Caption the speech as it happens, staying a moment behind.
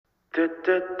Welcome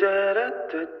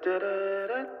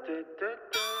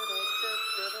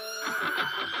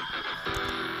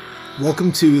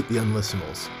to the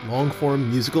Unlistenables, long-form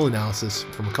musical analysis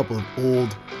from a couple of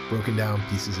old, broken-down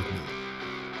pieces of meat.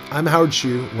 I'm Howard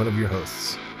Shue, one of your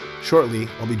hosts. Shortly,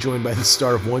 I'll be joined by the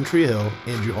star of One Tree Hill,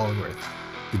 Andrew Hollingworth,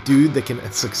 the dude that can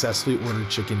successfully order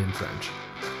chicken in French.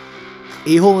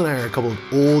 A-Hole and I are a couple of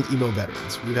old emo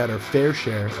veterans. We've had our fair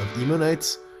share of emo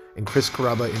nights and Chris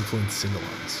Carrabba-influenced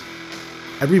sing-alongs.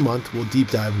 Every month, we'll deep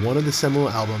dive one of the seminal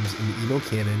albums in the emo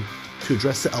canon to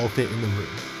address the elephant in the room.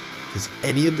 Does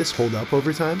any of this hold up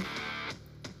over time?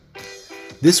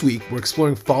 This week, we're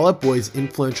exploring Fall Out Boy's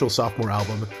influential sophomore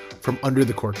album, From Under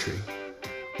the Cork Tree.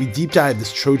 We deep dive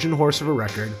this Trojan horse of a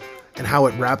record and how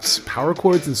it wraps power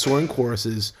chords and soaring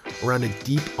choruses around a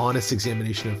deep, honest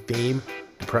examination of fame,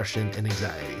 depression, and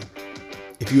anxiety.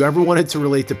 If you ever wanted to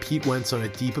relate to Pete Wentz on a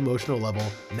deep emotional level,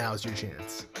 now's your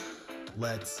chance.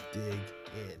 Let's dig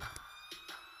in.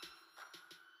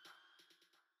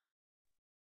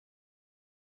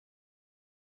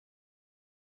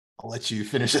 I'll let you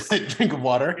finish a drink of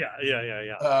water.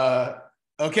 Yeah.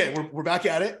 Okay, we're back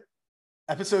at it.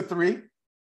 Episode 3,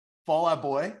 Fall Out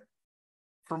Boy,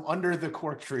 From Under the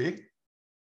Cork Tree.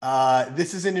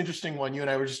 This is an interesting one. You and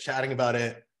I were just chatting about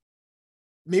it.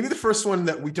 Maybe the first one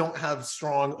that we don't have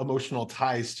strong emotional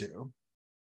ties to.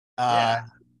 I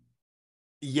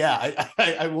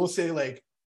will say, like,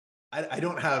 I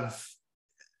don't have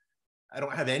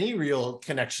any real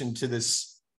connection to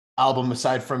this album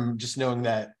aside from just knowing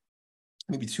that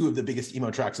maybe 2 of the biggest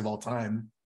emo tracks of all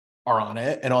time are on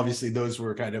it, and obviously those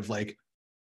were kind of like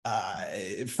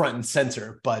front and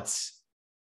center. But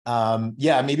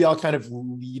maybe I'll kind of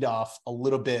lead off a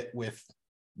little bit with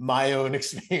my own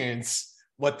experience,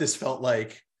 what this felt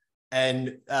like,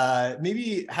 and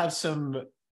maybe have some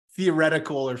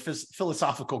theoretical or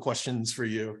philosophical questions for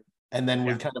you, and then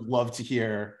we'd kind of love to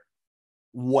hear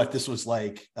what this was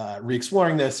like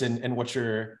re-exploring this and what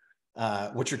your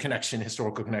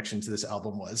historical connection to this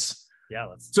album was.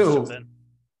 Let's jump in.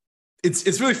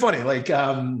 It's really funny. Like,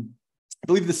 I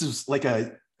believe this is like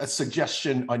a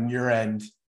suggestion on your end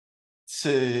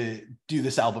to do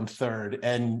this album third.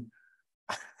 And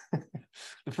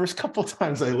the first couple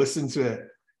times I listened to it,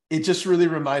 it just really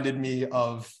reminded me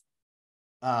of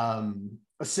a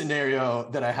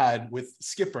scenario that I had with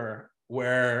Skipper,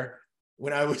 where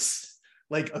when I was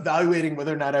like evaluating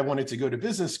whether or not I wanted to go to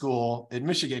business school in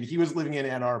Michigan, he was living in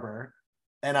Ann Arbor,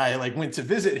 and I like went to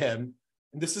visit him.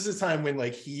 And this is a time when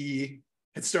like he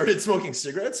had started smoking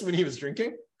cigarettes when he was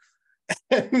drinking.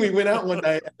 And we went out one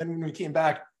night, and then when we came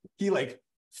back, he like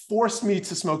forced me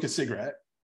to smoke a cigarette.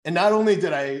 And not only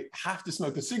did I have to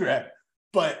smoke the cigarette,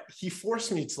 but he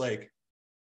forced me to like,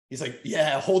 he's like,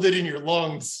 yeah, hold it in your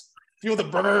lungs, feel the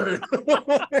burn.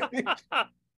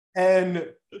 And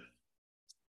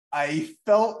I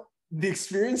felt the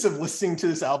experience of listening to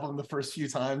this album the first few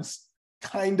times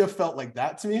kind of felt like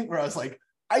that to me, where I was like,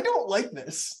 I don't like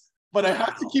this, but I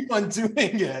have to keep on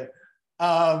doing it.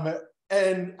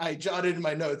 And I jotted in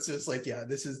my notes, it's like, yeah,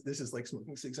 this is like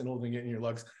smoking cigs and holding it in your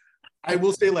lungs. I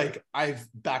will say, like, I've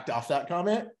backed off that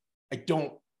comment. I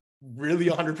don't really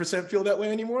 100% feel that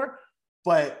way anymore,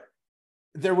 but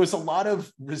there was a lot of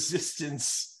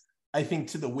resistance, I think,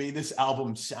 to the way this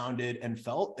album sounded and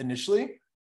felt initially.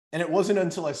 And it wasn't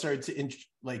until I started to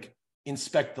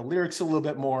inspect the lyrics a little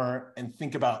bit more and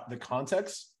think about the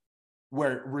context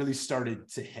where it really started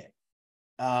to hit.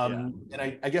 And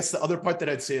I guess the other part that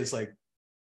I'd say is, like,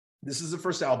 this is the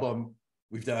first album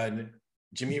we've done.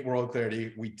 Jimmy Eat World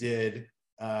Clarity, we did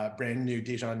brand new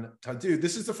Dejan Tandu.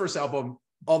 This is the first album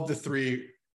of the 3.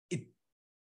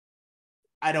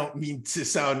 I don't mean to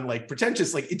sound like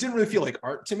pretentious, like, it didn't really feel like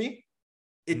art to me.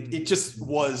 It just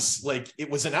was like, it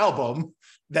was an album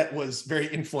that was very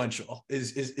influential,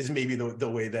 is maybe the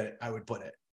way that I would put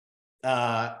it.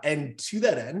 And to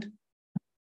that end,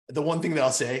 the one thing that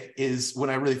I'll say is, when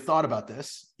I really thought about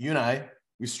this, you and I,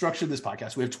 we structured this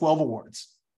podcast. We have 12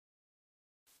 awards.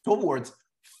 12 awards,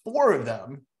 4 of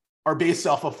them are based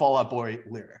off of Fall Out Boy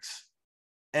lyrics.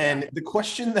 And the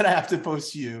question that I have to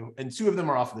pose to you, and 2 of them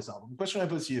are off of this album, the question I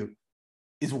pose to you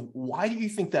is, why do you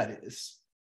think that is?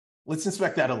 Let's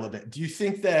inspect that a little bit. Do you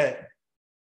think that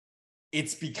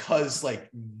it's because, like,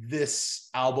 this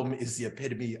album is the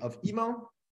epitome of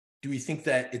emo? Do we think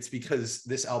that it's because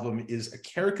this album is a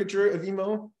caricature of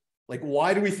emo? Like,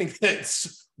 why do we think that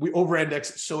we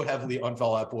over-index so heavily on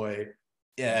Fall Out Boy,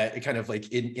 kind of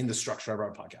like in the structure of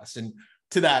our podcast? And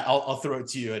to that, I'll throw it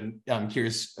to you, and I'm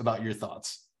curious about your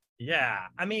thoughts. Yeah,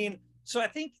 I mean, so I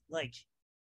think, like,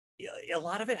 a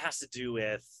lot of it has to do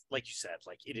with, like you said,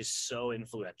 like, it is so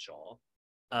influential.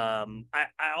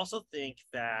 I also think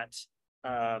that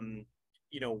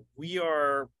we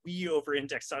over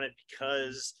indexed on it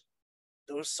because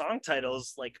those song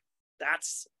titles, like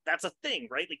that's a thing,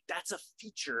 right? Like that's a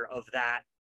feature of that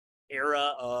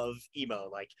era of emo.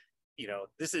 Like,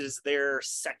 this is their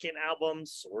second album,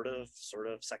 sort of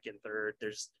second, third.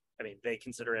 They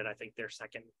consider it, I think, their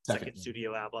second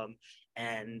studio album.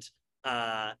 And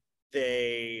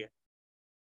they,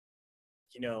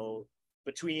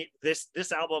 between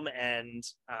this album and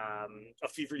A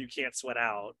Fever You Can't Sweat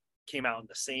Out came out in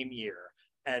the same year.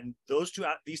 And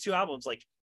these two albums, like,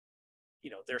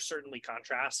 there's certainly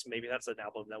contrasts. Maybe that's an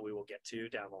album that we will get to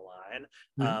down the line.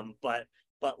 Mm-hmm.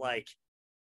 But like,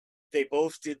 they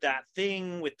both did that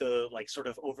thing with the like sort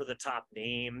of over the top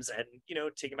names, and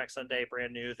Taking Back Sunday,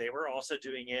 brand new. They were also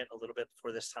doing it a little bit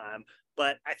before this time.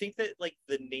 But I think that like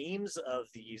the names of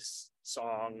these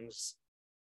songs,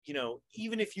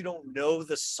 even if you don't know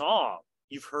the song,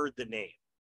 you've heard the name.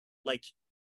 Like,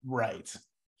 right.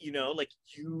 Like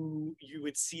you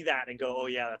would see that and go, oh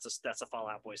yeah, that's a Fall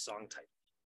Out Boy song type.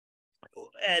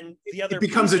 And the other, it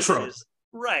becomes a trope,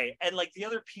 right? And like the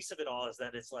other piece of it all is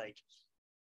that it's like,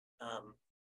 I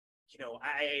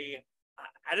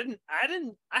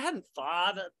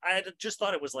had just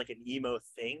thought it was like an emo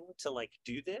thing to like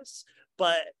do this,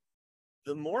 but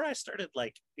the more I started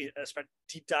like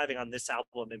deep diving on this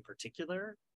album in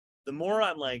particular, the more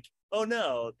I'm like, oh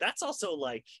no, that's also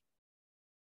like,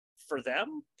 for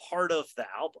them, part of the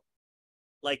album.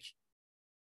 Like,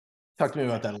 talk to me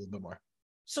about that a little bit more.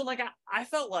 So like I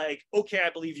felt like, okay, I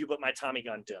Believe You, but My Tommy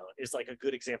Gun Don't is like a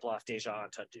good example off Deja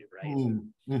Entendu, right?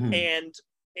 Mm-hmm.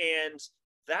 And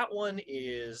that one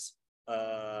is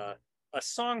a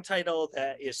song title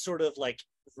that is sort of like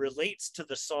relates to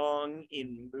the song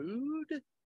in mood,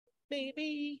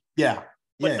 maybe. Yeah.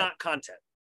 But not content.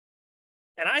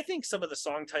 And I think some of the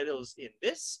song titles in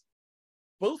this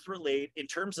both relate in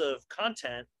terms of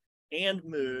content and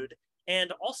mood,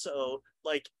 and also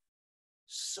like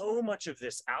so much of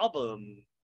this album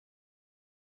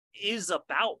is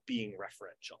about being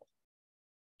referential.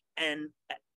 And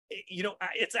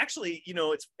it's actually,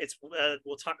 it's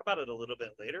we'll talk about it a little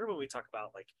bit later when we talk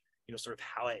about like, sort of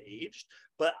how it aged,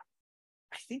 but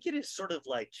I think it is sort of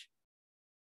like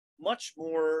much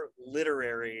more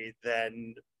literary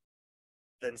than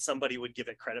somebody would give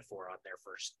it credit for on their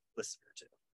first listen or two,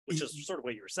 which is sort of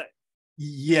what you were saying.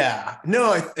 Yeah,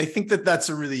 no, I think that's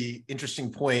a really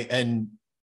interesting point, and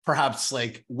perhaps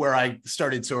like where I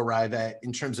started to arrive at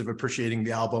in terms of appreciating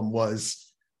the album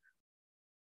was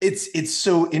it's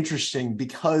so interesting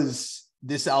because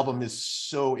this album is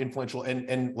so influential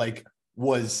and like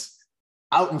was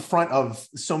out in front of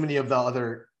so many of the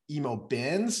other emo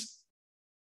bands.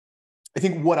 I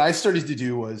think what I started to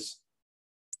do was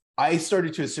I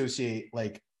started to associate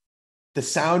like the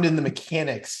sound and the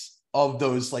mechanics of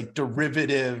those like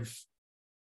derivative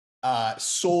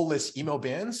soulless emo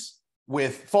bands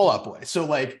with Fall Out Boy. So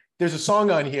like there's a song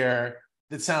on here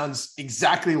that sounds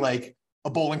exactly like a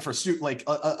Bowling for Soup, like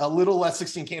a little less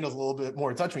 16 Candles, a little bit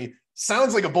more Touch Me,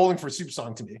 sounds like a Bowling for Soup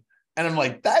song to me. And I'm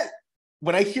like, that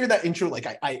when I hear that intro, like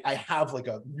I have like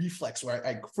a reflex where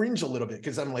I cringe a little bit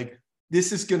because I'm like,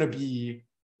 this is gonna be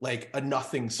like a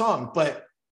nothing song. But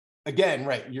again,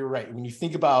 right, you're right. When you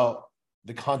think about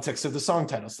the context of the song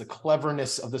titles, the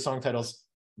cleverness of the song titles,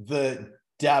 the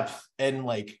depth and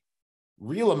like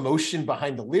real emotion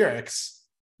behind the lyrics,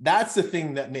 that's the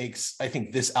thing that makes, I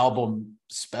think, this album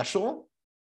special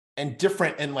and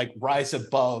different and like rise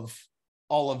above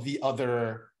all of the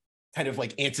other kind of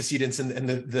like antecedents and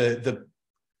the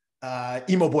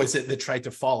emo boys that tried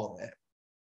to follow it.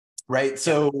 Right.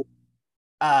 So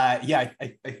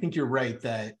I think you're right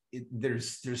that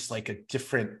there's like a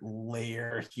different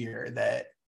layer here that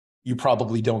you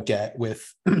probably don't get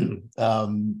with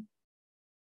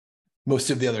most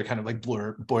of the other kind of like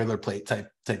boilerplate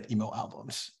type emo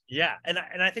albums. Yeah, and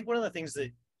I think one of the things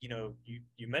that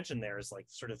you mentioned there is like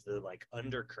sort of the like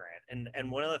undercurrent,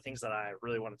 and one of the things that I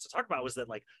really wanted to talk about was that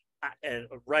like it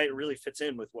really fits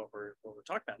in with what we're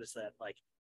talking about is that like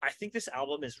I think this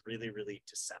album is really, really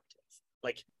deceptive.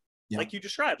 Like. Yeah. Like you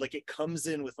described, like it comes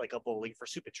in with like a Bowling for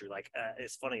Soup tree. Like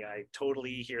it's funny, I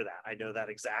totally hear that. I know that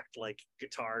exact like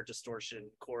guitar distortion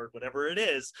chord, whatever it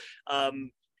is.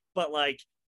 But like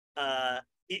there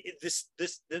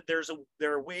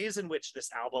are ways in which this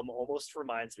album almost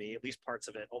reminds me, at least parts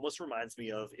of it, almost reminds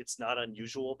me of "It's Not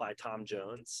Unusual" by Tom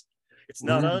Jones. It's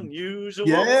not unusual,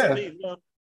 to be loved.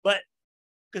 But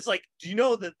because like, do you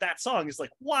know that song is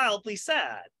like wildly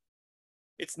sad?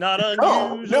 It's not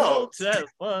unusual to have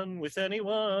fun with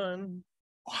anyone.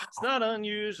 Wow. It's not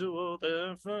unusual to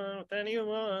have fun with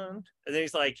anyone. And then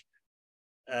he's like,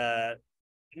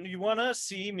 You want to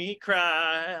see me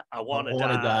cry, I want to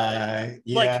wanna die.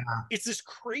 Yeah. Like, it's this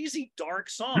crazy dark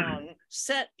song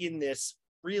set in this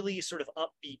really sort of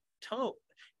upbeat tone.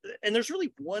 And there's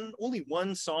really only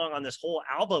one song on this whole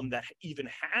album that even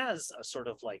has a sort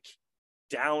of like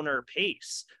downer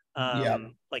pace, Yeah.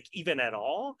 like even at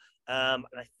all. And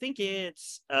I think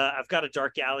it's I've Got a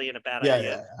Dark Alley and a Bad Yeah.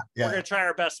 Idea. Yeah. We're gonna try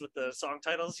our best with the song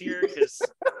titles here because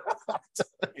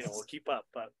we'll keep up.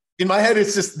 But in my head,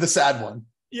 it's just the sad one.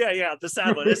 yeah, the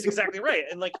sad one. That's exactly right.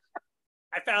 And like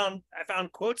I found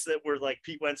quotes that were like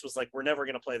Pete Wentz was like, "We're never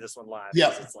gonna play this one live."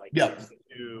 Yeah. It's like Yeah.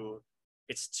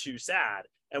 it's too sad.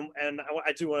 And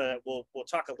I do want to we'll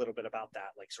talk a little bit about that,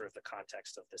 like sort of the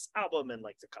context of this album and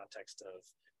like the context of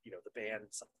the band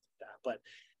and something like that. But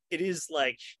it is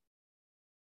like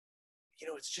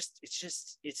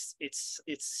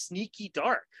it's sneaky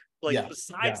dark. Like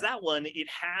besides that one, it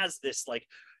has this like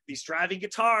these driving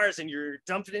guitars and you're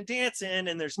dumping and dancing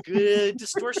and there's good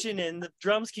distortion and the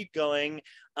drums keep going.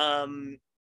 And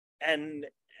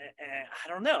I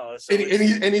don't know. So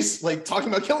and he's like talking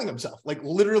about killing himself, like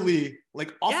literally,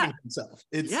 like offing himself.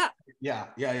 It's yeah.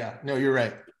 No, you're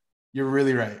right. You're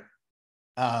really right.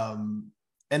 And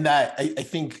that I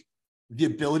think the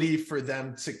ability for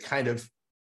them to kind of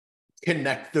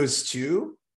connect those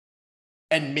two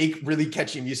and make really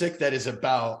catchy music that is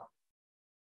about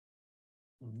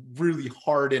really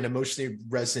hard and emotionally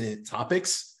resonant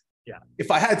topics. Yeah.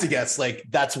 If I had to guess, like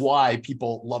that's why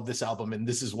people love this album, and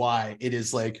this is why it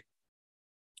is like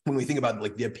when we think about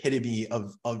like the epitome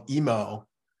of emo.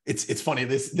 It's funny.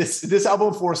 This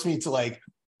album forced me to like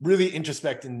really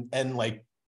introspect and like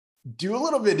do a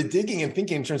little bit of digging and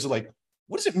thinking in terms of like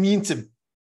what does it mean to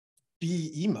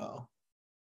be emo,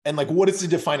 and like what is the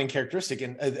defining characteristic.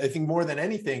 And I think more than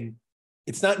anything,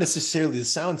 it's not necessarily the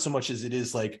sound so much as it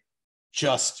is like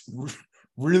just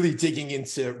really digging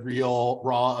into real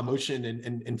raw emotion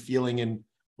and feeling and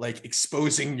like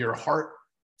exposing your heart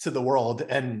to the world.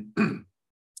 And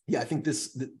yeah, I think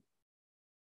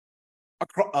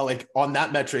like on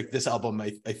that metric, this album,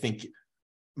 I think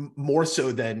more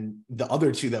so than the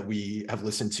other two that we have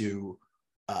listened to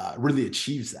really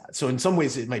achieves that. So in some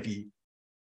ways it might be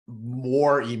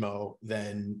more emo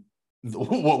than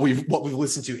what we've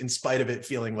listened to, in spite of it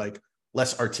feeling like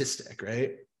less artistic,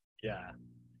 right?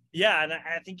 Yeah, and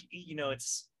I think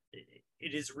it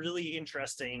is really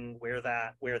interesting where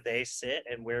they sit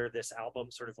and where this album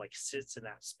sort of like sits in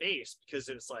that space, because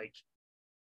it's like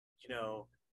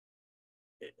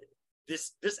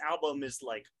this album is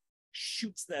like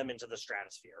shoots them into the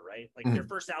stratosphere, right? Like their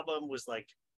first album was like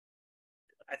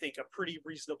I think a pretty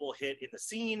reasonable hit in the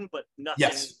scene, but nothing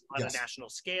on a national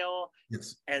scale.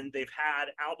 And they've had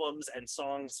albums and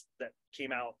songs that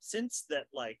came out since that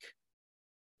like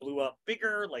blew up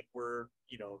bigger, like were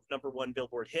 #1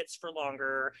 Billboard hits for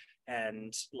longer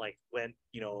and like went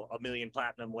a million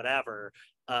platinum, whatever.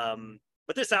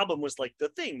 But this album was like the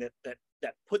thing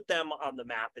that put them on the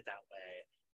map in that way.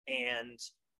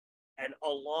 And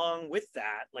along with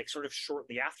that, like sort of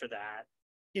shortly after that,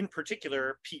 in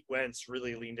particular, Pete Wentz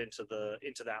really leaned into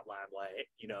that limelight.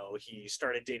 He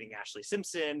started dating Ashley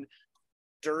Simpson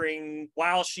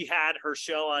while she had her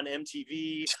show on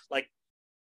MTV. Like,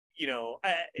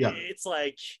 it's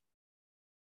like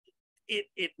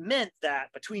it meant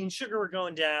that between Sugar We're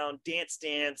Going Down, Dance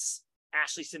Dance,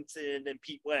 Ashley Simpson, and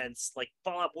Pete Wentz, like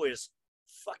Fall Out Boy is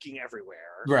fucking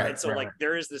everywhere. Right. And so like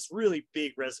there is this really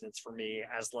big resonance for me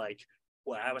as like,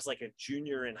 well, I was like a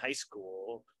junior in high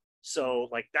school. So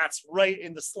like that's right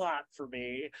in the slot for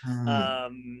me.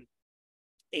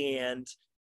 And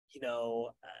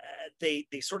they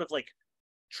sort of like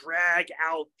drag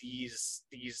out these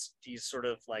sort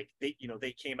of like they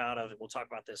came out of, and we'll talk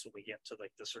about this when we get to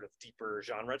like the sort of deeper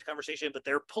genre conversation, but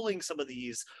they're pulling some of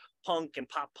these punk and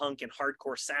pop punk and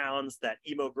hardcore sounds that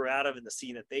emo grew out of in the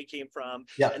scene that they came from,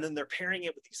 and then they're pairing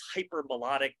it with these hyper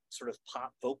melodic sort of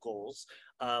pop vocals,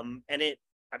 and it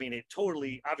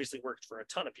totally obviously worked for a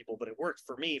ton of people, but it worked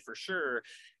for me for sure.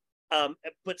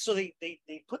 But so they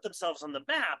put themselves on the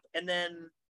map, and then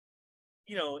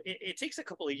it takes a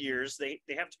couple of years. They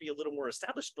have to be a little more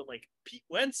established, but like Pete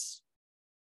Wentz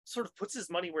sort of puts his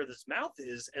money where his mouth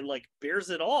is and like bears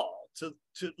it all to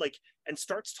like, and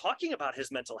starts talking about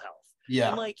his mental health.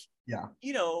 And like,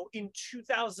 in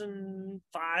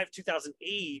 2005,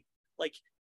 2008, like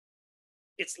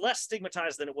it's less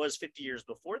stigmatized than it was 50 years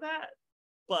before that,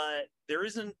 but there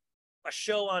isn't a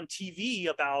show on TV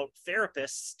about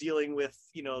therapists dealing with,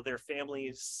 their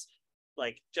families,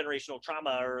 like generational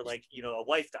trauma, or like a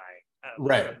wife dying,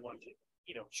 right,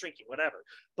 shrinking, whatever.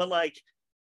 But like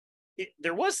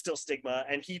there was still stigma,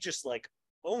 and he just like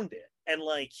owned it. And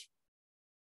like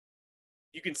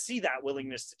you can see that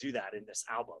willingness to do that in this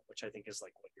album, which I think is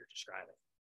like what you're describing.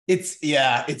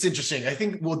 It's interesting. I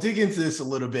think we'll dig into this a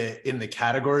little bit in the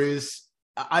categories.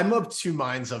 I'm of two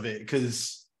minds of it,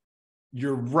 because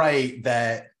you're right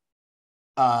that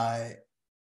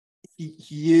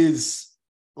he is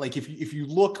like, if you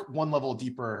look one level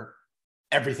deeper,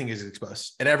 everything is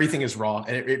exposed and everything is raw,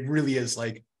 and it really is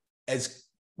like as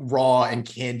raw and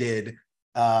candid.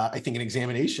 I think an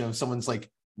examination of someone's like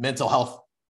mental health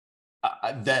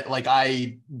that like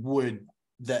I would,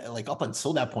 that like up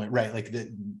until that point, right? Like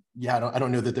that, yeah, I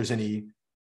don't know that there's any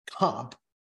comp.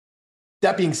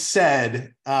 That being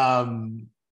said,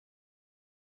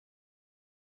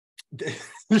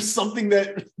 there's something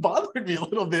that bothered me a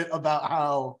little bit about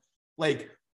how like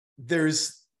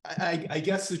there's, I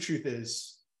guess the truth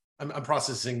is, I'm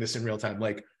processing this in real time.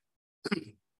 Like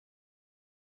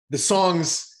the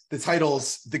songs, the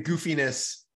titles, the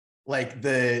goofiness, like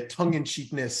the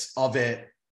tongue-in-cheekness of it,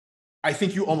 I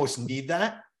think you almost need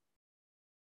that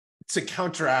to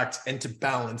counteract and to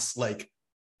balance like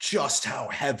just how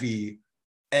heavy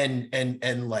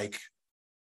and like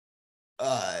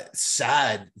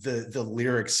sad the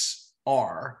lyrics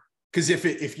are. Because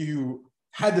if you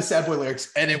had the sad boy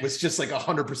lyrics and it was just like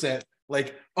 100%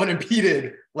 like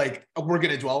unimpeded, like we're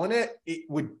gonna dwell in it, it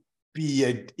would be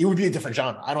a different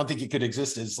genre. I don't think it could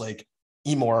exist as like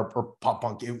emo or pop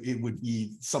punk. It would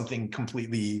be something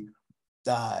completely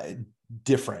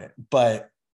different. But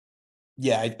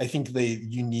yeah, I think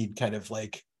you need kind of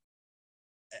like,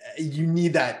 you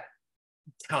need that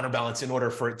counterbalance in order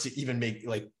for it to even make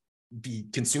like be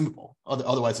consumable.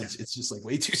 Otherwise it's just like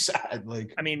way too sad.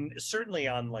 Like, I mean, certainly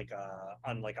on like a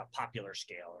popular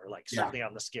scale, or like certainly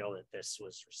on the scale that this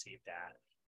was received at.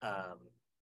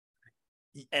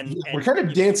 And we're kind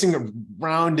of dancing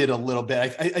around it a little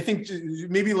bit. I think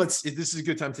maybe this is a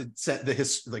good time to set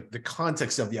the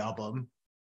context of the album,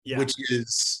 which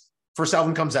is first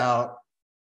album comes out,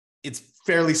 it's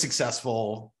fairly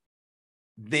successful.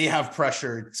 They have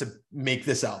pressure to make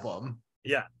this album.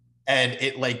 Yeah. And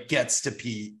it like gets to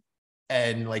Pete,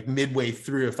 and like midway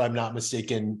through, if I'm not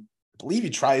mistaken, I believe he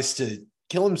tries to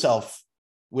kill himself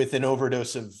with an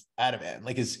overdose of Ativan,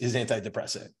 like his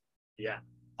antidepressant. Yeah.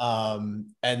 And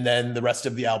then the rest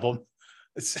of the album,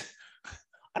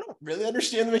 I don't really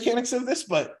understand the mechanics of this,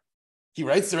 but he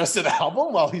writes the rest of the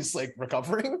album while he's like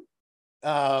recovering.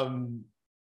 I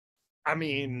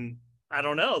mean, I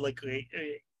don't know. Like,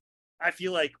 I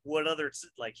feel like what other,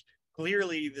 like,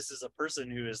 clearly this is a person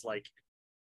who is like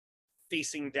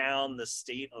facing down the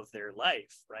state of their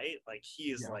life, right? Like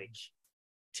he is like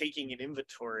taking an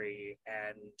inventory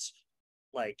and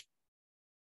like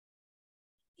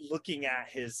looking at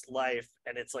his life,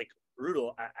 and it's like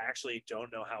brutal. I actually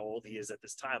don't know how old he is at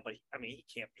this time, but I mean, he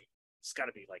can't be, it's got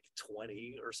to be like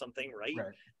 20 or something, right?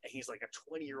 And he's like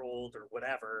a 20-year-old or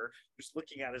whatever who's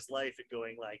looking at his life and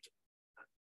going like,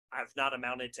 I've not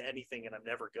amounted to anything and I'm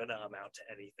never gonna amount to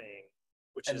anything,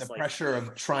 which and is the like pressure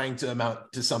of trying to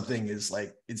amount to something is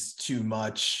like, it's too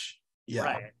much.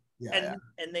 And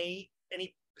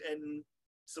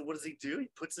so what does he do? He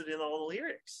puts it in all the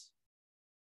lyrics.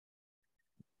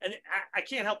 And I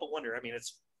can't help but wonder. I mean,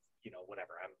 it's, you know,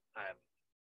 whatever.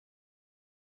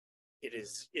 It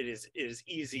is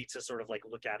easy to sort of like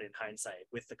look at in hindsight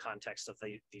with the context of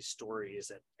these stories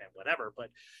and whatever. But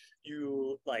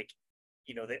you like,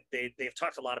 you know, they've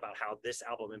talked a lot about how this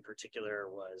album in particular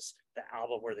was the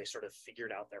album where they sort of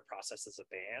figured out their process as a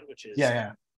band, which is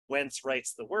Wentz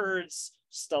writes the words,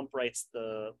 Stump writes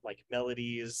the like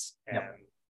melodies, and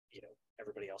you know,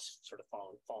 everybody else sort of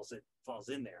falls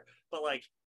in there. But like,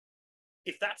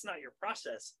 if that's not your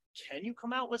process, can you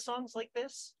come out with songs like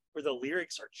this where the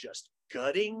lyrics are just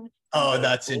gutting? Oh,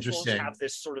 that's interesting. Have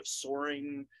this sort of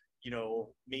soaring, you know,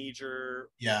 major,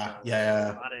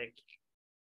 melodic,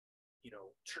 you know,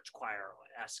 church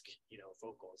choir-esque, you know,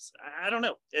 vocals. I don't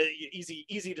know.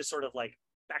 Easy to sort of like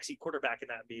backseat quarterback in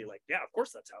that and be like, yeah, of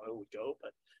course that's how it would go.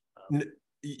 But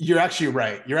you're actually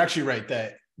right. You're actually right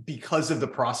that because of the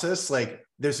process, like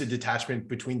there's a detachment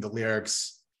between the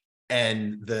lyrics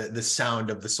and the sound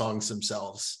of the songs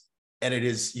themselves, and it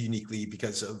is uniquely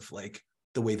because of like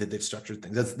the way that they've structured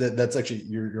things. That's actually,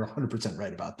 you're 100%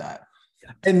 right about that.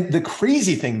 Yeah. And the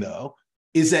crazy thing though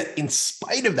is that in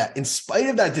spite of that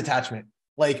detachment,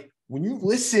 like when you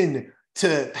listen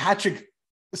to Patrick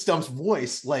Stump's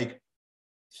voice, like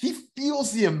he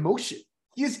feels the emotion.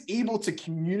 He is able to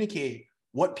communicate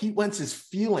what Pete Wentz is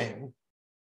feeling,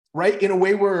 right? In a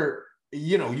way where,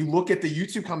 you know, you look at the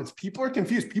YouTube comments, people are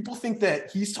confused. People think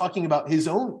that he's talking about his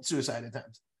own suicide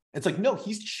attempts. It's like, no,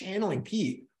 he's channeling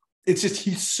Pete. It's just,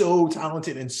 he's so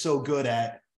talented and so good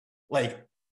at like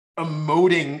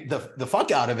emoting the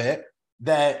fuck out of it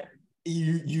that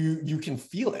you can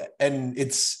feel it, and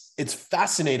it's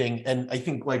fascinating. And I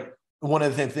think like one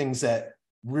of the things that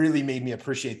really made me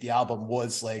appreciate the album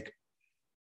was like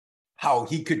how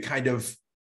he could kind of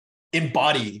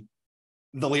embody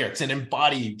the lyrics and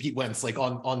embody Pete Wentz like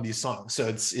on these songs. So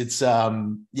it's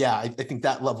yeah, I think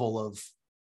that level of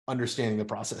understanding the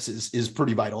process is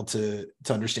pretty vital to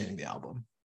understanding the album.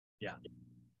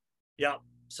 Yeah.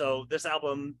 So this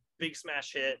album, big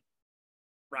smash hit,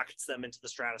 rockets them into the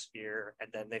stratosphere, and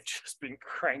then they've just been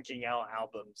cranking out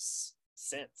albums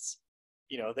since.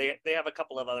 You know, they have a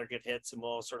couple of other good hits, and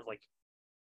we'll sort of like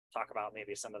talk about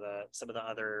maybe some of the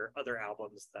other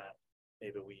albums that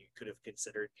maybe we could have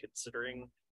considered considering.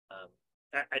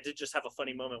 I did just have a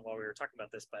funny moment while we were talking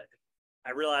about this, but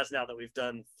I realize now that we've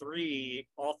done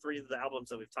all three of the albums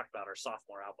that we've talked about are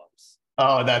sophomore albums.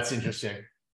 Oh, that's interesting.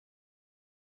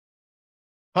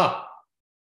 Huh.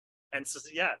 And so,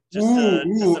 yeah, just a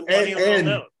funny little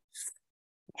note.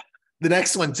 The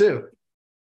next one too.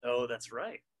 Oh, that's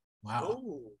right. Wow.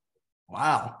 Ooh.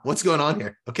 Wow. What's going on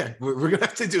here? Okay. We're going to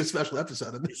have to do a special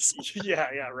episode on this. Yeah,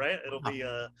 right. It'll be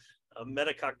a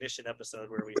metacognition episode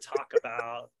where we talk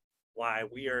about why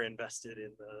we are invested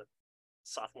in the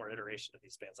sophomore iteration of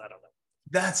these bands. I don't know.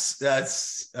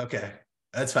 That's okay.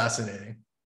 That's fascinating.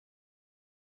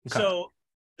 Okay. So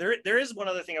there is one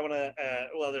other thing I want to,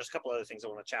 well, there's a couple other things I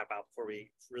want to chat about before we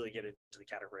really get into the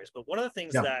categories. But one of the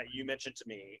things that you mentioned to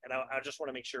me, and I just want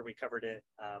to make sure we covered it.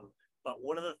 But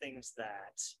one of the things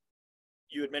that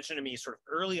you had mentioned to me sort of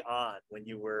early on when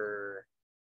you were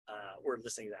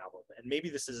listening to the album, and maybe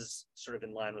this is sort of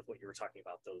in line with what you were talking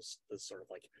about, those sort of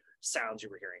like sounds you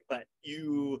were hearing, but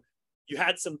you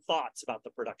had some thoughts about the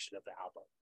production of the album.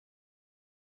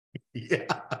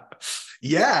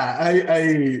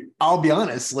 Yeah. I'll be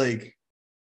honest, like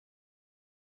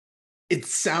it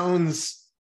sounds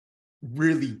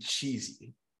really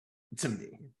cheesy to me.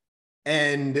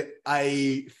 And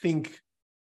I think,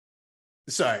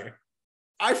 sorry,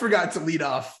 I forgot to lead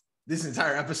off this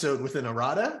entire episode with an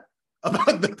errata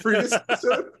about the previous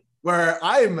episode, where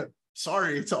I'm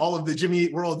sorry to all of the Jimmy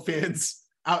Eat World fans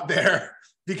out there,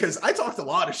 because I talked a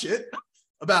lot of shit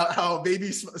about how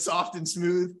Baby Soft and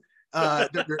Smooth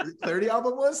the Clarity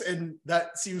album was, and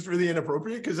that seems really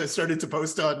inappropriate because I started to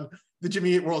post on the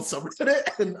Jimmy Eat World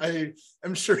subreddit, and I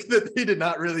am sure that they did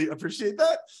not really appreciate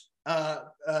that.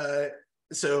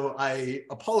 So I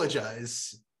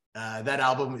apologize. That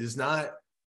album is not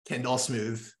Kendall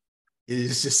Smooth. It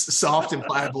is just soft and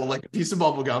pliable like a piece of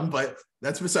bubble gum, but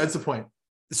that's besides the point.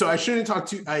 So I shouldn't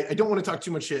talk I don't want to talk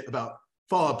too much shit about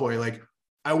Fall Out Boy. Like,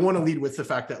 I want to lead with the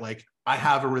fact that like I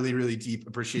have a really, really deep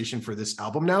appreciation for this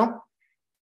album now.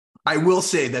 I will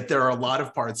say that there are a lot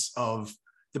of parts of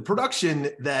the production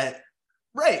that,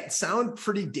 sound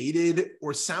pretty dated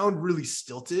or sound really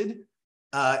stilted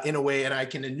in a way, and I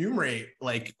can enumerate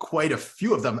like quite a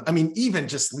few of them. I mean, even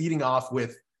just leading off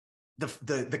with the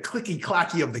clicky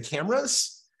clacky of the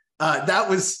cameras. That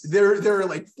was there are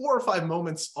like 4 or 5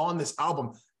 moments on this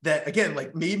album that again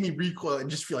like made me recoil and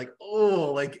just feel like,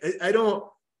 oh, like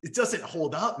it doesn't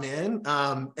hold up, man.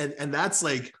 And that's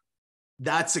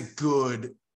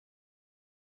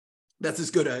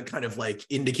as good a kind of like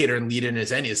indicator and lead in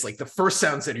as any. It's like the first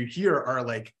sounds that you hear are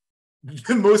like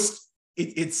the most,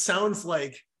 it sounds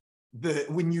like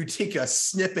when you take a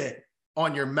snippet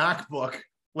on your MacBook,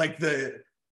 like the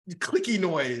clicky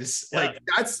noise, like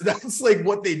that's like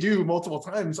what they do multiple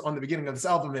times on the beginning of this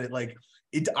album. And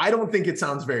I don't think it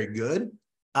sounds very good.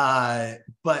 But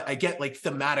I get like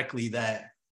thematically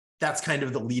that's kind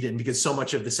of the lead in, because so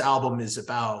much of this album is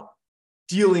about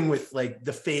dealing with like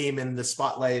the fame and the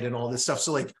spotlight and all this stuff.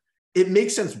 So like, it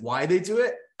makes sense why they do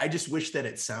it. I just wish that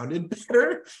it sounded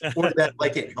better or that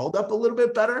like it held up a little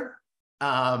bit better.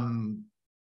 And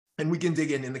we can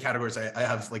dig in the categories. I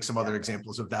have like some other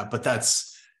examples of that, but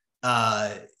that's,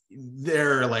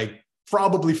 there are like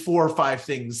probably 4 or 5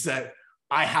 things that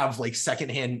I have like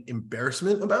secondhand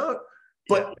embarrassment about.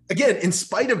 But again, in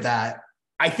spite of that,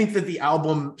 I think that the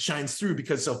album shines through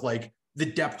because of like the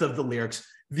depth of the lyrics,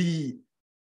 the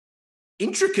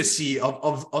intricacy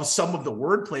of some of the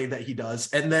wordplay that he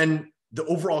does, and then the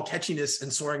overall catchiness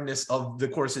and soaringness of the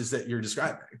courses that you're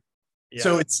describing.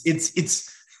 So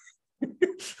it's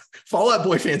Fall Out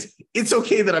Boy fans, it's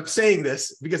okay that I'm saying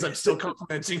this because I'm still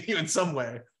complimenting you in some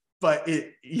way, but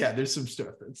there's some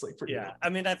stuff that's like pretty I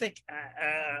mean, I think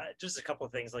just a couple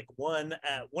of things. Like one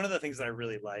of the things that I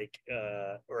really like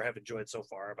or have enjoyed so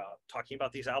far about talking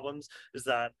about these albums is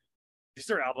that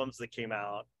these are albums that came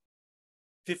out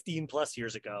 15 plus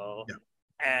years ago,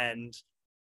 and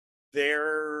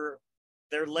they're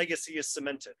their legacy is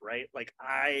cemented, right? Like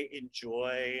I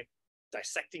enjoy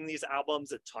dissecting these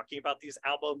albums and talking about these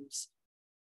albums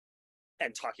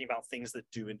and talking about things that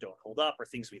do and don't hold up or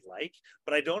things we like,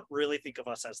 but I don't really think of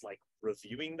us as like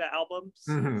reviewing the albums.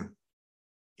 Mm-hmm.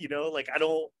 You know, like I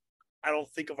don't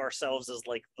think of ourselves as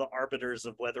like the arbiters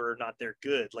of whether or not they're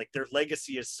good. Like their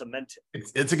legacy is cemented.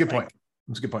 It's a good point.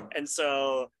 It's a good point. And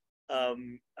so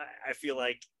I feel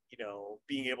like, you know,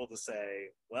 being able to say,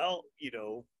 well, you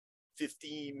know,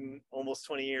 15, almost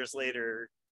 20 years later,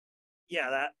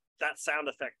 yeah, that sound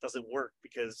effect doesn't work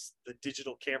because the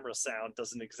digital camera sound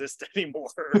doesn't exist anymore.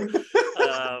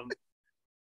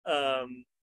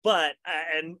 But,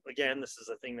 and again, this is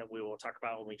a thing that we will talk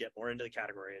about when we get more into the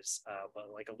categories,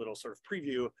 but like a little sort of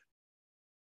preview.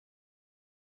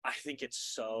 I think it's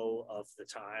so of the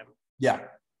time. Yeah.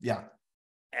 Yeah.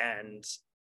 And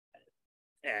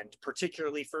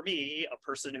particularly for me, a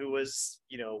person who was,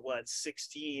 you know, what,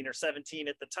 16 or 17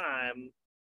 at the time,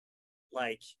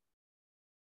 like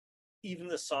even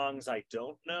the songs I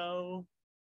don't know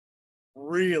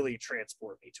really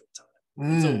transport me to a time.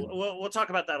 So we'll talk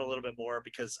about that a little bit more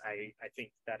because I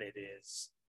think that it is,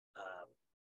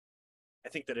 I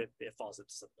think that it falls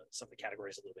into some of the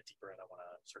categories a little bit deeper, and I want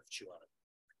to sort of chew on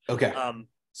it. Okay.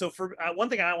 So for one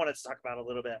thing I wanted to talk about a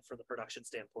little bit from the production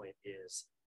standpoint is,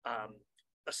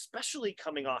 especially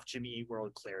coming off Jimmy Eat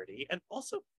World Clarity, and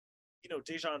also, you know,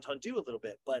 Deja Entendu a little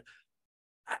bit, but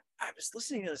I was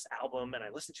listening to this album and I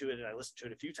listened to it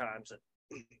a few times, and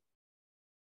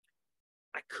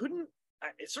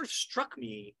it sort of struck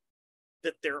me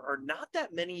that there are not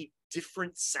that many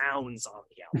different sounds on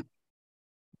the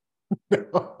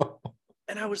album.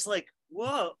 And I was like,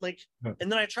 whoa, like,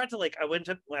 and then I tried to like, I went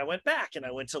back and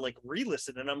I went to like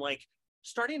re-listen, and I'm like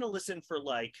starting to listen for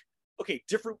like, okay,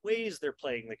 different ways they're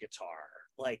playing the guitar,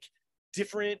 like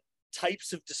different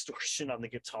types of distortion on the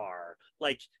guitar,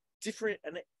 like different,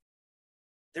 and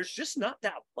there's just not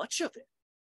that much of it.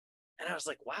 And I was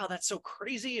like, wow, that's so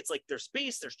crazy. It's like there's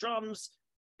bass, there's drums.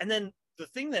 And then the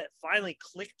thing that finally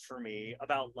clicked for me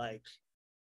about like,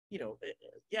 you know,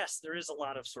 yes, there is a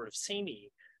lot of sort of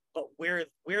samey, but where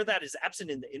that is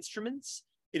absent in the instruments,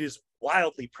 it is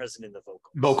wildly present in the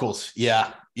vocals.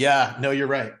 Yeah. Yeah. No, you're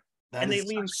right. And they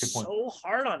lean so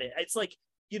hard on it. It's like,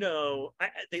 you know,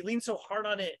 they lean so hard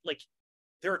on it. Like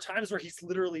there are times where he's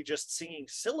literally just singing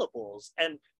syllables,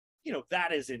 and you know,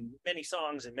 that is in many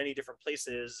songs in many different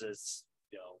places, as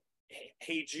you know,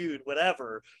 Hey Jude,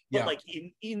 whatever. But like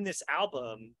in this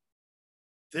album,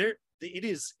 it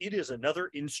is another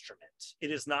instrument.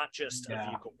 It is not just a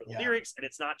vehicle for the lyrics, and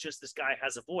it's not just this guy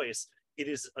has a voice. It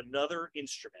is another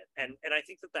instrument. And I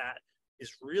think that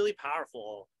is really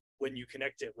powerful when you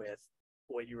connect it with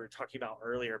what you were talking about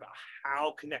earlier about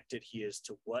how connected he is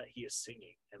to what he is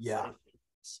singing and what it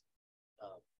means.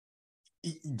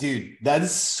 Dude, that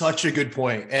is such a good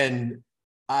point. And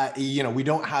you know, we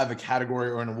don't have a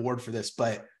category or an award for this,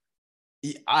 but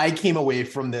I came away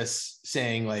from this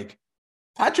saying like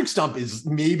Patrick Stump is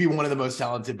maybe one of the most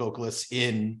talented vocalists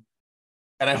in,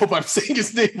 and I hope I'm saying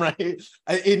his name right,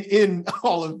 in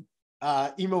all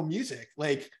of emo music.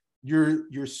 Like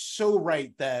you're so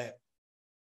right that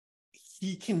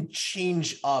he can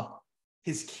change up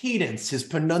his cadence, his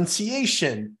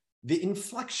pronunciation, the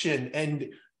inflection,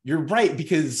 and you're right,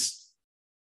 because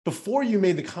before you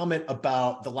made the comment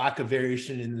about the lack of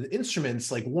variation in the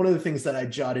instruments, like one of the things that I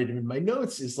jotted in my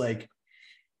notes is like,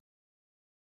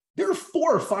 there are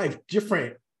 4 or 5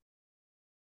 different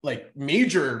like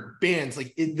major bands.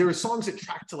 Like there are songs that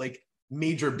track to like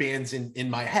major bands in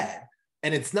my head.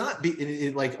 And it's not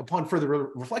like upon further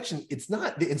reflection, it's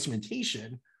not the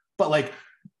instrumentation, but like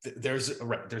there's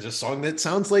a song that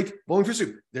sounds like Bowling for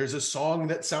Soup. There's a song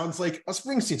that sounds like a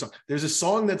Springsteen song. There's a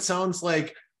song that sounds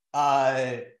like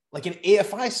an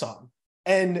AFI song.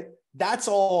 And that's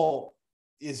all,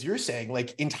 as you're saying,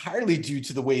 like entirely due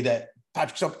to the way that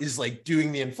Patrick Stump is like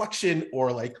doing the inflection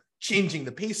or like changing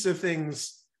the pace of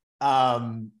things. He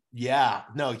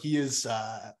is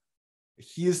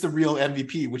the real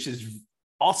MVP, which is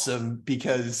awesome,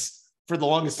 because for the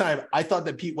longest time, I thought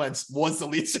that Pete Wentz was the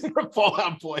lead singer of Fall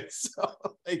Out Boy. So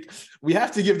like, we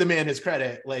have to give the man his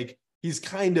credit. Like he's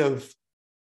kind of,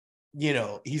 you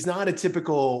know, he's not a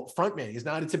typical frontman. He's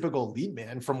not a typical lead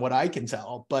man from what I can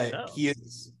tell, but he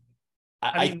is,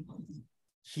 I mean,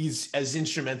 he's as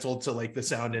instrumental to like the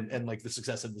sound and like the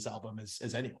success of this album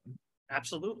as anyone.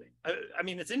 Absolutely. I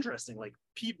mean, it's interesting. Like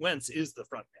Pete Wentz is the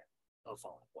frontman of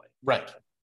Fall Out Boy. Right.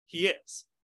 He is,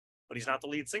 but he's not the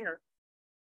lead singer.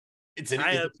 It's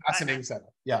a fascinating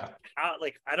setup. Yeah.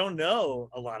 I don't know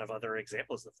a lot of other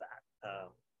examples of that.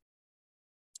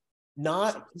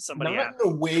 somebody not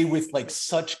in a way with like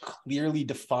such clearly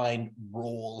defined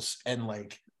roles and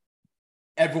like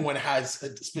everyone has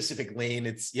a specific lane.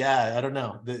 It's I don't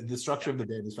know. The structure of the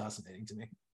band is fascinating to me.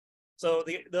 So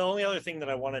the only other thing that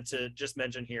I wanted to just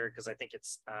mention here, because I think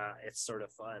it's sort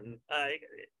of fun. I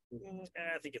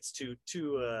think it's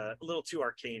a little too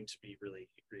arcane to be really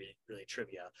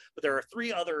trivia. But there are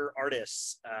 3 other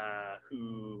artists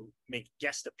who make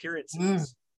guest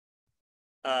appearances,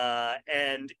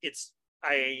 and it's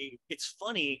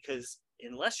funny because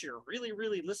unless you're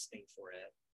really listening for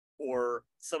it, or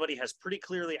somebody has pretty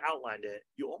clearly outlined it,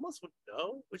 you almost would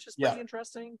know, which is pretty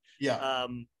interesting.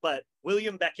 But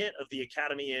William Beckett of the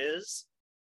Academy is,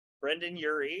 Brendan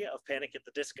Urie of Panic at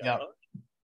the Disco,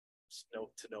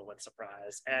 to no one's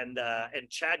surprise, and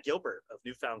Chad Gilbert of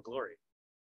Newfound Glory.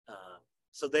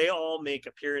 So they all make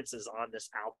appearances on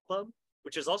this album,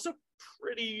 which is also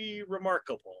pretty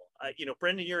remarkable.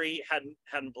 Brendan Urie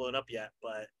hadn't blown up yet,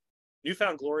 but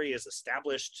Newfound Glory is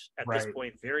established at this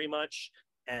point very much.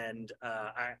 And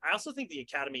I also think the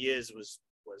Academy was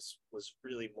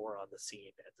really more on the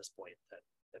scene at this point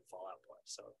than Fall Out Boy.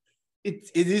 So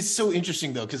it is so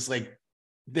interesting though, because like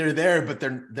they're there, but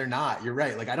they're not. You're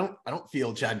right. Like I don't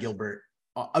feel Chad Gilbert,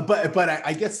 but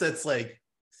I guess that's like,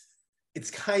 it's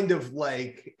kind of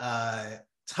like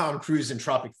Tom Cruise in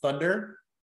Tropic Thunder,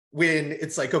 when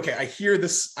it's like, okay, I hear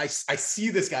this, I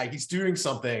see this guy, he's doing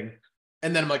something.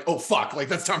 And then I'm like, oh, fuck, like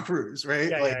that's Tom Cruise, right?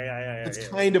 That's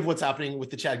kind of what's happening with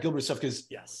the Chad Gilbert stuff, because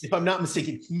if I'm not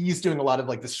mistaken, he's doing a lot of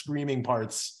like the screaming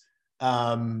parts.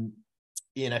 And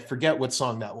I forget what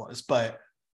song that was, but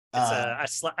I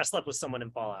slept with someone in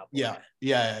Fall Out Boy.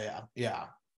 Yeah.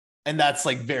 And that's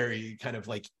like very kind of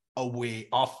like a way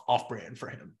off brand for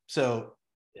him. So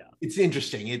it's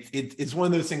interesting. It's one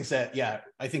of those things that,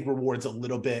 I think rewards a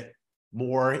little bit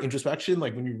more introspection.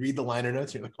 Like when you read the liner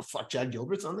notes, you're like, oh fuck, Chad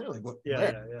Gilbert's on there. Like what?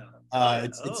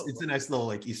 It's a nice little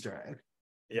like Easter egg.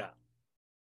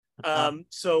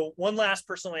 So one last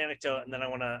personal anecdote, and then I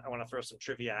want to throw some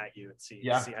trivia at you and see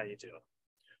how you do.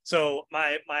 So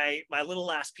my little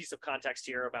last piece of context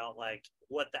here about like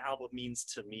what the album means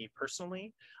to me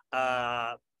personally.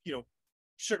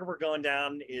 Sugar We're Going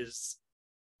Down is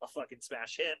a fucking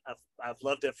smash hit. I've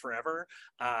loved it forever.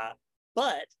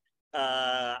 But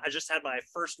I just had my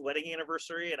first wedding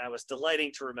anniversary, and I was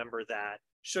delighting to remember that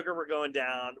Sugar We're Going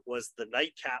Down was the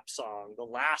nightcap song, the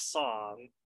last song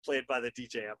played by the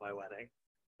DJ at my wedding.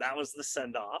 That was the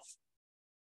send-off.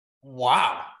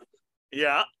 Wow.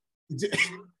 Yeah.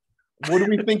 What do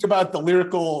we think about the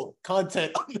lyrical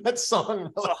content of that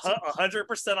song?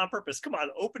 100% on purpose. Come on,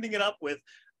 opening it up with,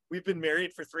 we've been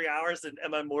married for 3 hours and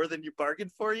am I more than you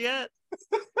bargained for yet?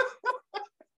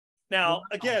 Now,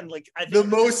 again, like I think the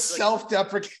most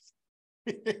self-deprecating.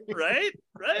 Right?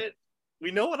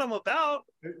 We know what I'm about,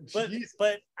 but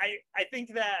I think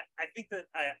that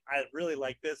I really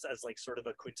like this as like sort of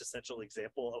a quintessential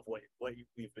example of what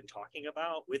we've been talking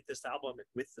about with this album, and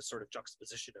with the sort of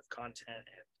juxtaposition of content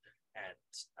and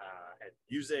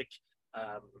music.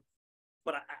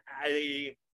 But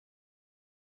I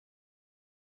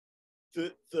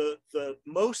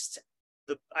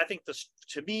think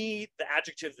to me, the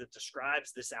adjective that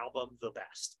describes this album the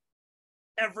best,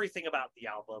 everything about the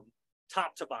album,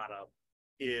 top to bottom,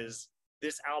 is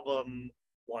this album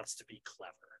wants to be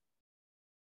clever.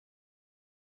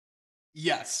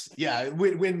 Yes. Yeah.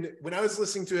 When I was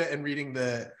listening to it and reading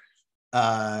the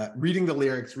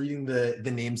lyrics, reading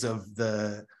the names of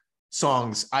the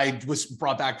songs, I was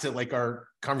brought back to like our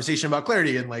conversation about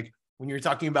clarity. And like when you were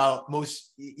talking about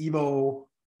most emo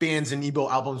bands and emo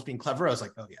albums being clever, I was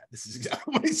like, oh yeah, this is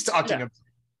exactly what he's talking about.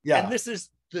 Yeah. And this is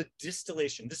the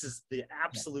distillation. This is the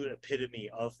absolute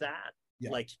epitome of that. Yeah.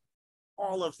 Like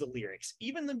all of the lyrics,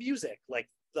 even the music, like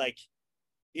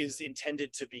is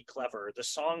intended to be clever. The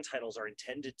song titles are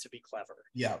intended to be clever.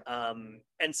 Yeah.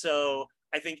 And so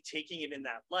I think taking it in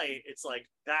that light, it's like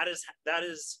that is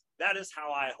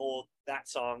how I hold that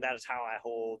song. That is how I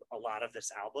hold a lot of this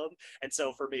album. And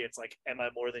so for me, it's like, am I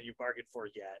more than you bargained for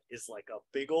yet? Is like a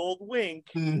big old wink,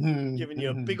 giving you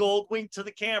a big old wink to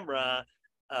the camera.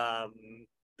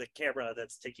 The camera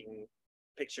that's taking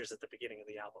pictures at the beginning of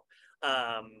the album.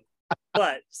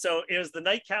 But so it was the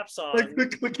nightcap song, like the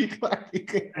clicky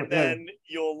clacky, and then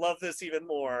you'll love this even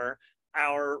more.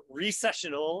 Our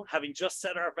recessional, having just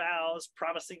said our vows,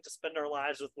 promising to spend our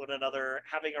lives with one another,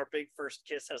 having our big first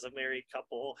kiss as a married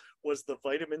couple, was the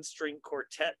Vitamin String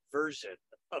Quartet version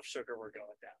of Sugar We're Going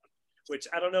Down. Which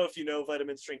I don't know if you know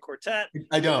Vitamin String Quartet.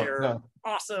 I don't. They're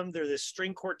awesome. They're this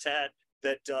string quartet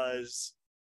that does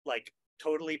like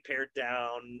totally pared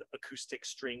down acoustic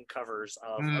string covers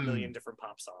of a million different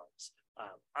pop songs.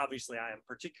 Obviously, I am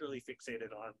particularly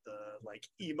fixated on the like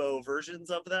emo versions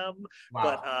of them,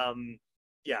 Wow. but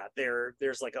yeah,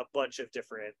 there's like a bunch of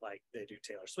different, like they do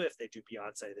Taylor Swift, they do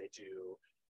Beyonce, they do,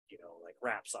 you know, like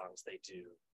rap songs, they do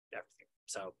everything.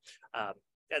 So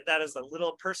that is a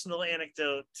little personal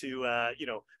anecdote to you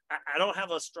know, I don't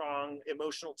have a strong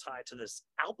emotional tie to this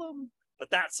album, but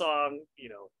that song, you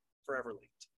know, forever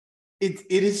linked.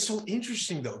 It is so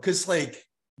interesting though, because like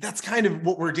that's kind of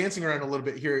what we're dancing around a little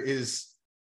bit here is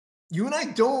you and I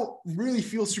don't really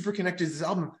feel super connected to this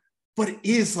album, but it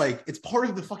is like it's part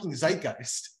of the fucking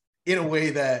zeitgeist in a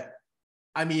way that,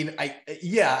 I mean,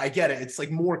 I get it. It's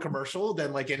like more commercial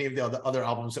than like any of the other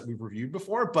albums that we've reviewed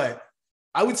before, but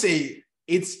I would say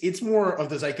it's more of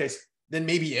the zeitgeist than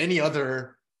maybe any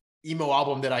other emo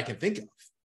album that I can think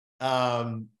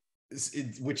of,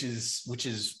 which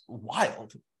is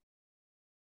wild.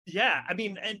 Yeah, I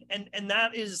mean, and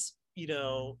that is, you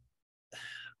know,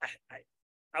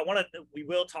 I want to. We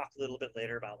will talk a little bit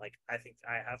later about like I think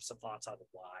I have some thoughts on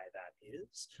why that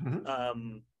is,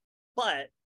 but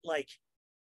like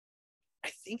I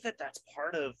think that's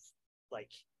part of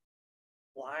like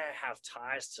why I have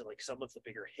ties to like some of the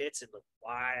bigger hits and like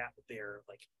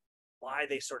why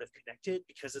they sort of connected,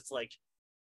 because it's like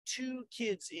two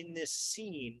kids in this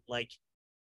scene, like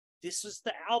this was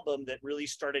the album that really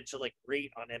started to like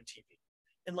rate on MTV,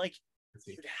 and like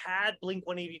you had Blink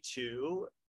 182,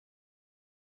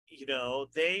 you know,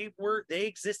 they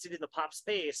existed in the pop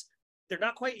space. They're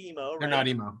not quite emo, right? They're not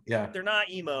emo. Yeah. They're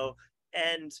not emo.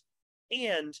 And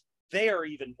they are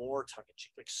even more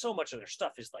tongue-in-cheek. Like so much of their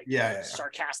stuff is like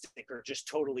sarcastic or just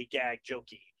totally gag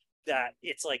jokey, that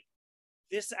it's like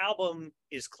this album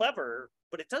is clever,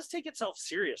 but it does take itself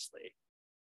seriously.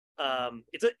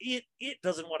 It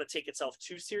doesn't want to take itself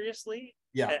too seriously.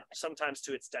 Yeah. Sometimes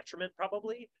to its detriment,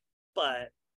 probably.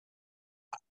 But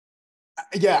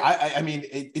yeah, I mean,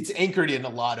 it's anchored in a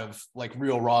lot of like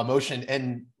real raw emotion,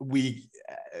 and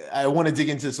I want to dig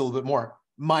into this a little bit more.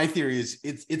 My theory is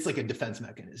it's like a defense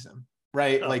mechanism,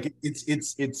 right? Like it's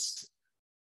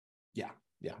yeah.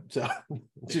 So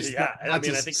just not I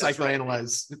mean, I think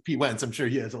psychoanalyze right. Pete Wentz. I'm sure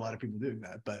he has a lot of people doing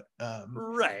that, but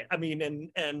right. I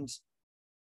mean, and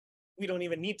we don't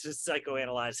even need to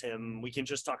psychoanalyze him. We can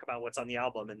just talk about what's on the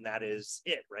album, and that is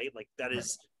it, right? Like that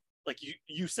is like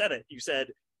you said it. You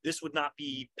said this would not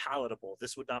be palatable.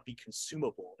 This would not be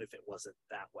consumable if it wasn't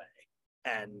that way.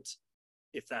 And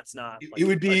if that's not, like, it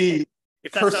would be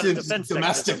if that's not a defense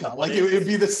domestica. Like it would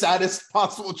be the saddest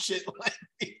possible shit like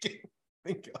we can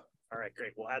think of. All right,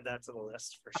 great. We'll add that to the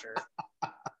list for sure.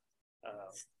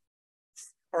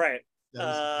 All right.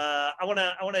 I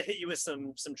wanna hit you with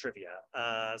some trivia.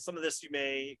 Some of this you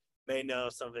may know,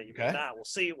 some of it you may not. We'll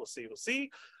see.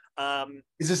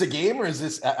 Is this a game or is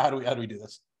this how do we do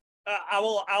this?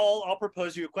 I'll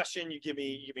propose you a question. You give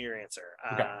me your answer.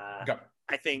 Okay.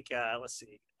 I think let's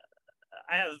see.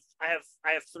 I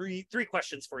have three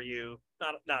questions for you.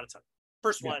 Not a ton.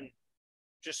 First one,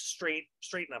 just straight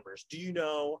numbers. Do you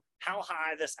know how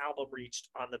high this album reached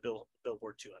on the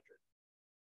Billboard 200?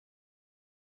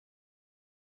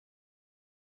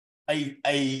 I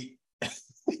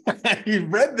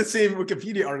read the same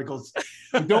Wikipedia articles.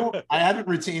 I haven't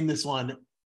retained this one.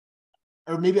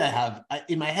 Or maybe I have.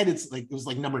 In my head, it was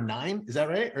like number 9. Is that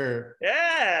right? Or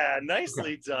yeah,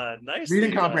 nicely done. Nicely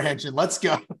reading comprehension. Let's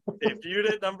go.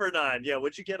 Debuted at number 9. Yeah,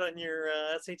 what'd you get on your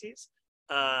SATs?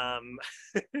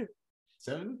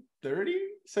 730,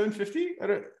 750. I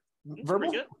don't.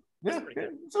 Verbal. Good. Yeah,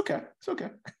 it's okay. It's okay.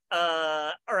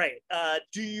 All right.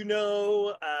 Do you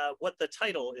know what the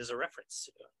title is a reference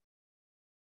to?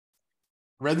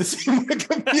 Read the same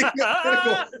Wikipedia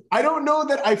article. I don't know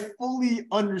that I fully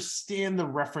understand the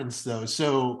reference though.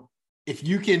 So if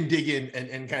you can dig in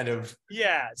and kind of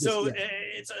it's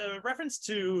a reference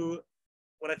to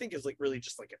what I think is like really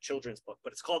just like a children's book,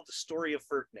 but it's called The Story of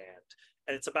Ferdinand,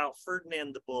 and it's about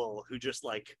Ferdinand the Bull, who just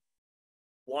like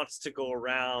wants to go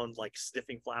around like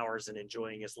sniffing flowers and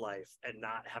enjoying his life and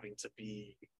not having to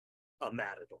be a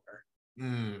matador.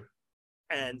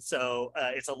 And so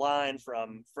it's a line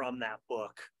from that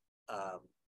book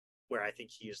where I think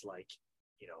he's like,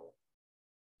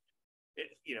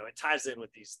 it ties in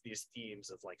with these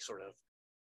themes of like sort of,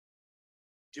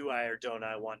 do I or don't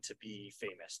I want to be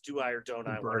famous? Do I or don't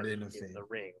I want to be in the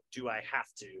ring? Do I have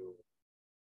to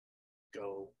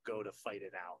go to fight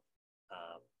it out?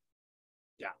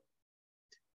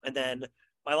 And then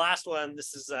my last one,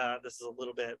 this is a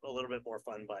little bit more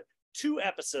fun, but 2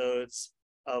 episodes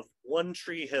of One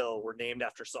Tree Hill were named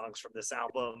after songs from this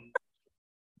album.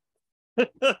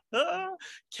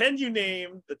 Can you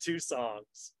name the 2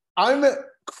 songs? I'm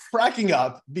cracking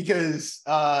up because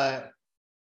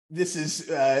this is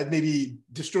maybe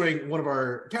destroying one of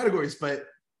our categories, but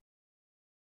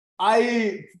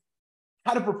I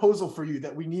had a proposal for you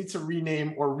that we need to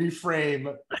rename or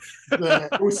reframe the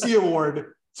OC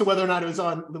Award to whether or not it was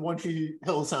on the One Tree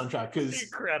Hill soundtrack, because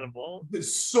incredible.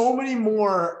 There's so many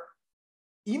more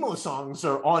emo songs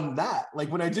are on that.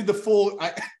 Like when I did the full,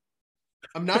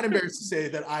 I'm not embarrassed to say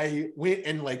that I went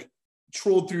and like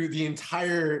trolled through the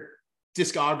entire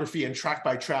discography and track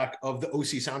by track of the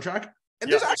OC soundtrack,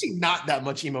 and there's actually not that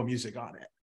much emo music on it.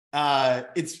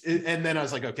 And then I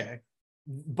was like, okay,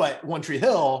 but One Tree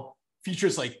Hill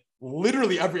features like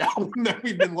literally every album that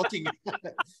we've been looking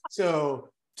at. So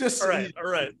just all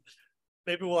right.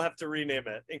 Maybe we'll have to rename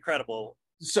it. Incredible.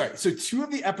 Sorry. So 2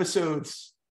 of the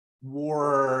episodes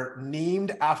were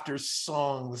named after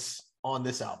songs on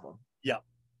this album. Yeah.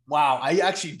 Wow. I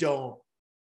actually don't.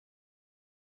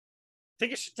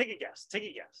 Take a guess. Take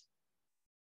a guess.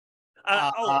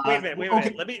 Wait a minute.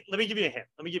 Okay. Let me give you a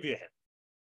hint.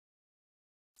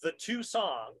 The 2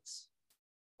 songs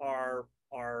are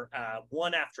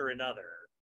one after another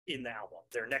in the album.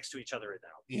 They're next to each other in the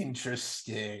album.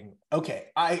 Interesting. Okay.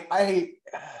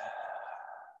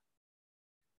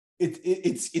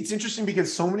 It's interesting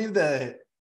because so many of the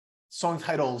song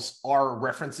titles are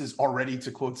references already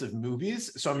to quotes of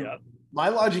movies. So my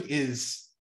logic is,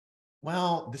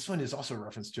 well, this one is also a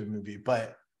reference to a movie,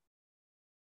 but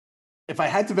if I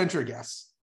had to venture a guess,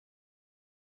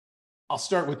 I'll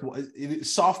start with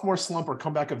Sophomore Slump or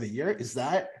Comeback of the Year. Is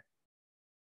that?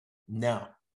 No.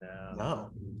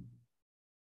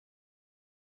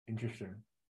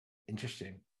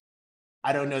 Interesting.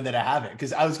 I don't know that I have it,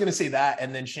 because I was going to say that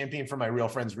and then Champagne for My Real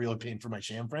Friends, Real Pain for My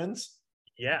Sham Friends.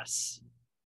 Yes.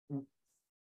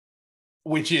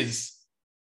 Which is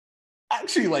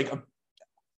actually like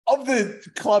of the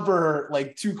clever,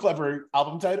 like 2 clever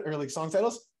album title or like song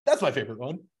titles, that's my favorite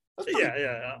one.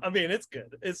 Yeah. I mean, it's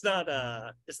good. It's not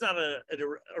an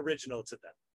original to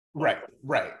them. Right.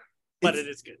 But it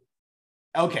is good.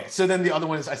 Okay, so then the other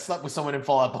one is I Slept with Someone in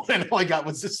Fall Out Boy, and all I got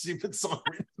was this stupid song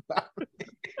written about me.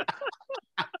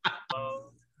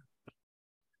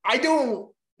 I don't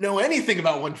know anything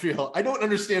about One Tree Hill. I don't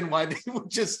understand why they would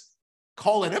just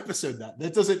call an episode that.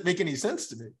 That doesn't make any sense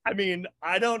to me. I mean,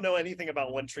 I don't know anything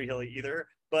about One Tree Hill either,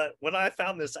 but when I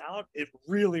found this out, it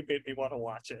really made me want to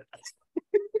watch it.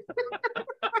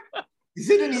 Is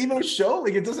it an emo show?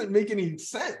 Like, it doesn't make any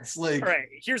sense. Like, all right,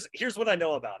 here's what I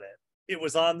know about it. It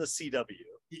was on the CW.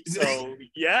 So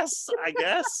yes, I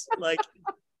guess. Like,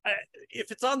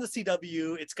 if it's on the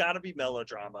CW, it's got to be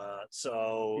melodrama.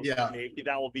 So maybe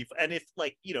that will be. And if,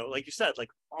 like, you know, like you said, like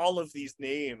all of these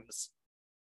names,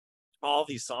 all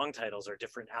these song titles are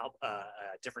different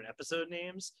different episode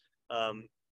names.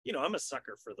 You know, I'm a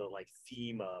sucker for the like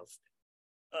theme of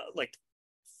like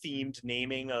themed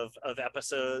naming of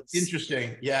episodes.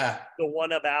 Interesting. Yeah. The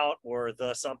One About or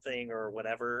the something or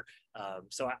whatever.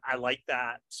 So I like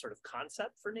that sort of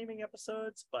concept for naming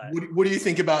episodes. But what do you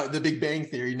think about the Big Bang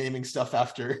Theory naming stuff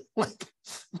after like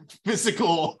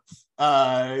physical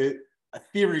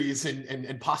theories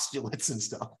and postulates and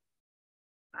stuff?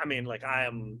 I mean, like, I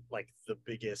am like the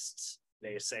biggest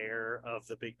naysayer of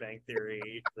the Big Bang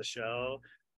Theory, the show.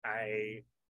 I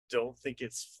don't think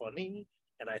it's funny,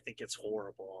 and I think it's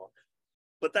horrible.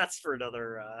 But that's for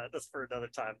another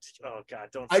time. Oh God,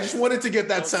 don't. I just wanted to get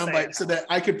that soundbite so that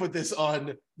I could put this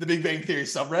on the Big Bang Theory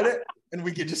subreddit, and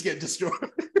we could just get destroyed.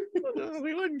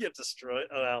 We wouldn't get destroyed.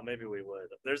 Oh, well, maybe we would.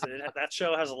 That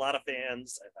show has a lot of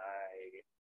fans, and I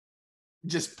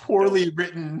just poorly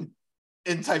written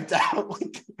and typed out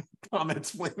like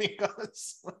comments blaming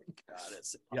us. Like, God,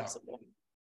 it's impossible.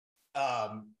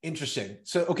 Interesting.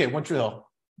 So, okay, One Tree Hill.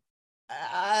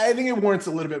 I think it warrants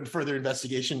a little bit further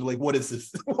investigation. Like, what is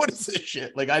this? What is this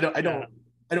shit? Like, I don't know.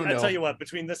 I'll tell you what,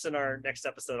 between this and our next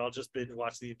episode, I'll just binge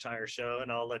watch the entire show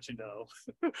and I'll let you know.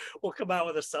 We'll come out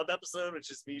with a sub episode,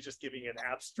 which is me just giving an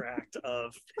abstract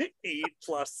of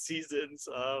 8+ seasons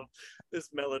of this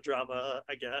melodrama,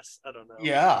 I guess. I don't know.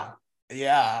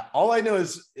 Yeah. All I know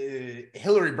is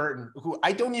Hillary Burton, who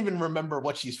I don't even remember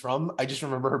what she's from. I just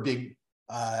remember her being,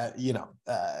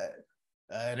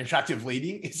 an attractive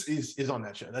lady is on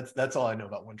that show. That's all I know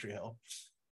about One Tree Hill.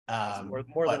 More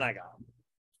than I got.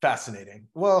 Fascinating.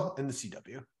 Well, in the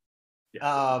CW.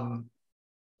 Yeah.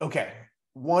 Okay.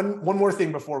 One more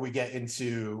thing before we get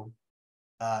into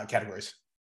categories.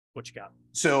 What you got?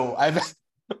 So I've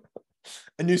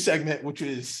a new segment, which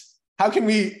is how can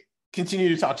we continue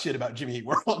to talk shit about Jimmy Eat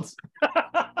World?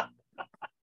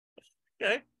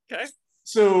 Okay.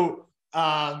 So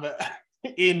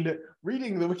in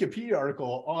reading the Wikipedia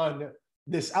article on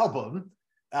this album,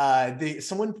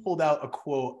 someone pulled out a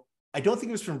quote I don't think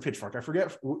it was from Pitchfork. I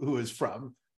forget who it was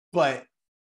from, but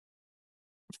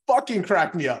fucking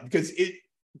cracked me up because it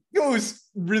goes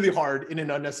really hard in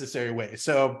an unnecessary way.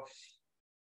 So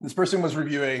this person was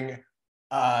reviewing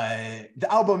the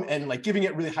album and like giving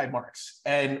it really high marks.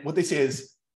 And what they say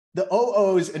is the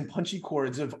OOs and punchy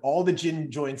chords of all the gin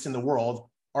joints in the world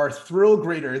are thrill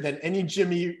greater than any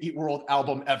Jimmy Eat World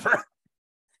album ever.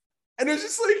 And it was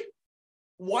just like,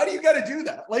 why do you got to do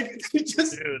that? Like,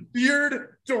 just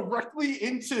veered directly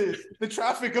into the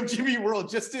traffic of Jimmy Eat World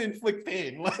just to inflict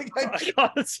pain. Like, I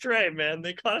got astray, man.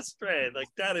 They got astray. Like,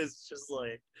 that is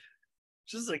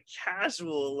just a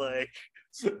casual, like,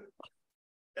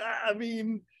 I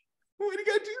mean, why do you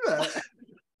got to do that?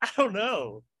 I don't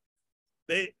know.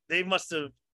 They must have.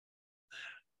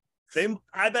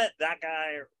 I bet that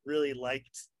guy really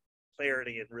liked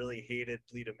Clarity and really hated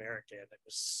Bleed American. It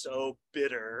was so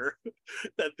bitter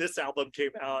that this album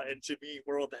came out and Jimmy Eat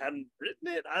World hadn't written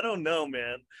it. I don't know,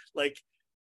 man. Like,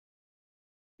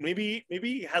 maybe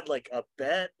he had like a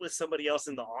bet with somebody else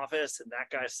in the office, and that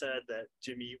guy said that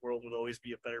Jimmy Eat World would always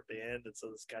be a better band, and so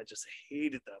this guy just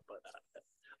hated them. But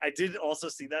I did also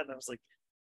see that, and I was like,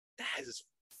 that is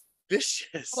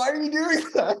vicious. Why are you doing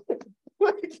that?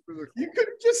 Like, you could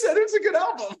have just said it's a good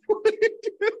album.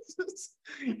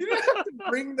 You don't have to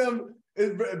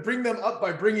bring them up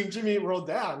by bringing Jimmy Eat World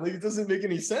down. Like, it doesn't make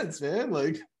any sense, man.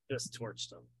 Like, just torched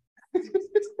them.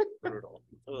 Brutal,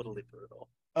 totally brutal.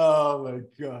 Oh my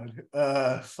god.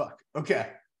 Fuck.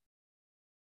 Okay.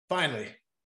 Finally,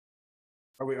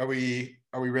 are we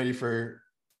ready for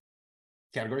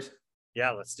categories? Yeah,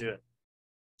 let's do it.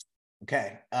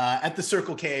 Okay. At the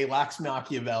Circle K, Lax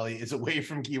Machiavelli is Away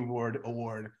from Keyboard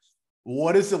Award.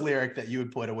 What is the lyric that you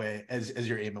would put away as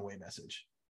your aim away message?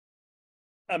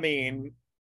 I mean,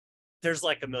 there's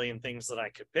like a million things that I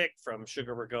could pick from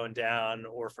Sugar We're Going Down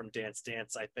or from Dance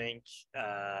Dance, I think.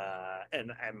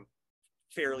 And I'm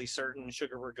fairly certain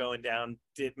Sugar We're Going Down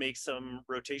did make some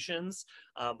rotations,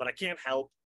 but I can't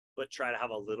help but try to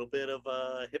have a little bit of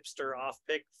a hipster off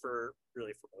pick for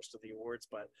most of the awards,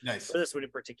 but nice. For this one in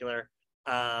particular.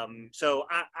 So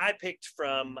I picked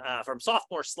from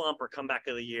Sophomore Slump or Comeback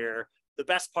of the Year. The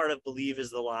best part of Believe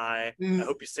is the Lie. I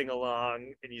hope you sing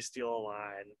along and you steal a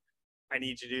line. I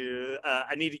need to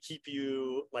keep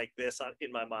you like this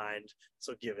in my mind.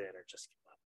 So give in or just give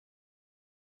up.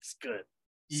 It's good.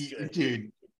 It's good.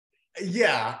 Dude.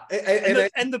 Yeah.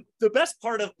 And the best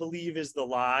part of Believe is the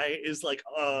Lie is like,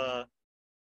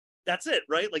 that's it,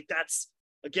 right? Like, that's,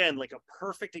 again, like a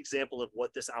perfect example of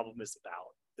what this album is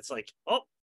about. It's like, oh,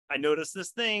 I noticed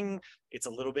this thing. It's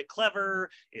a little bit clever.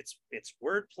 It's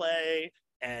wordplay,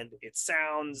 and it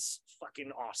sounds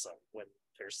fucking awesome when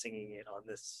they're singing it on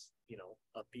this,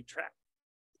 upbeat track.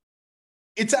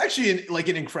 It's actually like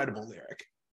an incredible lyric,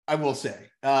 I will say.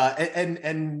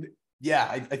 And yeah,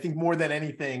 I think more than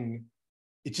anything,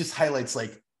 it just highlights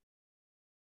like,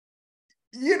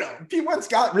 Pete Wentz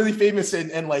got really famous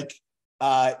and like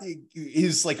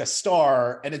is like a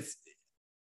star, and it's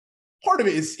part of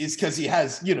it is because he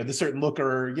has the certain look,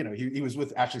 or he was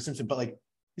with Ashley Simpson, but like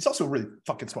he's also really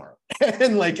fucking smart.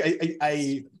 And like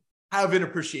I have an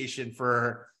appreciation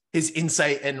for his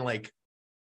insight and like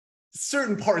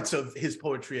certain parts of his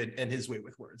poetry and his way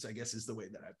with words, I guess is the way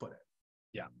that I put it.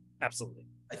 Yeah, absolutely.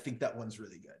 I think that one's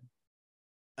really good.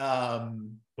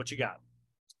 What you got?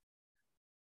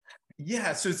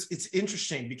 Yeah, so it's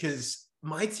interesting because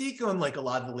my take on like a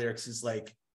lot of the lyrics is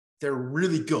like they're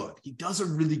really good. He does a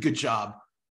really good job,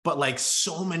 but like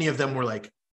so many of them were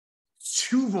like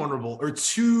too vulnerable or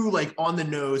too like on the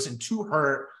nose and too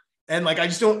hurt. And like I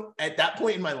just don't, at that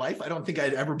point in my life, I don't think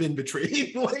I'd ever been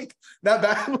betrayed like that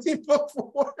badly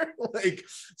before. Like,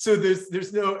 so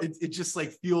there's no, it just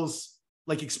like feels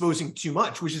like exposing too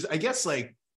much, which is, I guess,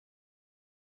 like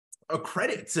a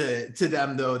credit to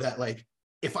them though, that like,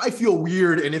 if I feel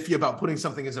weird and iffy about putting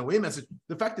something as a away message,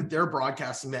 the fact that they're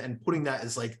broadcasting that and putting that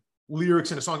as like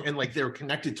lyrics in a song and like they're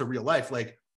connected to real life,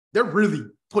 like they're really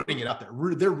putting it out there.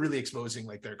 They're really exposing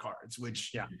like their cards,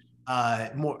 which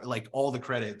more like all the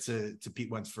credit to Pete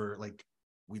Wentz for like,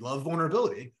 we love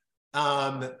vulnerability.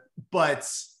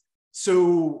 But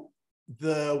so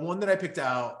the one that I picked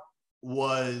out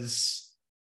was,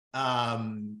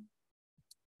 let's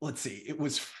see, it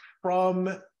was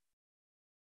from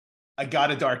I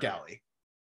Got a Dark Alley,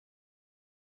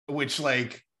 which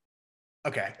like,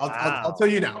 okay, I'll tell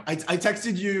you now. I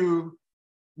texted you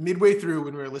midway through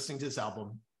when we were listening to this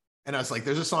album, and I was like,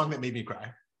 there's a song that made me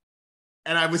cry.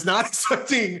 And I was not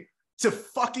expecting to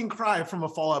fucking cry from a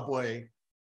Fall Out Boy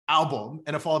album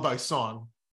and a Fall Out Boy song,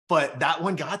 but that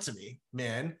one got to me,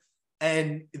 man.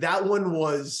 And that one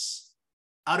was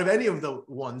out of any of the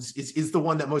ones is the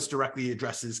one that most directly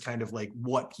addresses kind of like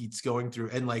what Pete's going through.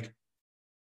 And like,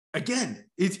 again,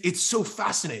 it's so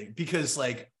fascinating because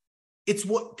like it's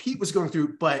what Pete was going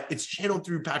through, but it's channeled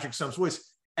through Patrick Stump's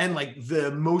voice. And like the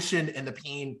emotion and the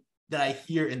pain that I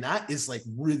hear in that is like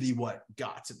really what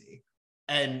got to me.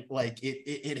 And like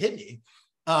it hit me.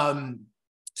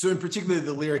 So in particular,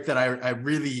 the lyric that I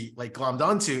really like glommed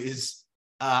onto is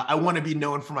I want to be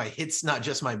known for my hits, not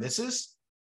just my misses,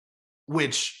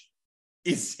 which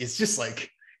is just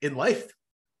like in life.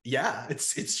 Yeah,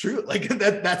 it's true. Like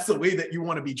that's the way that you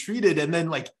want to be treated. And then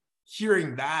like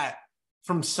hearing that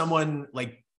from someone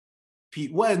like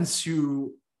Pete Wentz,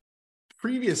 who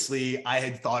previously I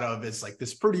had thought of as like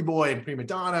this pretty boy and prima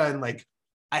donna, and like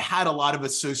I had a lot of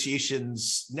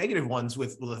associations, negative ones,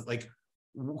 with like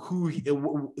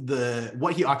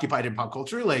what he occupied in pop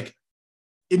culture. Like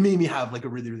it made me have like a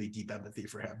really, really deep empathy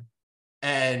for him.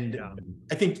 And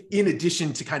I think in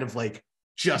addition to kind of like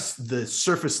just the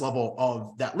surface level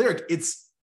of that lyric, it's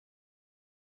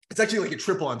actually like a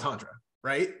triple entendre,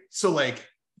 right? So like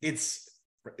it's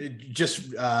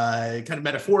just kind of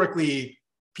metaphorically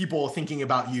people thinking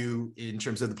about you in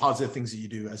terms of the positive things that you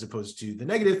do as opposed to the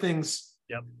negative things.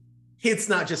 Yep. Hits,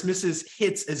 not just misses.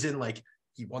 Hits as in like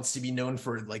he wants to be known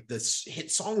for like this hit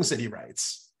songs that he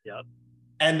writes. Yep.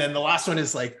 And then the last one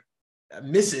is like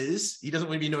misses. He doesn't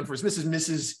want to be known for his misses.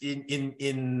 Misses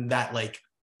in that like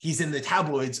he's in the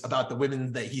tabloids about the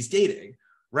women that he's dating,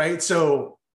 right?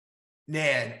 So,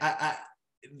 man,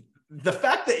 the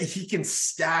fact that he can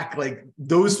stack like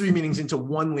those three meanings into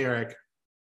one lyric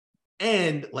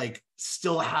and like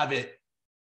still have it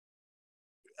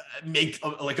make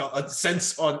a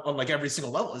sense on like every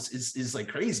single level is like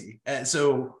crazy. And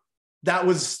so that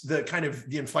was the kind of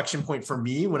the inflection point for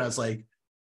me when I was like,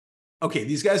 okay,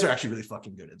 these guys are actually really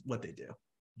fucking good at what they do.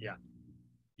 Yeah.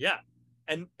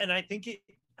 And I think it,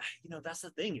 that's the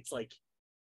thing. It's like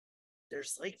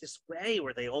there's like this way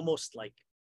where they almost like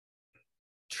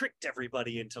tricked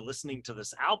everybody into listening to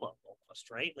this album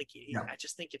almost, right? Like I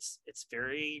just think it's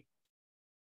very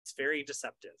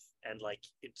deceptive. And like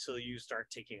until you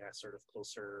start taking a sort of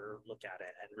closer look at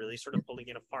it and really sort of pulling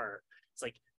it apart, it's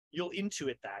like you'll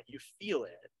intuit that, you feel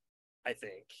it. I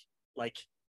think like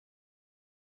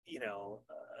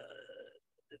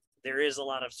there is a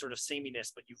lot of sort of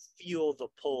sameness, but you feel the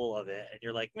pull of it and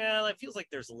you're like, well, it feels like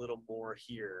there's a little more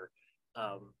here.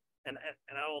 And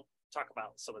I'll talk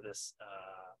about some of this a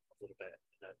little bit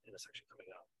in a section coming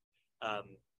up.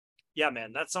 Yeah,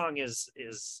 man, that song is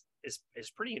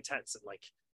pretty intense. And like,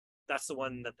 that's the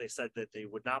one that they said that they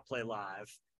would not play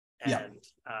live. And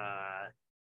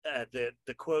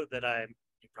the quote that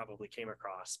you probably came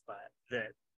across, but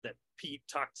that Pete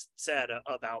said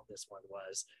about this one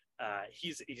was,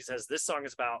 he says, this song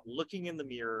is about looking in the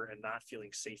mirror and not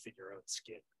feeling safe in your own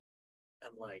skin.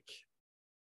 And like,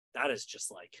 that is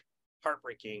just like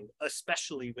heartbreaking,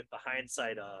 especially with the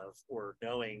hindsight of, or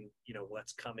knowing,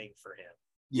 what's coming for him.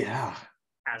 Yeah.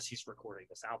 As he's recording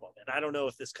this album. And I don't know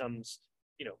if this comes,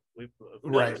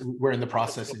 we're in the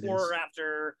process before or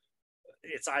after.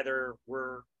 It's either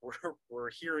we're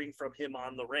hearing from him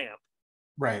on the ramp,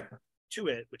 right, to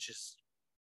it, which is,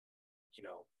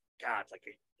 God, like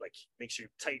makes you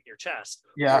tighten your chest.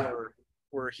 Yeah. Or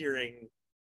we're hearing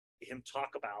him talk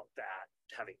about that,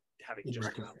 having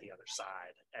just come out the other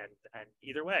side. And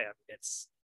either way, that's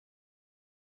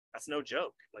no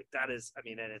joke. Like that is,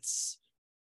 and it's,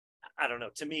 I don't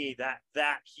know, to me that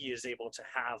he is able to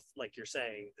have, like you're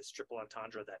saying, this triple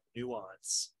entendre, that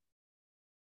nuance,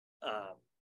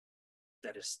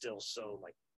 that is still so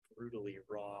like brutally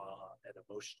raw and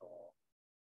emotional,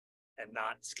 and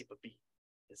not skip a beat.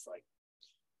 It's like,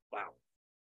 wow.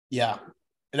 Yeah.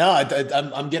 No,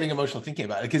 I'm getting emotional thinking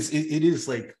about it because it is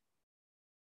like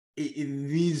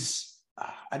these.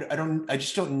 I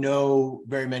just don't know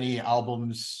very many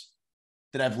albums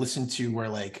that I've listened to where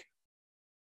like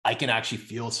I can actually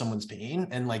feel someone's pain,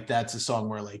 and like that's a song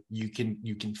where like you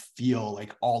can feel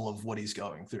like all of what he's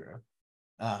going through.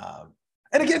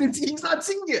 And again, he's not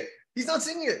singing it. He's not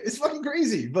singing it. It's fucking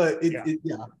crazy, but yeah.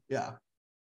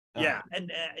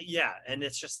 And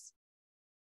it's just,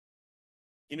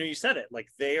 you said it, like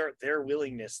their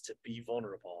willingness to be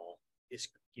vulnerable is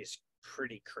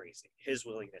pretty crazy. His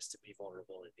willingness to be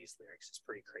vulnerable in these lyrics is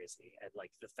pretty crazy, and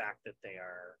like the fact that they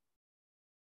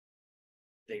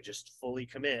just fully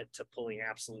commit to pulling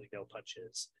absolutely no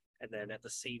punches, and then at the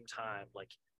same time,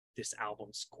 like this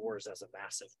album scores as a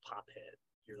massive pop hit.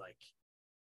 You're like,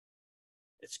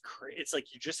 it's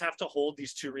like you just have to hold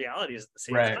these two realities at the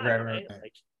same time, right?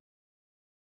 Like,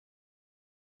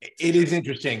 it is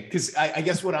interesting because I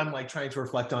guess what I'm like trying to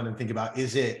reflect on and think about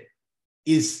is it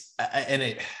is and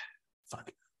it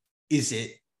fuck is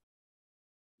it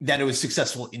that it was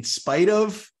successful in spite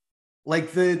of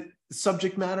like the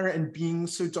subject matter and being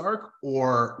so dark,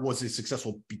 or was it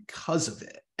successful because of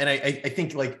it? And I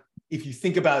think like if you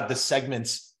think about the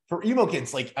segments for emo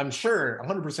kids, like I'm sure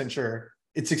 100% sure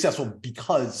it's successful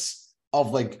because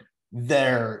of like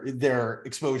their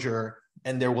exposure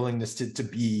and their willingness to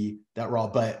be that raw.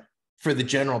 But for the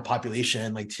general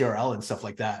population, like TRL and stuff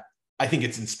like that, I think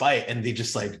it's in spite, and they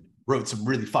just like wrote some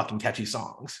really fucking catchy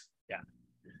songs.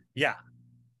 Yeah.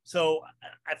 So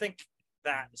I think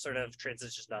that sort of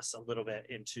transitions us a little bit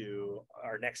into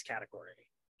our next category.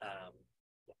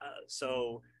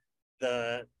 So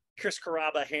the Chris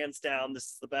Carrabba, hands down, this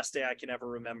is the best day I can ever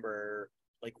remember.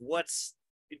 Like,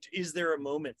 is there a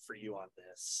moment for you on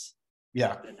this?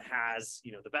 Yeah. That has,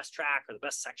 the best track or the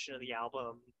best section of the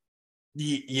album?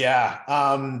 Yeah.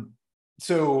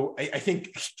 So I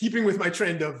think keeping with my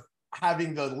trend of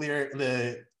having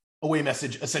the away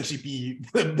message essentially be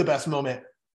the best moment,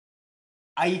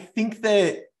 I think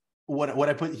that what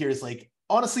I put here is like,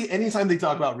 honestly, anytime they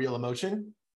talk about real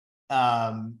emotion,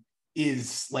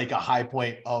 is like a high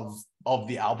point of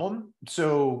the album.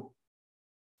 So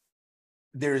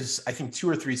there's, I think,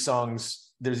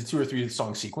 there's a 2 or 3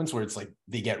 song sequence where it's like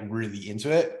they get really into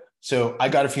it. So I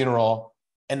Got a Funeral,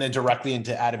 and then directly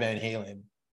into Ada Van Halen.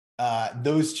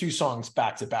 Those 2 songs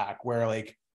back to back, where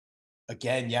like,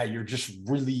 again, yeah, you're just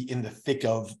really in the thick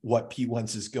of what Pete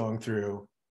Wentz is going through.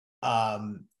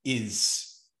 To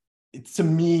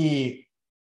me,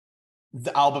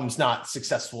 the album's not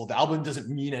successful. The album doesn't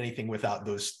mean anything without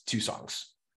those 2 songs.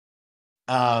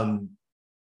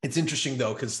 It's interesting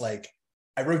though, because like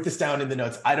I wrote this down in the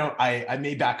notes. I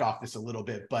may back off this a little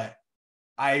bit, but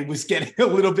I was getting a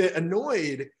little bit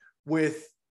annoyed with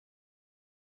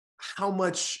how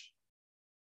much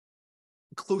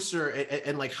closer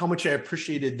and like how much I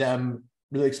appreciated them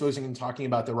really exposing and talking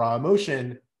about the raw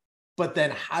emotion, but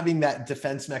then having that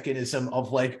defense mechanism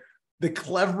of like the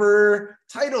clever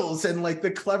titles and like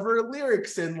the clever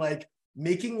lyrics and like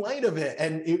making light of it.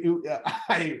 And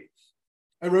I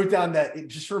wrote down that it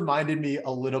just reminded me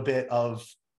a little bit of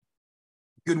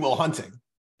Good Will Hunting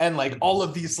and like all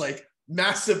of these like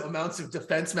massive amounts of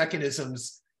defense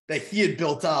mechanisms that he had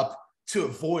built up to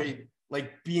avoid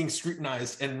like being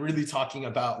scrutinized, and really talking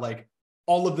about like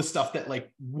all of the stuff that like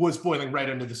was boiling right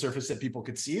under the surface that people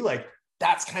could see. Like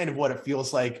that's kind of what it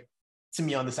feels like to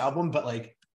me on this album. But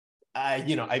like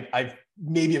I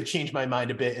maybe have changed my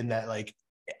mind a bit in that like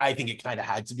I think it kind of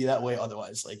had to be that way,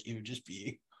 otherwise like it would just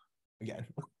be, again,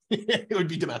 it would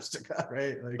be domestic,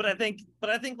 right? Like, but I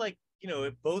think like,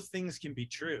 both things can be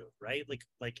true, right?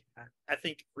 Like I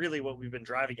think really what we've been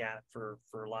driving at for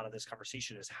a lot of this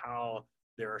conversation is how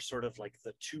there are sort of like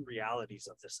the 2 realities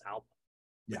of this album,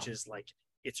 which is like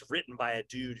it's written by a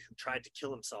dude who tried to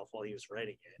kill himself while he was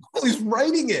writing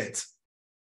it.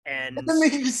 And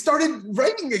then he just started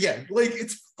writing again. Like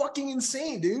it's fucking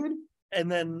insane, dude.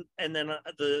 And then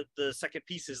the second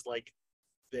piece is like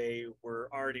they were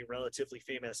already relatively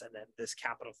famous, and then this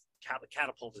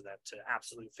catapulted them to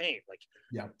absolute fame. Like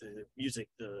the music,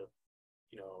 the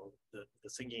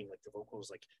singing, like the vocals,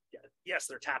 like yes,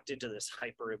 they're tapped into this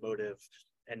hyper emotive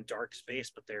and dark space,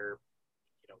 but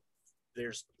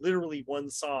there's literally one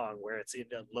song where it's in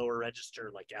a lower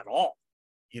register, like at all.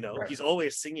 Right. He's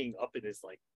always singing up in his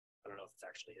like, I don't know if it's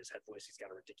actually his head voice. He's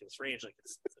got a ridiculous range. Like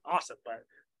it's awesome, but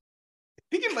I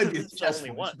think it might be his chest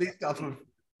voice based off of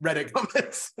Reddit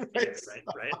comments. Right.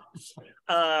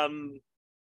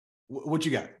 What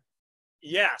you got?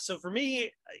 Yeah. So for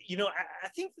me, I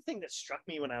think the thing that struck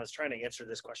me when I was trying to answer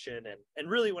this question, and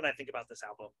really when I think about this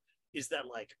album, is that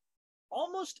like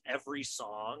almost every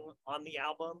song on the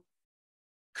album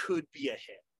could be a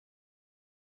hit.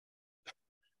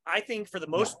 I think for the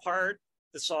most part,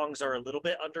 the songs are a little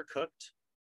bit undercooked,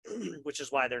 which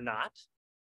is why they're not.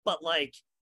 But like,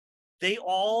 they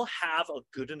all have a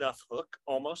good enough hook,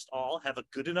 almost all have a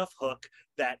good enough hook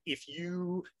that if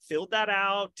you filled that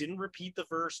out, didn't repeat the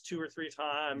verse 2 or 3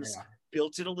 times,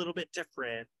 built it a little bit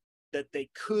different, that they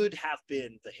could have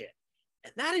been the hit.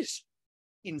 And that is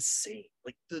insane.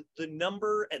 Like the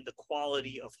number and the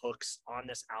quality of hooks on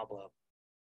this album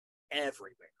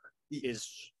everywhere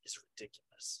is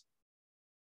ridiculous.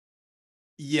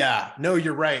 Yeah, no,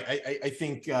 you're right. I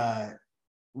think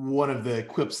one of the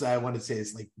quips that I want to say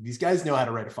is like, these guys know how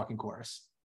to write a fucking chorus.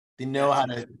 They know how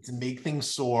to make things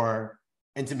soar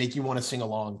and to make you want to sing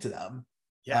along to them.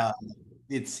 Yeah,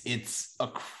 it's a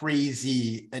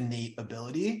crazy innate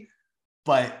ability,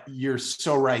 but you're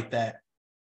so right that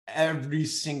every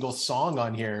single song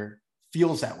on here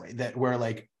feels that way, that where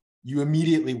like you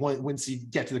immediately, once you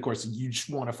get to the chorus, you just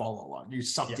want to follow along. You're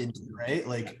sucked into it, right?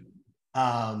 Like,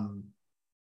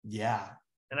 yeah.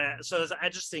 And I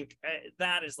just think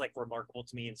that is like remarkable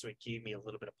to me. And so it gave me a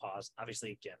little bit of pause.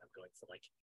 Obviously, again, I'm going for like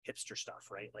hipster stuff,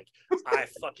 right? Like I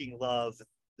fucking love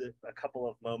a couple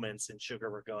of moments in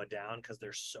Sugar We're Going Down because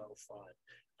they're so fun.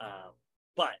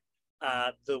 But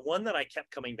the one that I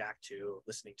kept coming back to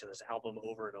listening to this album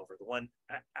over and over, the one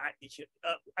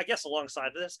I guess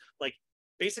alongside this, like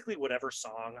basically whatever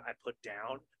song I put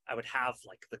down, I would have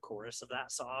like the chorus of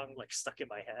that song like stuck in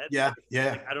my head. Yeah.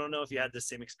 Like, I don't know if you had the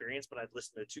same experience, but I'd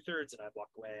listen to 2/3 and I'd walk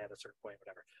away at a certain point,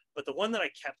 whatever. But the one that I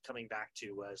kept coming back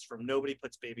to was from Nobody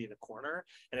Puts Baby in the Corner,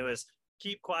 and it was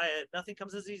keep quiet, nothing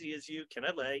comes as easy as you. Can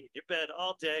I lay in your bed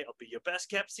all day? I'll be your best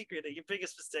kept secret and your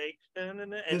biggest mistake.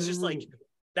 And it's just like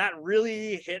that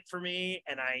really hit for me,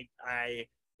 and I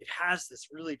it has this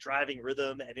really driving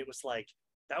rhythm, and it was like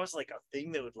that was like a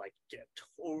thing that would like get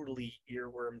totally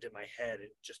earwormed in my head and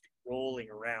just be rolling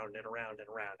around and around and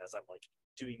around as I'm like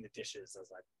doing the dishes, as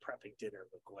I'm prepping dinner,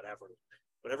 like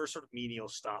whatever sort of menial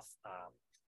stuff.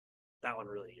 That one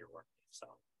really earwormed me. So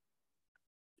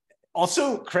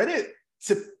also credit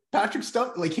to Patrick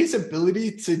Stump, like his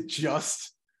ability to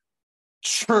just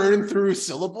churn through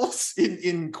syllables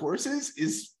in courses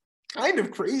is kind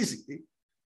of crazy.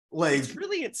 Like it's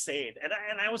really insane. And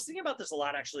I was thinking about this a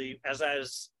lot actually as I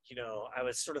was, I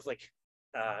was sort of like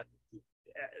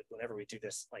whenever we do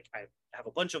this, like I have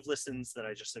a bunch of listens that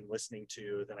I just am listening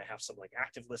to, then I have some like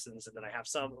active listens, and then I have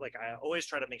some like I always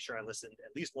try to make sure I listen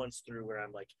at least once through where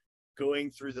I'm like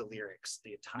going through the lyrics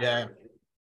the entire thing.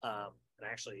 And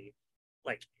actually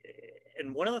like,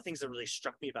 and one of the things that really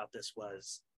struck me about this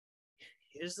was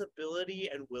his ability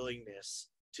and willingness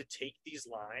to take these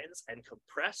lines and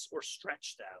compress or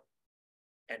stretch them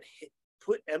and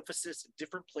put emphasis in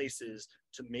different places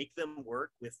to make them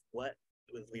work with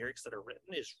lyrics that are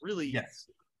written is really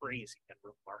crazy and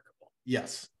remarkable.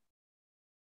 Yes.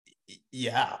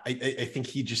 Yeah, I think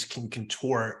he just can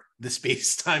contort the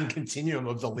space-time continuum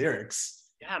of the lyrics.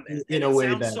 Yeah, man. In a way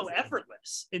that sounds so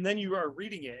effortless. And then you are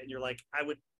reading it and you're like, I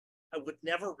would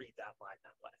never read that line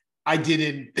that way. I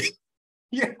didn't.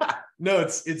 Yeah, no,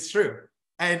 it's true.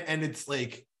 And it's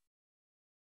like,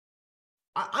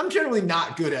 I'm generally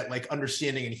not good at like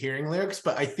understanding and hearing lyrics,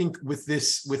 but I think with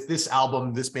this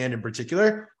album, this band in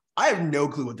particular, I have no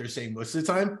clue what they're saying most of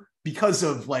the time because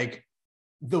of like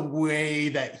the way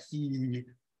that he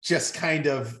just kind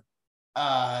of,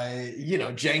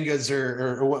 Jengas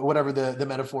or whatever the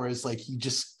metaphor is, like he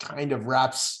just kind of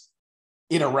wraps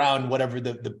it around whatever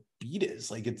the beat is.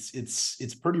 Like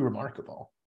it's pretty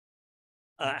remarkable.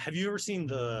 Have you ever seen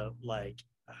the like,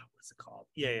 what's it called?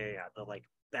 Yeah. The like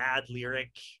bad lyric,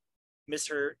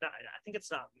 misheard. I think it's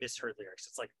not misheard lyrics.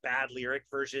 It's like bad lyric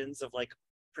versions of like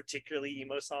particularly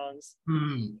emo songs.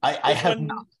 I have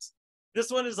not.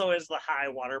 This one is always the high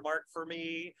watermark for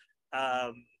me.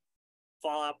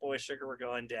 Fall Out Boy, Sugar We're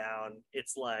Going Down.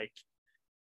 It's like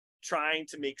trying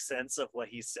to make sense of what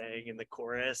he's saying in the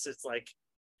chorus. It's like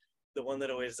the one that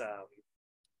always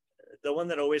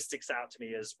sticks out to me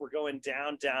is we're going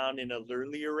down in a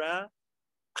lurlira.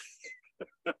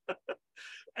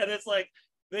 And it's like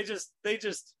they just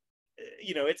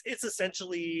it's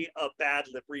essentially a bad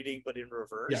lip reading but in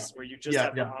reverse, where you just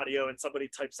have the audio and somebody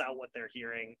types out what they're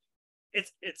hearing.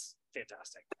 It's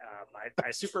fantastic. I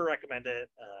super recommend it.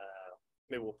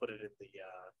 Maybe we'll put it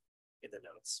in the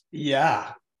notes.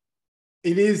 Yeah,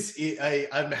 it is.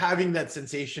 I'm having that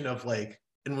sensation of like,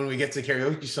 and when we get to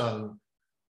karaoke song,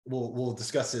 we'll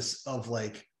discuss this, of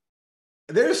like,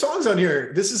 there are songs on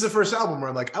here. This is the first album where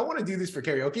I'm like, I want to do this for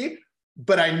karaoke,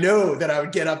 but I know that I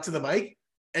would get up to the mic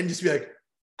and just be like,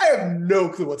 I have no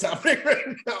clue what's happening right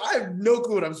now. I have no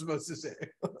clue what I'm supposed to say.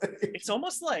 It's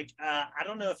almost like, I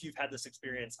don't know if you've had this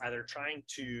experience either trying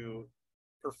to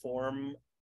perform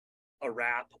a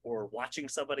rap or watching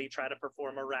somebody try to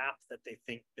perform a rap that they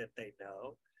think that they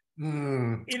know.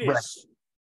 It is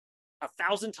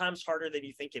 1,000 times harder than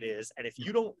you think it is. And if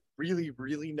you don't really,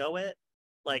 really know it,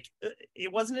 like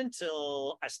it wasn't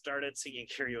until I started singing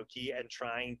karaoke and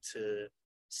trying to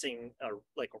sing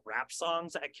rap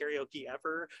songs at karaoke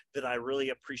ever that I really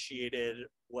appreciated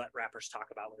what rappers talk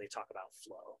about when they talk about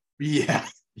flow. Yeah.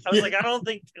 I was like, I don't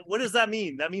think, what does that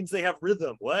mean? That means they have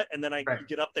rhythm. What? And then you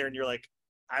get up there and you're like,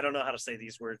 I don't know how to say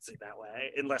these words in that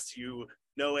way unless you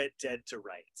know it dead to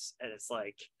rights. And it's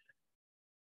like,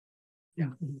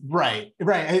 right.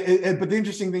 But the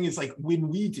interesting thing is like when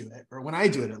we do it, or when I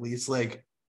do it at least, like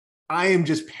I am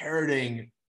just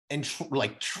parroting and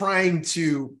trying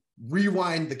to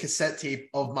rewind the cassette tape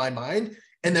of my mind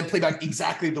and then play back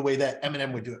exactly the way that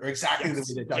Eminem would do it, or exactly the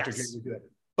way that Dr. Dre would do it.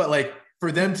 But like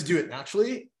for them to do it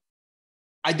naturally,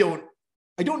 I don't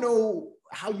know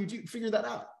how you do figure that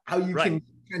out, how you can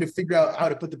kind of figure out how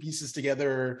to put the pieces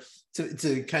together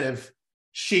to kind of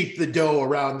shape the dough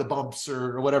around the bumps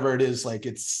or whatever it is. Like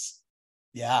it is.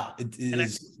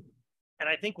 And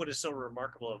I think what is so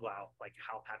remarkable about like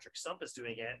how Patrick Stump is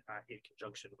doing it in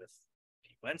conjunction with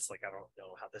Pete Wentz, like I don't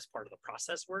know how this part of the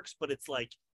process works, but it's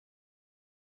like,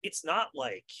 it's not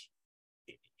like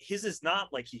his is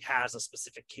not like he has a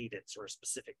specific cadence or a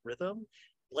specific rhythm.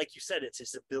 Like you said, it's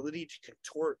his ability to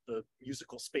contort the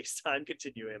musical space-time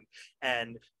continuum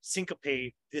and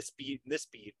syncopate this beat and this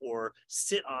beat, or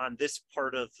sit on this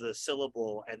part of the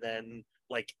syllable and then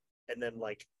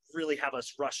really have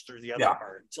us rush through the other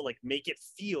part to like make it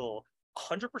feel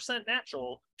 100%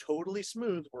 natural, totally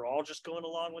smooth. We're all just going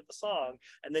along with the song,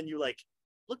 and then you like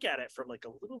look at it from like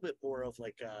a little bit more of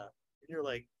like and you're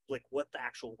like what the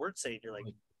actual words say, and you're like,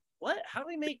 what? How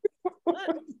did he make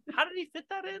what? How did he fit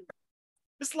that in?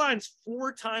 This line's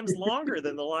 4 times longer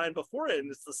than the line before it, and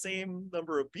it's the same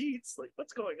number of beats. Like,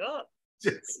 what's going on?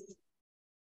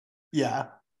 Yeah.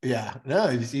 No,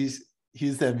 he's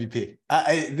the MVP.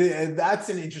 That's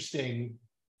an interesting.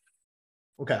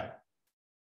 Okay,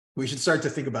 we should start to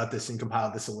think about this and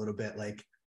compile this a little bit. Like,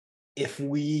 if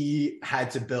we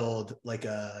had to build like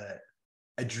a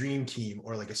dream team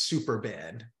or like a super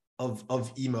band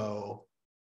of emo,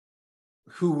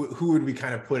 who would we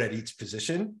kind of put at each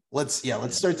position? Let's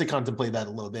start to contemplate that a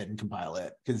little bit and compile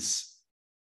it, because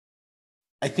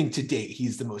I think to date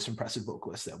he's the most impressive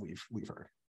vocalist that we've heard.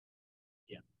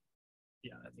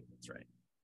 Yeah, I think that's right.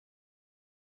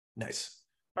 Nice.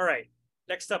 All right,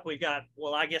 next up we got,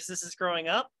 well, I guess this is growing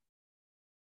up.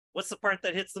 What's the part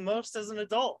that hits the most as an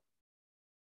adult?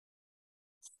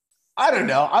 I don't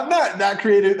know. I'm not that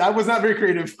creative. I was not very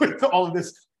creative with all of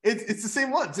this. It's the same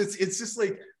ones. It's just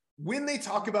like, when they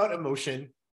talk about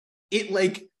emotion, it's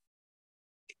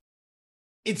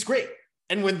great.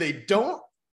 And when they don't,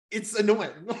 it's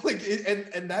annoying.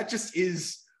 And that just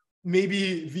is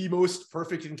maybe the most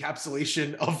perfect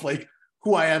encapsulation of like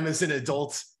who I am as an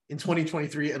adult in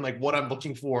 2023, and like what I'm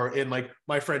looking for in like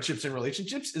my friendships and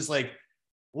relationships is like,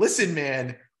 listen,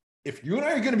 man, if you and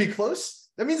I are going to be close,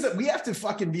 that means that we have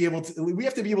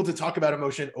to be able to talk about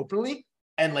emotion openly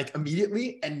and like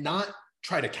immediately, and not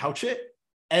try to couch it,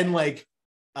 and like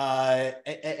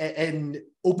and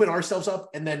open ourselves up,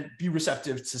 and then be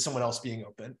receptive to someone else being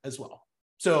open as well.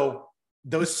 So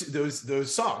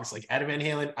those songs like Adam Van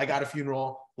Halen, I Got a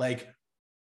Funeral, like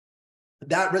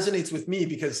that resonates with me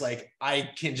because like I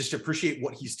can just appreciate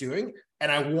what he's doing,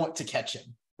 and I want to catch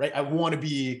him, right? I want to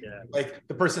be like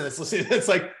the person that's listening. It's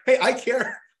like, hey, I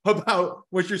care about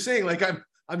what you're saying. Like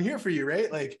I'm here for you,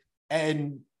 right? Like,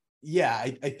 and yeah,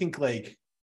 I think like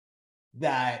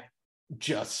that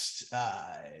just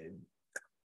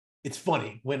it's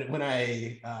funny when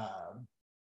I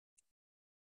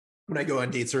go on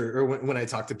dates or when I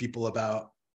talk to people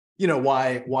about, you know,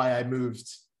 why I moved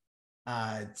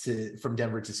from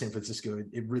Denver to San Francisco.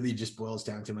 It really just boils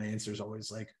down to, my answer is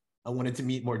always like, I wanted to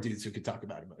meet more dudes who could talk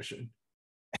about emotion.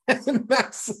 And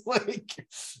that's like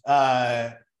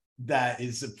that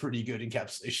is a pretty good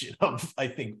encapsulation of, I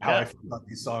think, how I feel about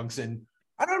these songs. And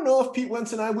I don't know if Pete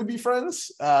Wentz and I would be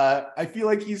friends. I feel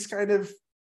like he's kind of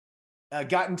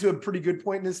gotten to a pretty good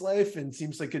point in his life and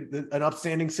seems like an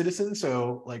upstanding citizen.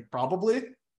 So like probably.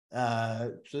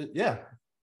 So yeah.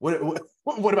 What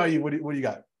about you? What do you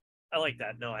got? I like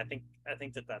that. No, I think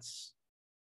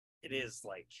it is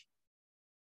like,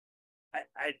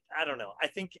 I don't know. I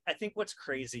think what's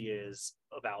crazy is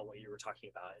about what you were talking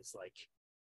about is like,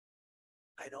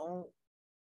 I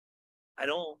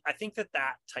think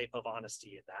that type of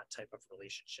honesty and that type of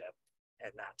relationship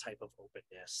and that type of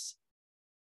openness,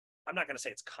 I'm not going to say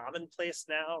it's commonplace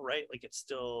now, right? Like it's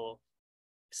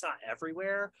not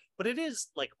everywhere, but it is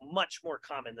like much more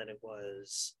common than it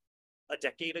was a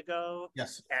decade ago.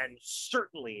 Yes. And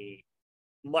certainly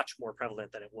much more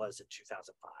prevalent than it was in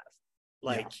 2005.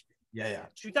 Like, yeah.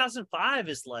 2005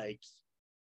 is like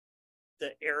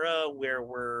the era where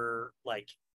we're like,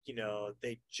 you know,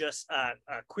 they just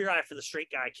Queer Eye for the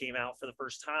Straight Guy came out for the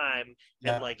first time,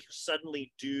 and like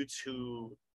suddenly dudes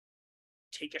who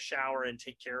take a shower and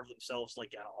take care of themselves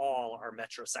like at all are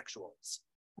metrosexuals,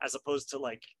 as opposed to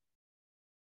like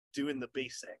doing the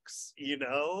basics, you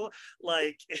know?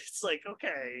 Like it's like,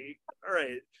 okay, all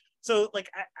right. So like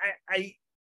I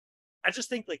just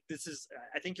think like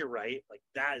I think you're right. Like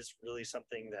that is really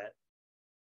something that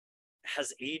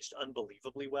has aged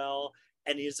unbelievably well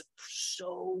and is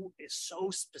so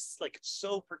specific,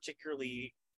 so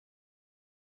particularly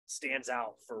stands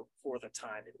out for the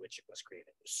time in which it was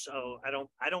created. So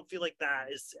I don't feel like that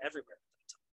is everywhere.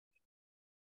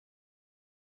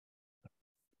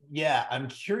 Yeah, I'm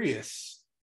curious.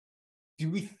 Do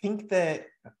we think that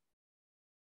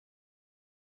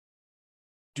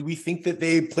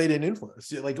they played an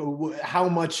influence? Like, how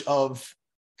much of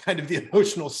kind of the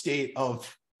emotional state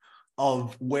of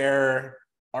where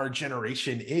our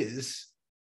generation is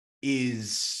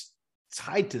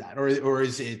tied to that, or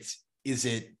is it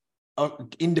a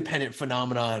independent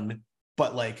phenomenon,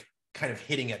 but like kind of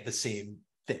hitting at the same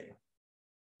thing?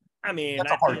 I mean,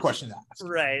 that's a hard question to ask.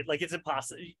 Right. Like, it's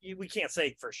impossible. We can't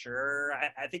say for sure.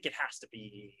 I think it has to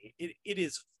be, it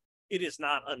is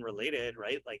not unrelated,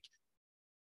 right? Like,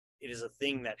 it is a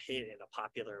thing that hit in a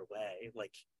popular way.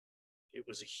 Like, it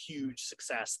was a huge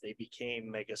success. They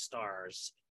became mega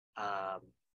stars. And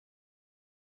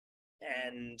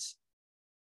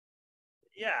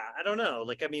yeah, I don't know.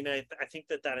 Like, I mean, I think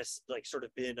that has like sort of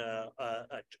been a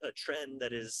trend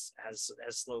that has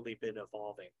slowly been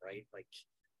evolving, right? Like,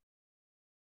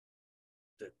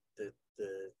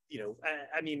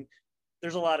 I mean,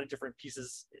 there's a lot of different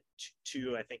pieces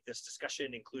to I think this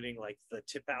discussion, including like the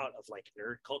tip out of like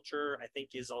nerd culture, I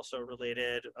think is also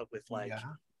related with like,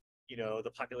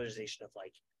 the popularization of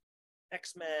like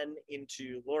X-Men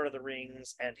into Lord of the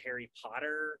Rings and Harry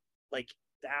Potter. Like,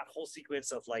 that whole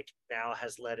sequence of like now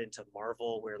has led into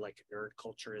Marvel, where like nerd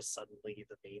culture is suddenly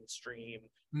the mainstream.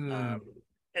 And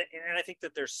I think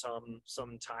that there's some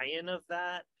tie-in of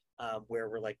that, where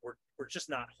we're just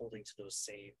not holding to those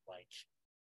same like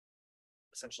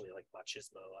essentially like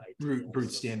machismo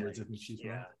brute standards of machismo.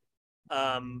 Yeah.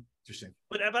 Interesting.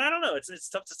 But I don't know. It's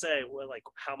tough to say like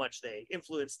how much they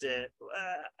influenced it.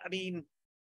 I mean,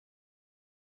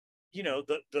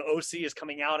 the OC is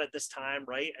coming out at this time,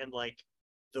 right? And like,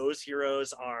 those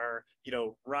heroes are,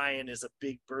 Ryan is a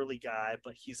big burly guy,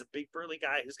 but he's a big burly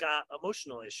guy who's got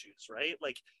emotional issues, right?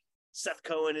 Like, Seth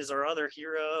Cohen is our other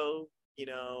hero,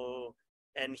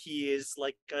 and he is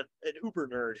like an uber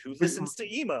nerd who listens to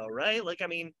emo, right? Like, I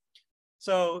mean,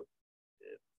 so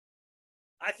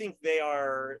I think they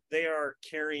are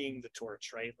carrying the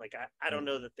torch, right? Like, I don't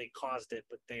know that they caused it,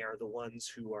 but they are the ones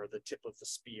who are the tip of the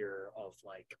spear of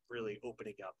like really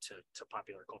opening up to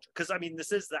popular culture. Because I mean,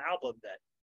 this is the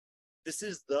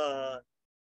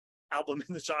album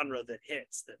in the genre that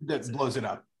hits, that blows it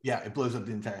up. Yeah, it blows up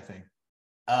the entire thing.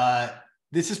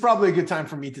 This is probably a good time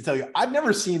for me to tell you, I've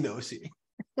never seen the OC.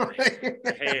 I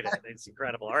hate it. It's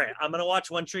incredible. All right, I'm gonna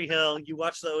watch One Tree Hill. You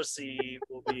watch the OC.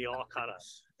 We'll be all caught up.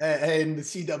 And the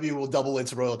CW will double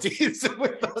its royalties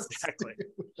with us. Exactly.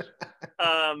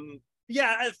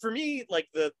 Yeah, for me, like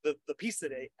the piece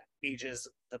that ages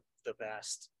the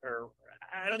best, or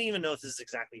I don't even know if this is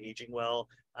exactly aging well,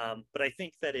 but I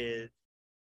think that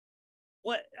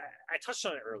what I touched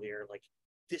on it earlier. Like,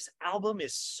 this album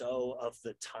is so of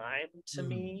the time to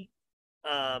me,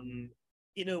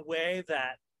 in a way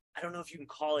that I don't know if you can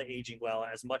call it aging well,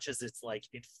 as much as it's like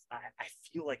I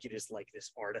feel like it is like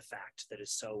this artifact that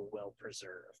is so well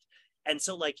preserved. And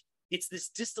so like, it's this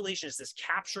distillation, it's this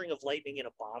capturing of lightning in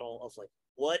a bottle of like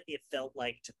what it felt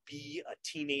like to be a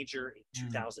teenager in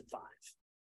 2005.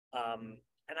 And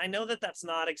I know that that's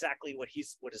not exactly what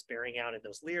is bearing out in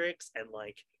those lyrics. And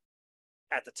like,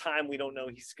 at the time, we don't know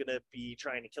he's going to be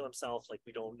trying to kill himself. Like,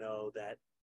 we don't know that,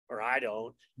 or I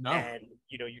don't. No. And,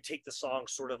 you take the song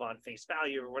sort of on face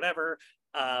value or whatever,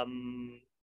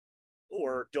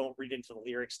 or don't read into the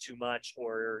lyrics too much,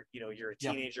 or, you're a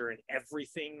teenager and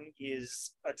everything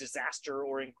is a disaster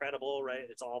or incredible, right?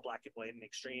 It's all black and white and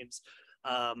extremes.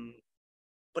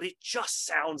 But it just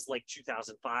sounds like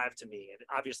 2005 to me. And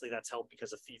obviously that's helped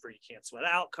because of Fever You Can't Sweat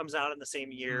Out comes out in the same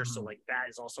year. So like, that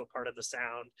is also part of the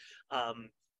sound. And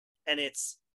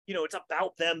it's, it's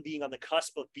about them being on the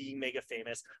cusp of being mega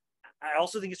famous. I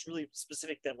also think it's really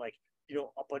specific that like,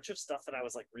 a bunch of stuff that I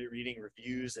was like rereading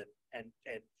reviews and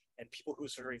people who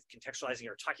sort of contextualizing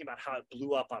are talking about how it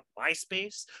blew up on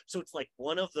MySpace. So it's like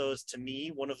one of those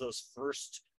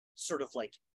first sort of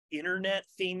like internet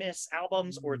famous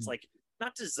albums, or it's like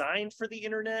not designed for the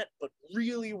internet, but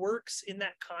really works in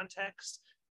that context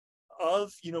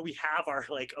of, we have our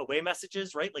like away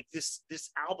messages, right? Like this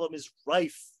album is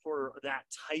rife for that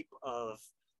type of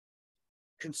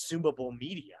consumable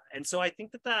media. And so I think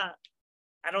that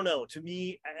I don't know, to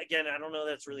me, again, I don't know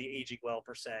that's really aging well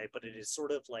per se, but it is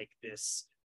sort of like this,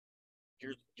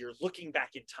 you're looking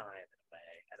back in time in a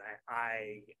way. And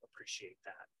I appreciate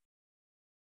that.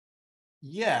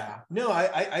 Yeah, no,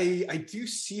 I do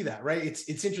see that, right?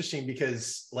 It's interesting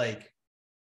because like,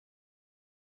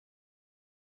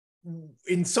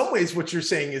 in some ways what you're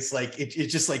saying is like, it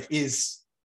just like it's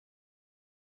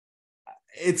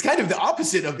kind of the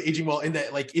opposite of aging well, in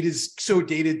that like, it is so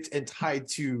dated and tied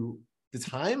to the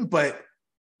time, but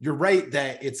you're right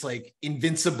that it's like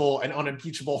invincible and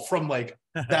unimpeachable from like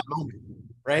that moment,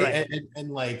 right? And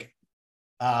like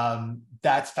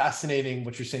that's fascinating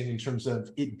what you're saying in terms of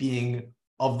it being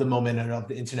of the moment and of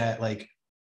the internet. Like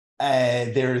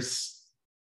there's,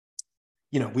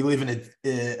 you know, we live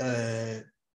in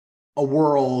a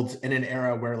world in an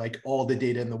era where like all the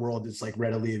data in the world is like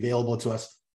readily available to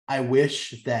us. I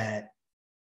wish that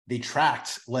they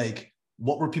tracked like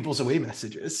what were people's away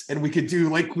messages, and we could do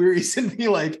like queries and be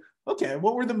like, okay,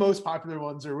 what were the most popular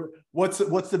ones, or what's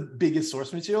the biggest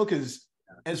source material? Because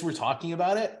as we're talking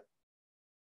about it,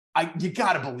 you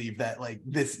gotta believe that like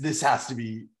this has to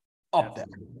be up there.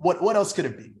 What else could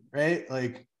it be, right?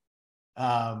 Like,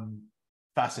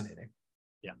 fascinating.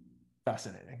 Yeah,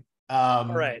 fascinating.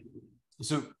 All right.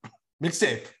 So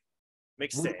mixtape.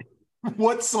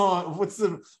 What song? What's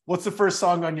the first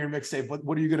song on your mixtape?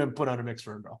 What are you gonna put on a mix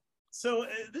for a girl? So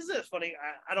this is funny.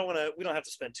 I don't want to. We don't have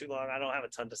to spend too long. I don't have a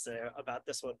ton to say about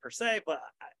this one per se, but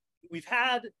we've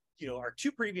had, you know, our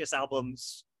two previous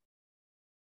albums.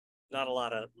 Not a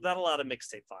lot of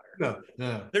mixtape fodder.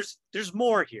 No. There's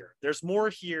more here. There's more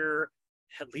here,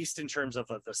 at least in terms of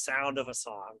the sound of a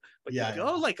song. But you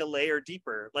go like a layer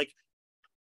deeper. Like,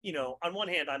 you know, on one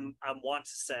hand, I'm want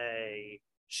to say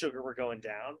Sugar We're Going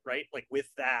Down, right? Like with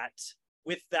that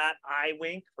eye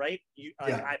wink, right?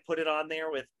 I put it on there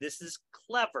with this is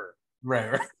clever.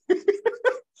 Right.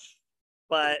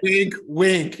 But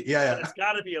wink. Yeah. It's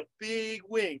gotta be a big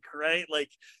wink, right?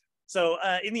 Like, so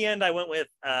in the end I went with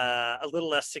A Little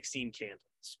Less 16 Candles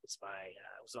was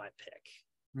my pick.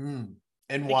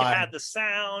 And why? It had the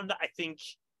sound. I think,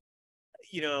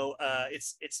 you know,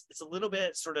 it's a little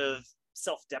bit sort of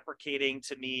self-deprecating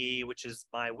to me, which is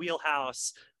my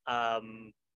wheelhouse.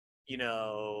 You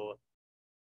know,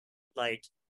 like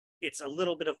it's a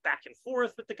little bit of back and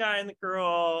forth with the guy and the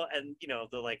girl, and you know,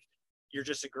 the like, you're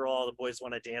just a girl all the boys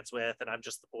want to dance with, and I'm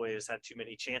just the boy who's had too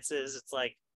many chances. It's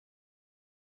like,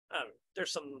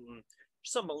 there's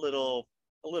some a little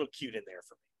cute in there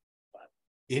for me. But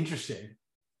interesting.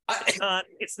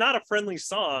 It's not a friendly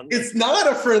song. It's not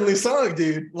a friendly song,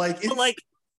 dude.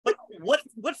 But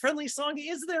what friendly song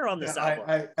is there on this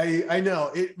album? I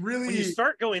know it really. When you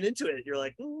start going into it, you're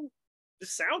like,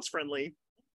 this sounds friendly.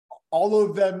 All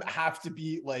of them have to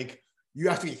be like, you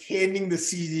have to be handing the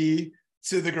CD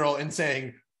to the girl and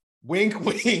saying, "Wink,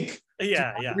 wink."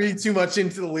 Yeah. Read too much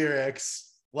into the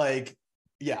lyrics. Like,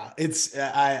 yeah, it's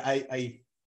I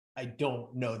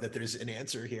don't know that there's an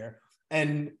answer here.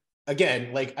 And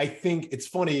again, like I think it's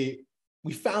funny.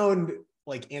 We found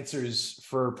like answers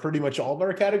for pretty much all of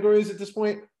our categories at this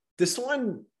point. This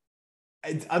one,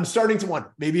 I'm starting to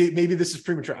wonder, maybe this is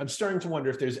premature. I'm starting to wonder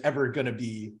if there's ever going to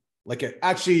be like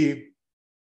actually,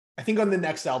 I think on the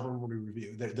next album when we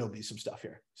review, there'll be some stuff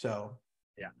here. So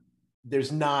yeah,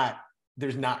 there's not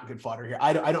good fodder here.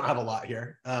 I don't have a lot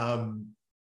here.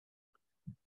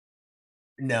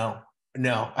 No.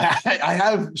 I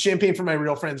have Champagne for my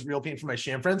real friends, Real Pain for my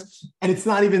sham friends. And it's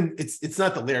not even, it's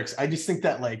not the lyrics. I just think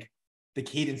that like the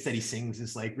cadence that he sings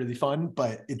is like really fun,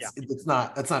 but that's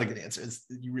not a good answer.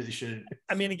 You really shouldn't.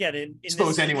 I mean, again, in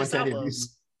expose anyone to any of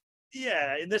these.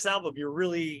 Yeah, in this album, you're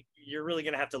really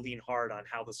gonna have to lean hard on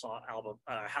how the song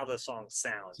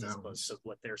sounds as opposed to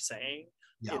what they're saying,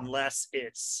 unless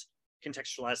it's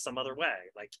contextualized some other way,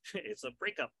 like it's a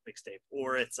breakup mixtape,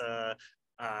 or it's a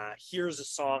here's a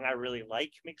song I really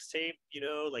like mixtape. You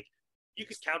know, like you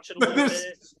could couch it a little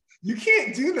bit. You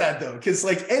can't do that though, because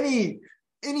like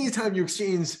anytime you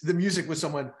exchange the music with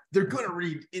someone, they're gonna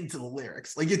read into the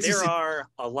lyrics. Like there are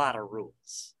a lot of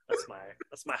rules.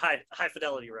 That's my high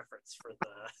fidelity reference for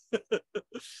the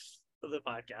for the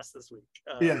podcast this week.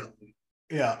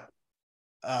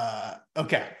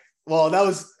 Okay. Well, that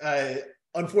was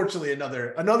unfortunately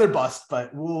another bust,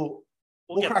 but we'll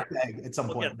crack the egg at some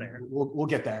point. We'll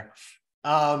get there.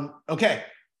 Okay.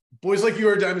 Boys Like You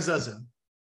Are a Dime a Dozen.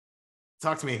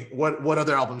 Talk to me. What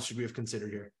other albums should we have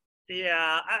considered here?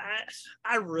 Yeah,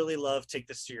 I really love Take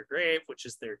This to Your Grave, which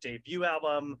is their debut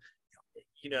album.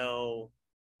 You know,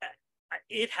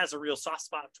 it has a real soft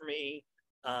spot for me.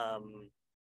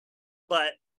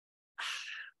 But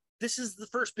this is the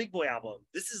first Big Boy album.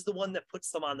 This is the one that puts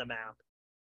them on the map.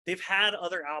 They've had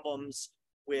other albums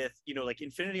with, you know, like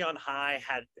Infinity on High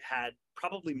had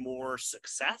probably more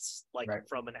success, like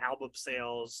from an album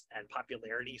sales and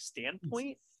popularity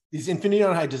standpoint. Is Infinity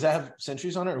on High, does that have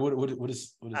Centuries on it, or what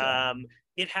is that?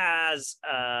 It has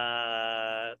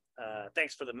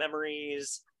Thanks for the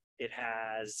Memories. It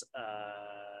has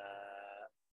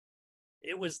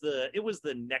it was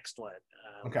the next one.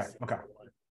 Okay.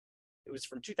 It was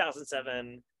from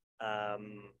 2007.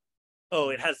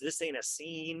 It has This Ain't a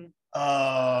Scene.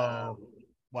 Oh,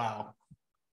 Wow.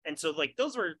 And so like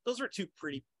those were two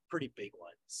pretty big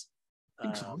ones.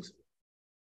 Big songs.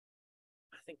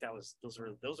 I think those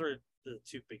were the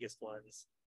two biggest ones.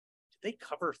 Did they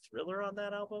cover Thriller on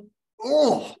that album?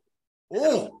 Oh,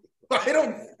 I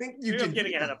don't think you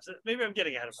maybe can. Maybe I'm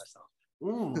getting ahead of myself.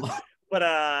 Ooh.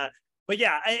 but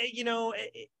yeah,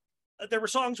 there were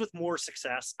songs with more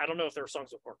success. I don't know if there were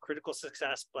songs with more critical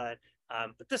success, but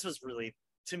this was really,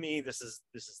 to me, this is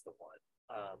the one.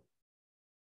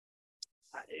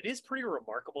 It is pretty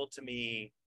remarkable to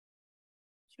me,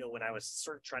 when I was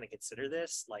sort of trying to consider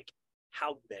this, like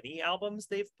how many albums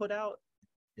they've put out.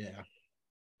 Yeah.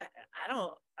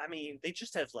 I mean, they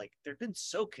just have like, they've been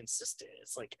so consistent.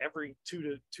 It's like every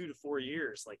 2 to 4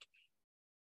 years, like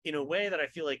in a way that I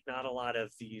feel like not a lot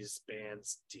of these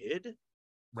bands did.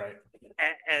 Right.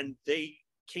 And they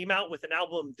came out with an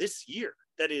album this year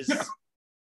that is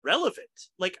relevant.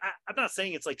 Like, I'm not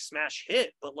saying it's like smash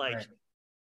hit, but like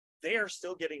they are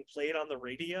still getting played on the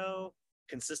radio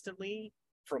consistently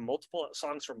from multiple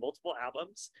songs from multiple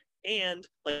albums. And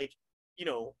like,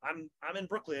 I'm in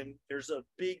Brooklyn. There's a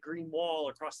big green wall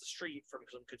across the street from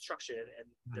some construction, and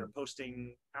they're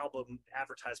posting album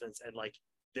advertisements, and like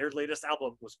their latest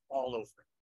album was all over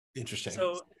it. Interesting.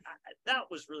 So that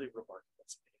was really remarkable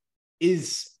to me.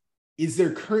 Is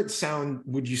their current sound,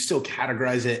 would you still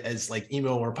categorize it as like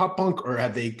emo or pop punk, or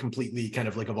have they completely kind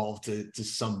of like evolved to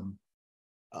some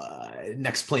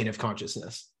next plane of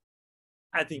consciousness?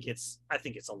 I think it's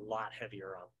a lot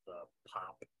heavier on the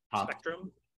pop.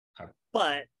 Spectrum. Okay.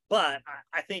 But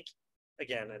I think,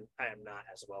 again, and I am not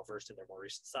as well versed in their more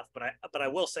recent stuff, but I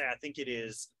will say I think it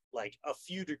is like a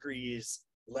few degrees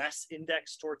less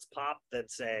indexed towards pop than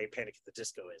say Panic at the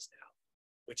Disco is now,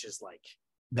 which is like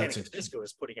Panic at the Disco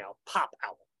is putting out pop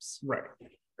albums.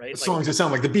 Right. Songs that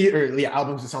sound like the Beatles, or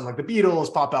albums that sound like the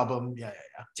Beatles, pop album. Yeah.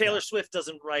 Taylor Swift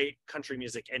doesn't write country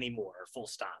music anymore, full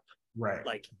stop. Right.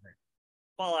 Like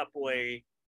Fall Out Boy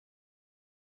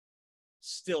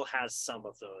still has some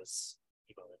of those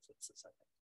emo influences, I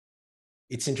think.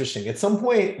 It's interesting. At some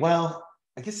point, well,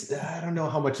 I guess I don't know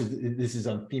how much this is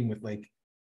on theme with like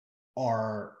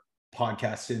our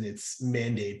podcast and its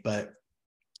mandate, but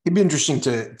it'd be interesting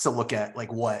to look at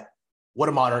like what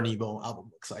a modern emo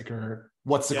album looks like, or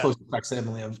what's the closest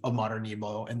facsimile of modern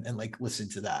emo, and like listen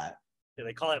to that. Yeah,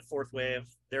 they call it fourth wave.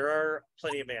 There are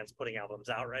plenty of bands putting albums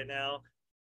out right now.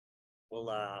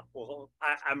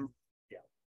 I'm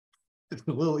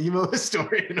a little emo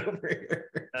historian over here.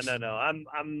 No. I'm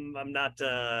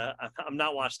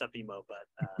not washed up emo, but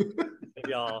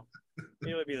maybe I'll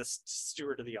be the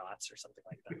steward of the aughts or something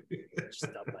like that.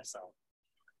 Just dub myself.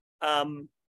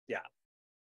 Yeah.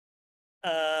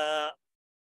 How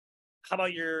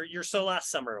about your So Last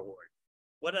Summer award?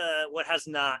 What has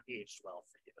not aged well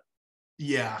for you?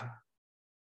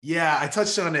 Yeah, I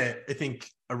touched on it, I think,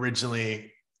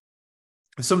 originally.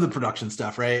 Some of the production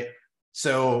stuff, right?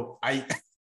 So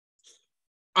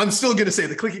I'm still going to say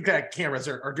the clicky clack cameras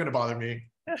are going to bother me.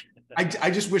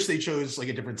 I just wish they chose like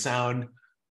a different sound.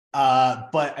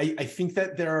 But I think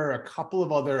that there are a couple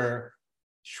of other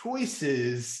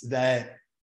choices that,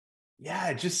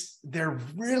 they're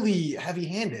really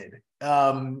heavy-handed.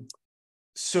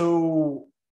 So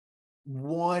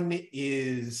one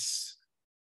is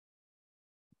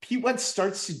Pete Wentz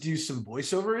starts to do some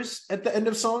voiceovers at the end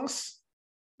of songs,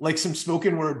 like some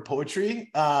spoken word poetry.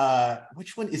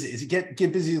 Which one is it? Is it Get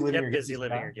Busy Living? Get Busy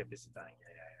Living or Get Busy Dying?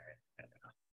 Yeah.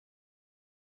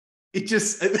 It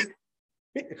just,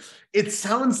 it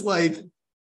sounds like,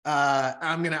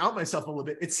 I'm going to out myself a little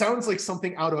bit. It sounds like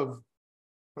something out of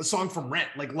a song from Rent,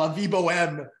 like La Vie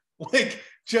Boheme, like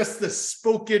just the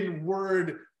spoken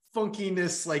word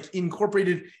funkiness, like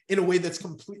incorporated in a way that's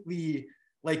completely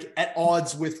like at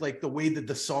odds with like the way that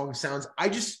the song sounds. I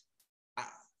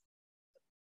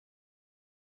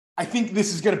think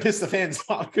this is going to piss the fans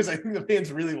off, because I think the fans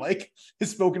really like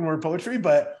his spoken word poetry,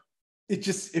 but it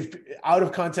just, if out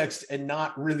of context and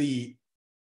not really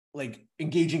like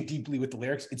engaging deeply with the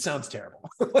lyrics, it sounds terrible.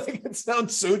 Like it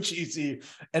sounds so cheesy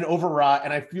and overwrought.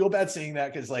 And I feel bad saying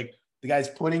that, because like the guy's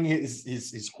putting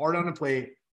his heart on a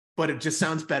plate, but it just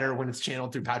sounds better when it's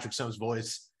channeled through Patrick Stone's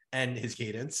voice and his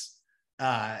cadence.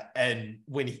 And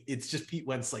when it's just Pete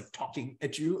Wentz like talking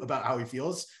at you about how he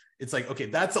feels, it's like, okay,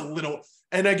 that's a little,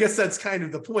 and I guess that's kind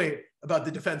of the point about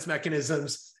the defense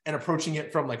mechanisms and approaching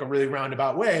it from like a really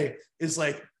roundabout way, is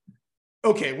like,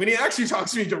 okay, when he actually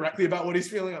talks to me directly about what he's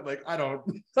feeling, I'm like, I'm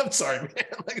sorry, man.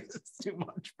 Like, it's too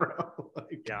much, bro.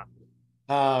 Like, yeah.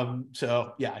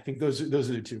 So yeah, I think those are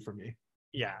the two for me.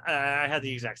 Yeah, I had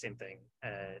the exact same thing.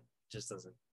 Just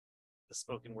doesn't, the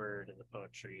spoken word and the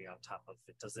poetry on top of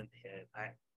it doesn't hit.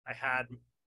 I had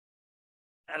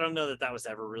I don't know that that was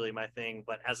ever really my thing,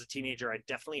 but as a teenager, I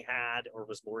definitely had or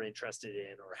was more interested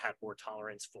in or had more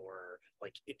tolerance for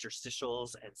like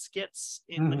interstitials and skits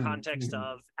in the context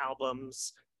of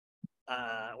albums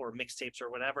or mixtapes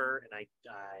or whatever. And I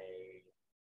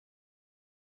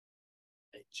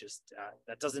just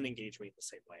that doesn't engage me in the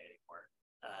same way anymore.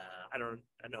 I don't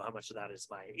know how much of that is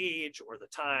my age or the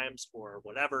times or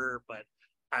whatever, but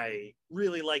I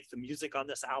really like the music on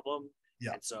this album.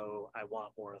 Yeah. And so I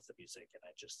want more of the music, and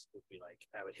I just would be like,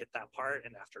 I would hit that part,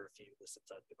 and after a few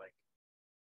listens, I'd be like,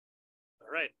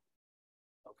 all right,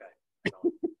 okay.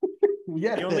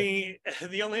 Yeah. The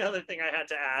only other thing I had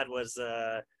to add was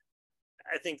I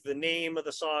think the name of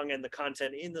the song and the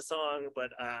content in the song,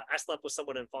 but I slept with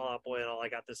someone in Fall Out Boy, and all I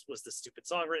got this was this stupid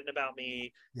song written about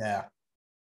me. Yeah.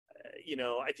 You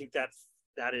know, I think that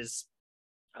is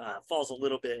falls a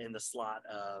little bit in the slot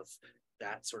of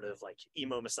that sort of like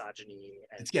emo misogyny,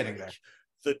 and it's getting like, there.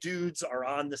 The dudes are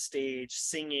on the stage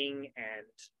singing, and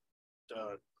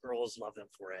the girls love them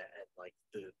for it, and like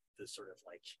the sort of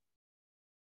like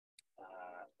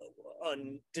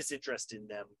disinterest in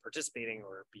them participating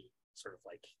or being sort of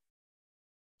like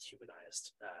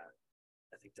humanized.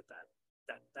 I think that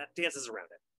dances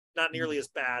around it. Not nearly as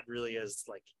bad, really, as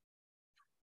like,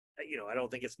 you know, I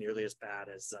don't think it's nearly as bad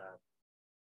as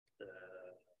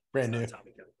Brand New.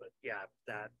 Tommy Gun, but yeah,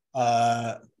 that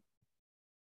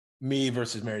me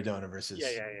versus Maradona versus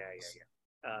yeah.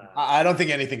 I don't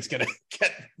think anything's gonna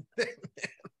get there, man.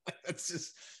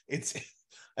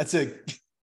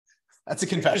 That's a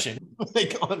confession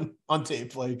like on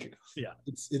tape, like yeah,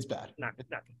 it's bad. Not good.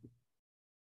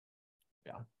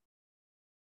 Yeah.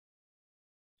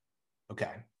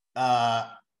 Okay.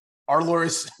 Our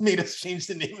lawyers made us change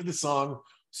the name of the song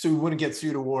so we wouldn't get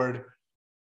sued award.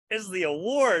 This is the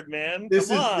award, man. This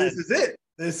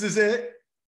is it.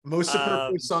 Most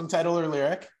superfluous song title or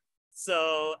lyric.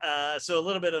 So a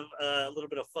little bit of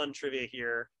fun trivia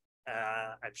here.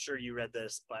 I'm sure you read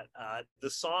this, but the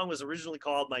song was originally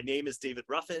called "My Name Is David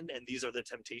Ruffin and These Are the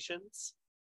Temptations,"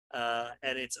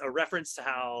 and it's a reference to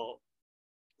how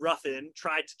Ruffin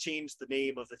tried to change the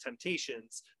name of the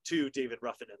Temptations to David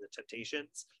Ruffin and the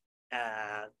Temptations.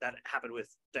 That happened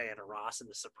with Diana Ross and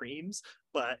the Supremes,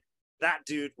 but that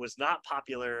dude was not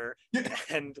popular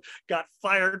and got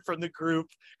fired from the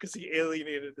group because he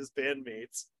alienated his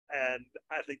bandmates. And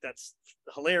I think that's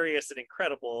hilarious and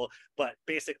incredible. But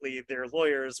basically, their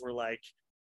lawyers were like,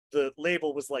 the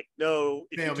label was like, no,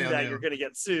 if you do that, you're going to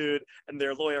get sued. And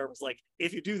their lawyer was like,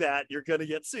 if you do that, you're going to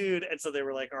get sued. And so they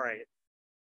were like, all right,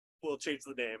 we'll change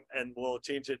the name and we'll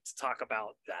change it to talk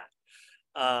about that.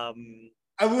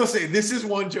 I will say this is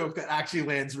one joke that actually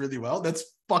lands really well. That's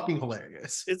fucking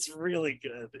hilarious. It's really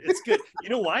good. It's good. You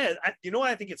know why? I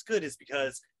think it's good is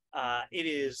because it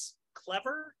is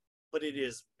clever, but it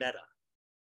is meta.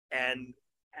 And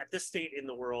at this state in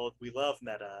the world, we love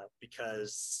meta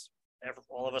because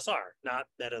all of us are. Not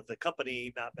Meta the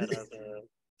company, not Meta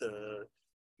the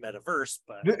metaverse,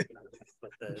 but the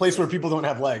place where people don't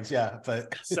have legs. Yeah,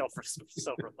 but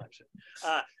self-reflection.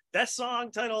 That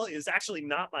song title is actually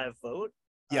not my vote.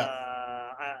 Yeah,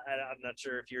 I'm not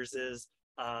sure if yours is,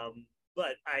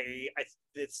 but I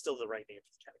it's still the right name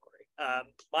for the category.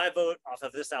 My vote off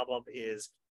of this album is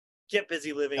 "Get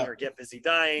Busy Living" or "Get Busy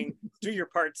Dying." Do your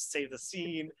part to save the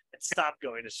scene and stop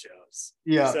going to shows.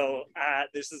 Yeah. So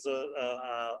this is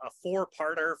a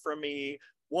four-parter from me.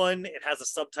 One, it has a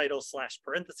subtitle /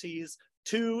 parentheses.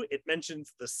 Two, it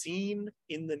mentions the scene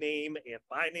in the name and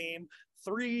by name.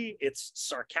 Three, it's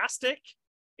sarcastic.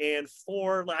 And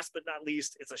four, last but not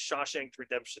least, it's a Shawshank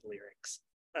Redemption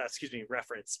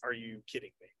reference. Are you kidding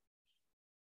me?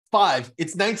 5,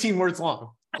 it's 19 words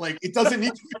long. Like, it doesn't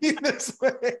need to be this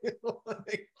way.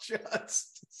 Like,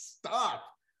 just stop,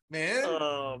 man.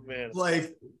 Oh, man.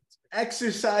 Like,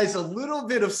 exercise a little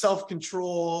bit of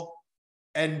self-control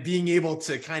and being able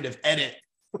to kind of edit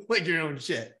like your own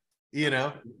shit, you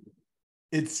know?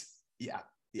 It's,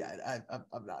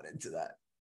 I'm not into that.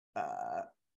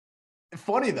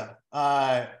 Funny though,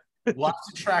 we'll have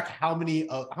to track how many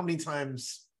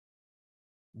times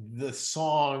the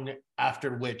song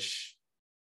after which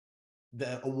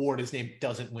the award is named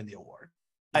doesn't win the award.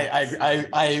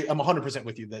 I am 100%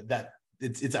 with you that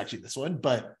it's actually this one,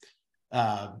 but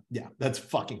yeah, that's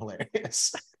fucking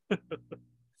hilarious.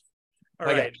 All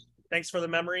right, thanks for the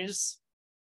memories.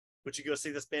 Would you go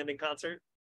see this band in concert?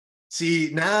 See,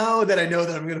 now that I know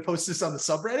that I'm going to post this on the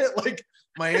subreddit, like,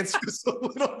 my answer is a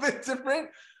little bit different.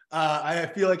 I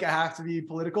feel like I have to be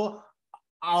political.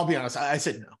 I'll be honest. I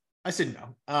said no.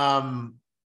 I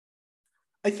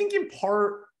think in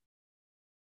part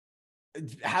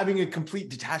having a complete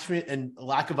detachment and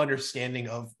lack of understanding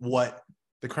of what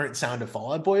the current sound of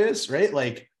Fall Out Boy is, right?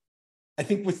 Like, I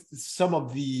think with some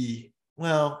of the,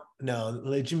 well, no,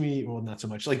 like Jimmy, well, not so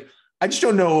much. Like, I just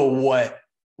don't know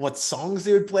what songs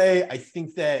they would play. I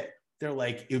think that they're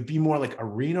like, it would be more like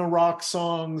arena rock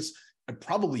songs. I'd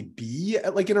probably be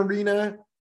at like an arena.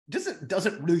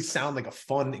 Doesn't really sound like a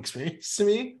fun experience to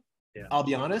me. Yeah. I'll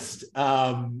be honest.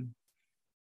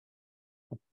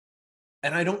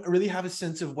 And I don't really have a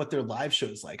sense of what their live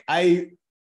shows like.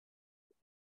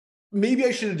 Maybe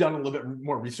I should have done a little bit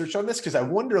more research on this, because I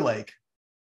wonder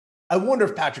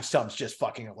if Patrick Stubbs just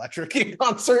fucking electric in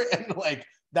concert, and like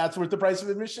that's worth the price of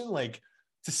admission. Like,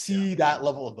 to see that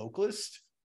level of vocalist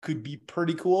could be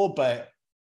pretty cool. But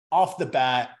off the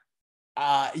bat,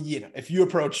 if you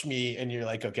approached me and you're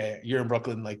like, okay, you're in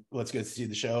Brooklyn, like, let's go see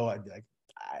the show, I'd be like,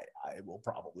 I will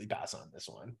probably pass on this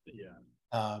one.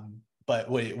 Yeah.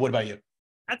 But wait, what about you?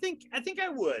 I think I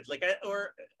would, like, it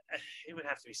would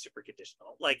have to be super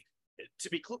conditional. Like, to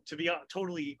be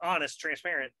totally honest,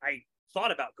 transparent, I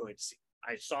thought about going to see.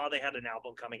 I saw they had an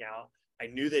album coming out. I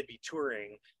knew they'd be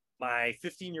touring. My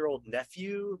 15-year-old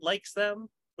nephew likes them,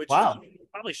 which Wow.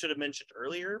 probably should have mentioned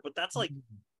earlier, but that's like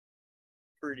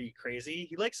pretty crazy.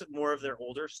 He likes more of their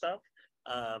older stuff,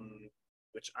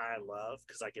 which I love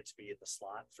because I get to be in the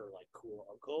slot for like cool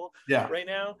uncle right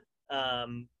now.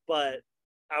 But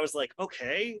I was like,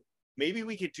 okay, maybe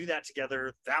we could do that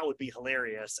together. That would be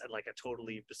hilarious and like a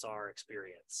totally bizarre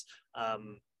experience.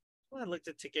 Well, I looked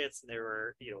at tickets and they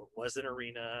were, was an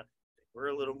arena. They were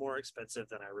a little more expensive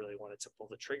than I really wanted to pull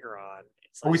the trigger on.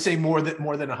 It's like, are we saying more than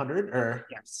 100 or?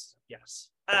 Yes.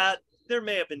 There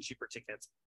may have been cheaper tickets.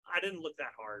 I didn't look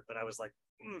that hard, but I was like,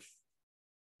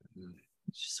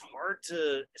 it's just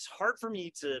it's hard for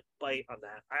me to bite on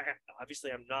that.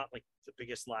 Obviously I'm not like the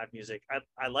biggest live music.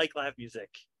 I like live music.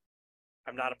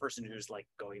 I'm not a person who's like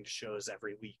going to shows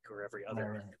every week or every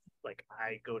other. Right. Like,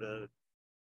 I go to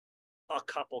a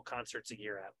couple concerts a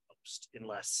year at most,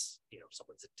 unless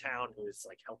someone's in town who is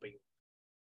like helping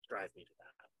drive me to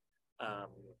that.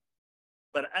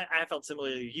 But I felt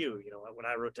similarly to you. When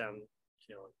I wrote down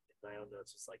in my own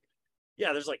notes, it's like,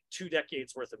 yeah, there's like 2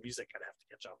 decades worth of music I'd have to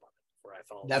catch up on before I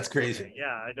felt that's like, crazy. Okay,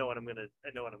 yeah, I know what I'm gonna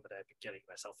be getting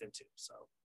myself into. So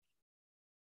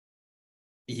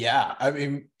yeah, I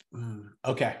mean,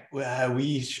 okay,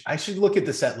 I should look at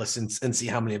the set list and see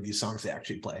how many of these songs they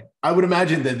actually play. I would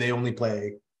imagine that they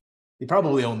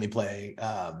probably only play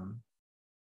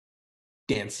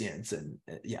Dance Dance and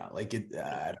I don't know,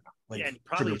 like, and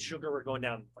probably Sugar We're Going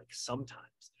Down like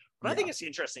sometimes. But I think it's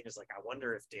interesting is like, I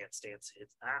wonder if Dance Dance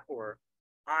hits that, or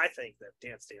I think that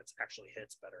Dance Dance actually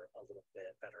hits a little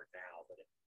bit better now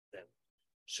than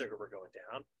Sugar We're Going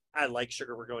Down. I like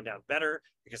Sugar We're Going Down better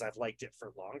because I've liked it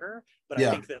for longer, but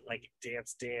I think that like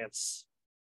Dance Dance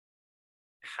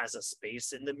has a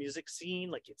space in the music scene.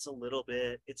 Like, it's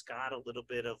got a little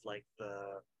bit of like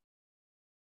I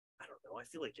don't know. I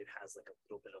feel like it has like a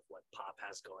little bit of what pop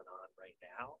has going on right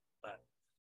now, but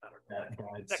I don't know.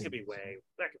 That could be way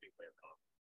wrong.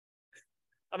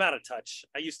 I'm out of touch.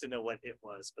 I used to know what it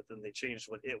was, but then they changed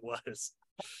what it was.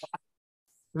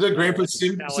 Is that Grandpa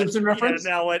Simpson reference?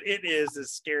 Yeah, now what it is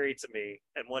scary to me,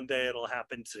 and one day it'll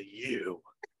happen to you.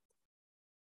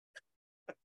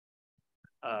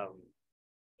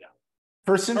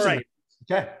 First Simpson. All right.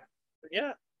 Okay.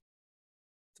 Yeah.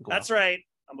 That's right.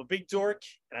 I'm a big dork,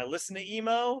 and I listen to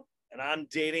emo, and I'm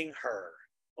dating her.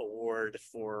 Award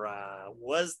for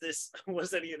was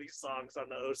any of these songs on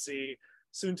the OC,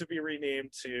 soon to be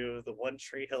renamed to the One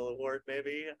Tree Hill Award,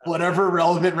 maybe? Whatever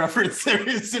relevant reference there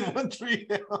is in One Tree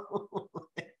Hill.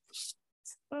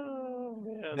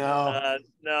 Oh man.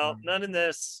 No. None in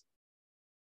this.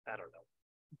 I don't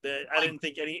know. I didn't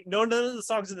think none of the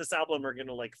songs in this album are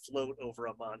gonna like float over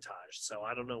a montage, so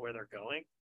I don't know where they're going.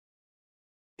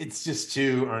 It's just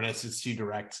too earnest, it's too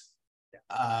direct.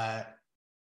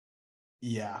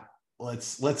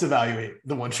 Let's evaluate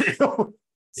the One Tree Hill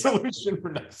solution for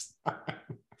next time.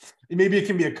 Maybe it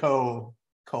can be a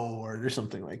co-award or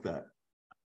something like that.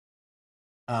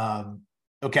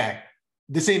 Okay.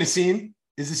 This ain't a scene.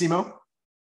 Is this emo?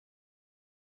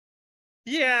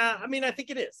 Yeah, I mean, I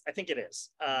think it is. I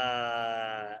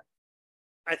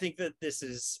think that this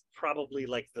is probably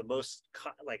like the most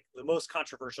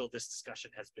controversial this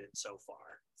discussion has been so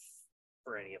far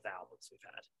for any of the albums we've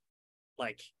had.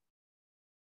 Like,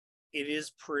 it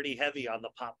is pretty heavy on the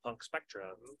pop punk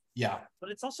spectrum. Yeah. But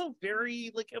it's also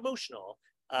very like emotional.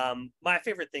 My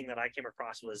favorite thing that I came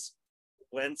across was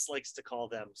Wentz likes to call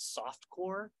them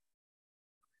softcore,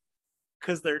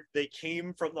 because they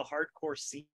came from the hardcore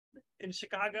scene in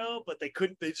Chicago, but they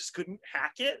just couldn't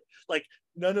hack it. Like,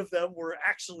 none of them were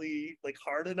actually like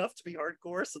hard enough to be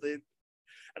hardcore, so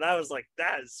And I was like,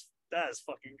 that is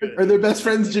fucking good. Are their best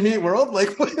friends Jimmy Eat World?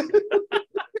 Like, what?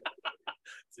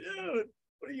 Dude,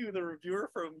 what are you, the reviewer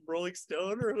from Rolling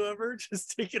Stone or whoever,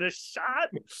 just taking a shot?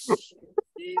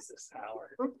 Jesus,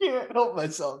 Howard. I can't help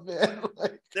myself, man.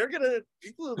 Like,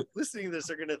 People listening to this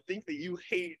are gonna think that you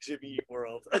hate Jimmy Eat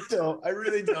World. I don't. I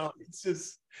really don't. It's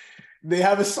just they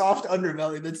have a soft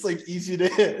underbelly that's like easy to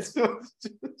hit. So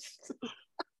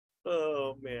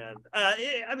Oh man.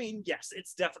 I mean, yes,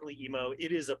 it's definitely emo.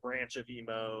 It is a branch of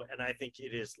emo, and I think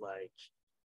it is like,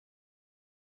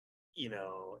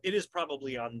 it is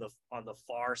probably on the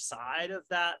far side of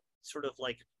that sort of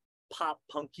like pop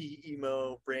punky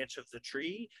emo branch of the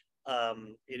tree.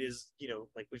 It is,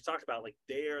 like we've talked about, like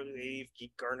they've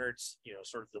garnered,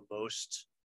 sort of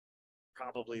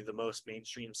probably the most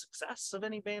mainstream success of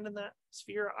any band in that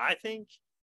sphere, I think.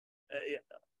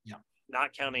 Yeah.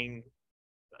 Not counting,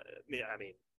 I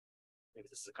mean, maybe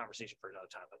this is a conversation for another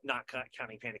time, but not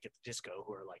counting Panic at the Disco,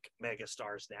 who are like mega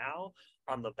stars now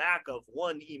on the back of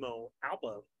one emo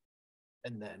album.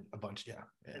 And then a bunch, yeah.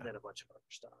 And then a bunch of other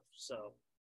stuff. So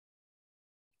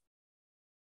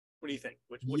what do you think?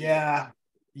 Yeah.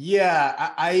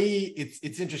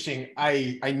 It's interesting.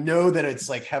 I know that it's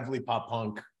like heavily pop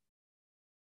punk.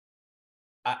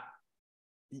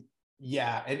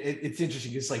 It's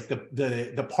interesting. It's like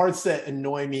the parts that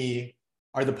annoy me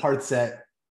are the parts that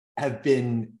have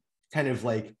been kind of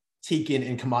like taken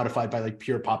and commodified by like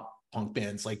pure pop punk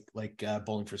bands like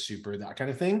Bowling for Soup, that kind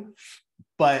of thing.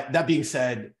 But that being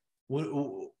said,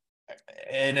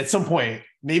 and at some point,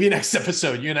 maybe next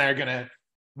episode, you and I are gonna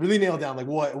really nail down like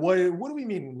what do we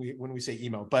mean when we say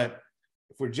emo. But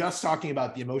if we're just talking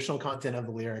about the emotional content of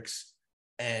the lyrics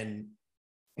and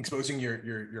exposing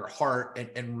your heart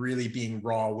and really being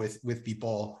raw with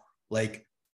people, like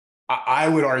I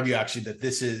would argue actually that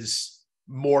this is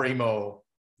more emo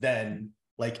than,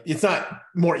 like, it's not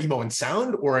more emo in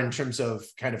sound or in terms of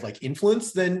kind of like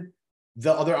influence than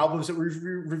the other albums that we've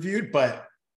reviewed, but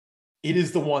it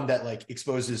is the one that like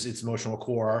exposes its emotional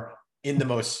core in the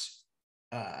most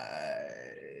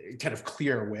kind of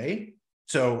clear way.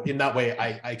 So in that way,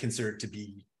 I consider it to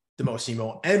be the most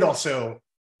emo. And also,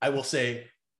 I will say,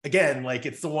 again, like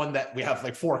it's the one that we have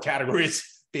like 4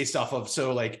 categories based off of.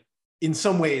 So like in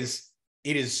some ways,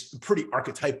 it is pretty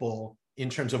archetypal in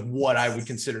terms of what I would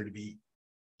consider to be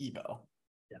emo.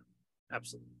 Yeah,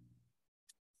 absolutely.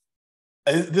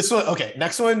 This one, okay,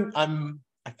 next one,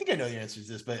 I think I know the answer to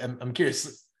this, but I'm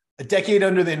curious. A Decade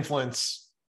Under the Influence,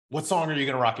 what song are you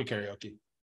going to rock at karaoke?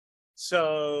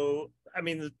 So, I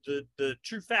mean, the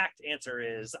true fact answer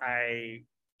is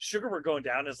Sugar We're Going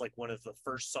Down is like one of the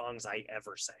first songs I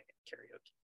ever sang at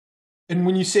karaoke. And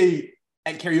when you say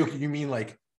at karaoke, you mean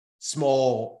like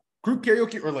small group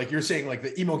karaoke, or like you're saying like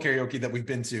the emo karaoke that we've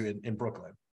been to in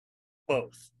Brooklyn?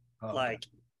 Both. Oh, like,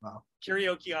 wow.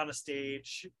 Karaoke on a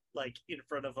stage, like in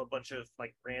front of a bunch of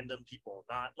like random people,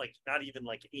 not even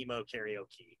like emo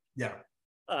karaoke. Yeah.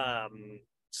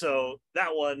 So that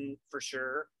one for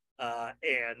sure.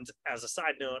 And as a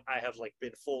side note, I have like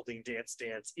been folding Dance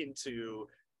Dance into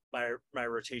my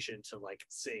rotation to like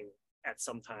sing at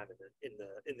some time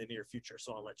in the near future.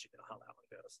 So I'll let you know how that one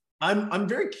goes. I'm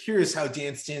very curious how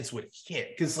Dance Dance would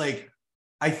hit, because like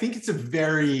I think it's a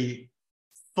very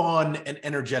fun and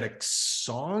energetic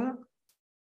song.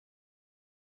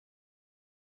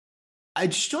 I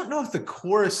just don't know if the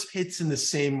chorus hits in the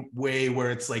same way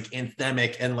where it's like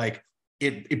anthemic and like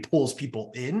it pulls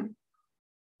people in.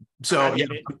 So I mean,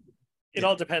 it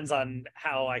all depends on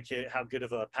how good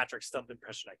of a Patrick Stump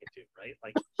impression I can do, right?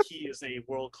 Like he is a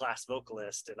world-class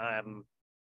vocalist and I'm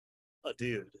a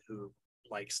dude who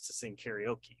likes to sing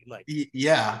karaoke. Like,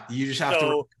 yeah, you just have to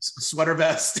rock a sweater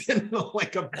vest and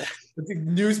like a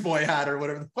newsboy hat or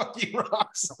whatever the fuck he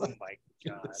rocks. Oh my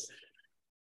god.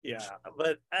 Yeah,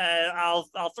 but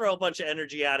I'll throw a bunch of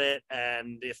energy at it,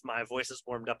 and if my voice is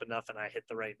warmed up enough and I hit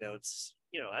the right notes,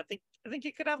 I think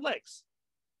it could have legs.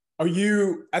 Are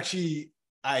you actually?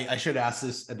 I should ask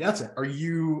this at the outset. Are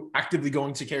you actively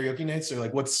going to karaoke nights, or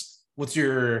like what's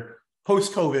your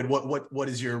post-COVID? What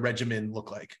does your regimen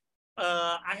look like?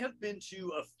 I have been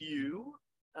to a few,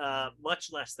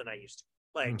 much less than I used to.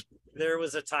 Like there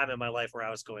was a time in my life where I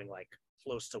was going like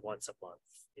close to once a month,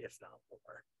 if not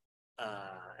more.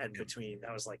 And between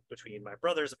my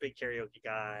brother's a big karaoke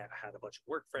guy. I had a bunch of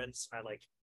work friends. I like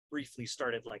briefly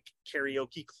started like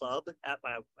karaoke club at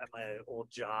my old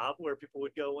job where people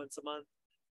would go once a month.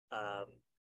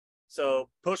 So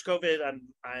post COVID,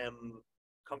 I am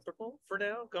comfortable for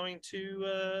now going to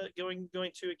a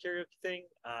karaoke thing.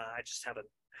 I just haven't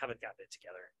gotten it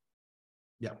together.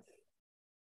 Yeah.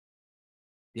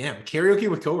 Damn, karaoke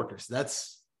with coworkers.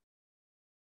 That's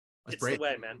That's It's great. the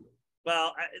way, man.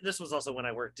 Well, this was also when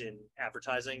I worked in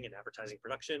advertising and advertising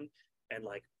production, and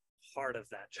like part of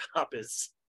that job is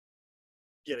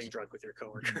getting drunk with your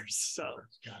coworkers. So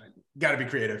Got to be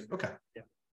creative. Okay. Yeah.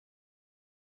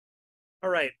 All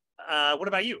right. What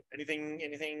about you?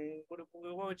 Anything?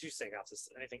 What would you sing off this?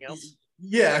 Anything else?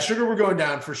 Yeah, Sugar, we're going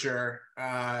down for sure.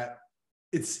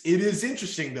 It is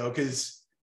interesting though, because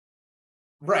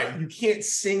right, you can't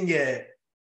sing it.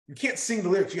 You can't sing the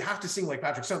lyrics. You have to sing like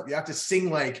Patrick Stump. You have to sing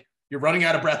like you're running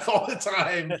out of breath all the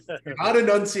time. You're not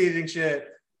enunciating shit.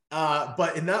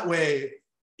 But in that way,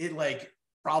 it like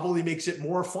probably makes it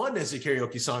more fun as a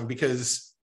karaoke song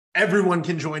because everyone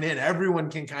can join in. Everyone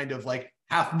can kind of like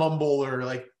half mumble or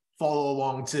like follow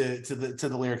along to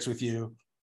the lyrics with you.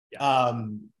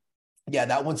 Yeah,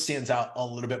 that one stands out a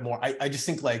little bit more. I just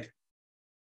think like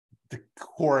the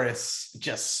chorus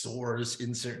just soars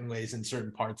in certain ways in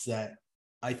certain parts that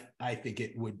I think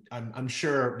it would. I'm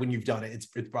sure when you've done it, it's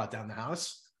brought down the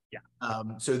house. Yeah.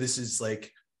 So this is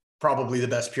like probably the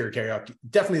best pure karaoke,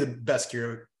 definitely the best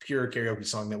pure karaoke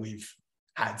song that we've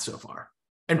had so far,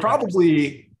 and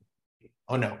probably.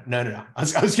 Oh no. I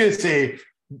was gonna say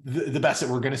the best that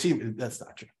we're gonna see. That's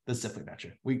not true. That's definitely not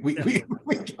true. We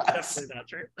definitely not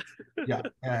true.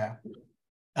 Yeah.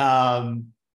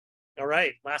 All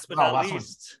right. Last but not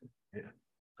least. Yeah.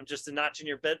 I'm just a notch in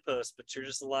your bedpost, but you're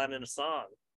just a line in a song.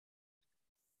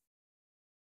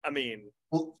 I mean,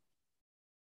 well,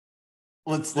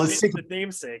 let's take the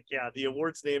namesake. Yeah, the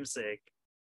award's namesake.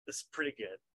 This is pretty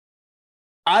good.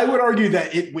 I would argue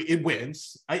that it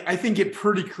wins. I think it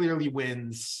pretty clearly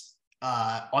wins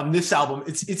on this album.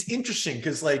 It's interesting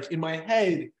because like in my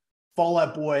head, Fall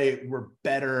Out Boy were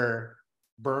better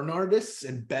burn artists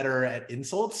and better at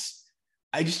insults.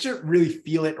 I just don't really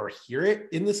feel it or hear it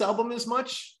in this album as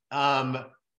much.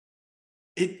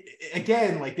 It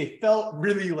again, like they felt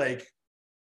really like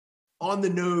on the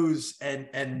nose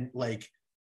and like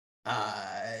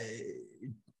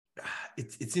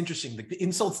it's interesting. Like the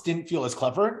insults didn't feel as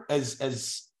clever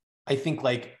as I think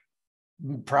like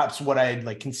perhaps what I had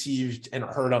like conceived and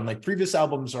heard on like previous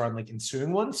albums or on like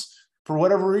ensuing ones. For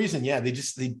whatever reason, yeah, they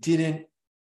didn't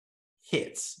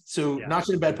hits. So Not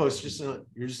in a Bad Post,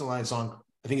 you're just a line song.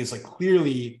 I think it's like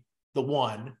clearly the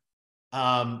one.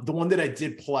 The one that I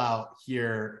did pull out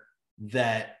here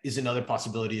that is another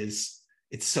possibility is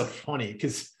it's so funny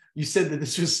because you said that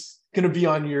this was going to be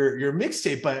on your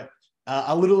mixtape, but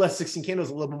a little less 16 Candles,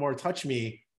 a little bit more Touch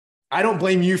Me. I don't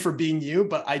blame you for being you,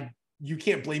 but you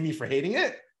can't blame me for hating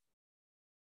it.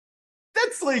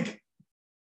 That's like,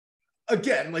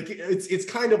 again, like it's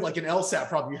kind of like an LSAT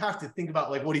problem. You have to think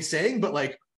about like what he's saying, but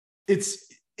like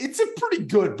it's a pretty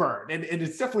good burn, and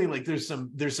it's definitely like there's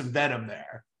some venom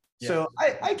there. Yeah. So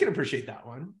I can appreciate that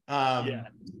one. Yeah,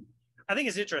 I think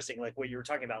it's interesting, like what you were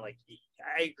talking about. Like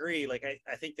I agree. Like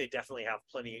I think they definitely have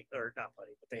plenty, or not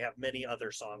plenty, but they have many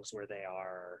other songs where they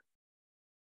are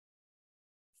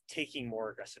taking more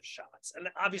aggressive shots, and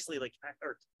obviously, like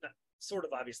or sort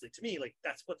of obviously to me, like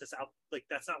that's what this album, like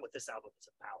that's not what this album is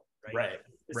about, right?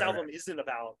 This album isn't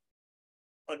about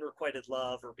unrequited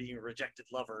love or being a rejected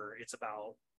lover. It's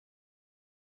about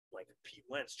like Pete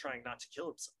Wentz trying not to kill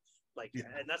himself, like,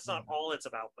 and that's not all it's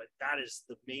about, but that is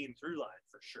the main through line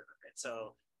for sure. And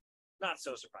so, not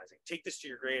so surprising. Take This to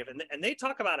Your Grave, and they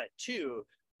talk about it too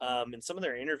in some of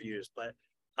their interviews. But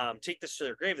Take This to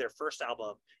Their Grave, their first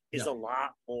album, is a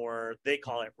lot more, they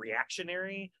call it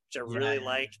reactionary, which I really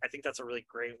like. I think that's a really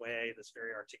great way. That's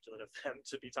very articulate of them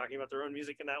to be talking about their own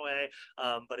music in that way.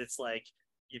 But it's like,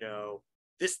 you know,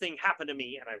 this thing happened to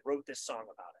me and I wrote this song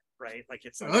about it, right? Like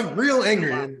it's like I'm real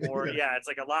angry. It's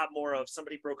like a lot more of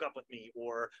somebody broke up with me,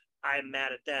 or I'm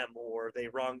mad at them, or they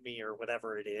wronged me, or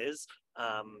whatever it is.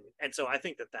 And so I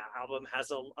think that album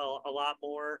has a lot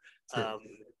more.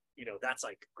 You know, that's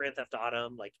like Grand Theft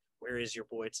Autumn, like Where Is Your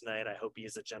Boy Tonight? I Hope He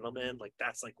Is a Gentleman. Like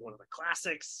that's like one of the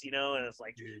classics, you know, and it's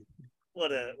like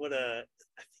what a I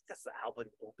think that's the album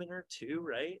opener too,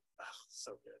 right? Oh,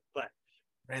 so good. But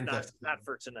not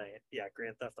for tonight. Yeah,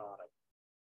 Grand Theft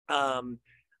Autumn.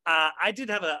 I did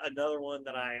have another one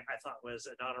that I thought was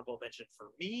an honorable mention for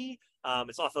me.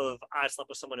 It's off of I Slept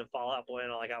With Someone in Fall Out Boy,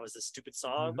 and all I got was this stupid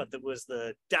song, but it was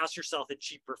the Douse Yourself in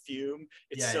Cheap Perfume.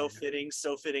 It's so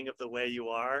fitting of the way you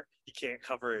are. You can't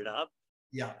cover it up.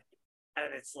 Yeah.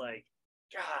 And it's like,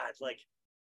 God, like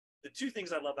the two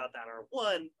things I love about that are,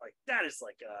 one, like that is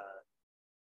like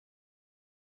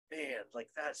man, like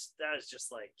that is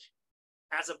just like,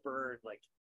 as a bird, like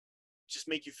just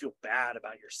make you feel bad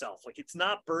about yourself. Like it's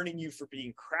not burning you for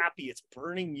being crappy, it's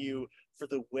burning you for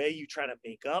the way you try to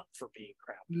make up for being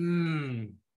crappy.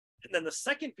 And then the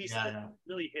second piece Yeah, that yeah.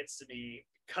 really hits to me,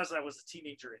 because I was a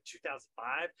teenager in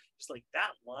 2005, is like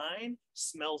that line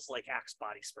smells like Axe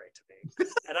body spray to me.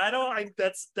 And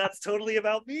that's totally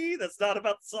about me. That's not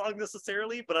about the song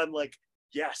necessarily, but I'm like,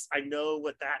 yes, I know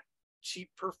what that cheap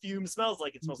perfume smells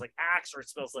like. It smells like Axe, or it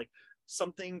smells like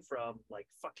something from like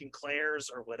fucking Claire's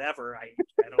or whatever. I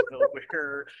don't know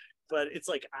where, but it's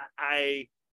like I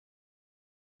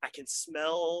can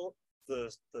smell the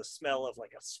smell of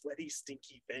like a sweaty,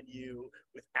 stinky venue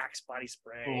with Axe body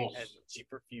spray and cheap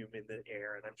perfume in the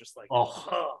air, and I'm just like,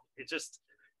 oh, it just,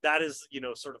 that is, you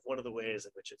know, sort of one of the ways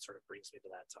in which it sort of brings me to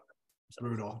that time. So.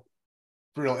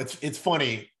 Brutal. It's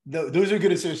funny. Those are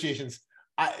good associations.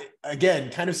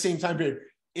 Again, kind of same time period.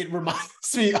 It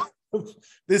reminds me of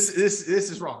this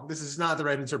is wrong. This is not the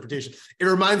right interpretation. It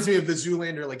reminds me of the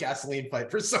Zoolander like gasoline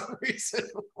fight for some reason.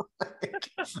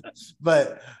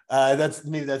 But that's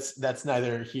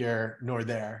neither here nor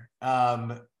there.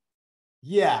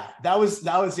 Yeah, that was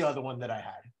the other one that I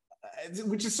had,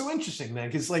 which is so interesting, man,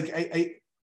 because like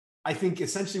I think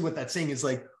essentially what that's saying is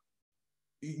like,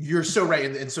 you're so right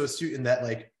and so astute in that,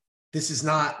 like, this is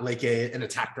not like an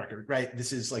attack record, right?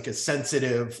 This is like a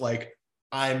sensitive, like,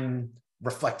 I'm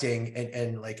reflecting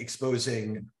and like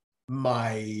exposing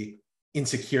my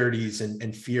insecurities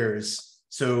and fears.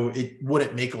 So it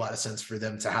wouldn't make a lot of sense for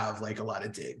them to have like a lot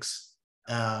of digs.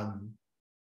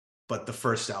 But the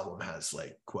first album has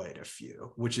like quite a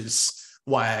few, which is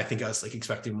why I think I was like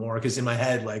expecting more, because in my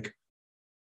head, like,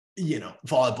 you know,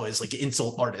 Fall Out Boy is like an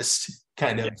insult artist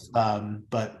kind of.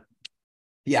 But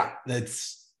yeah,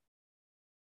 that's,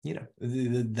 you know,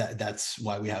 that's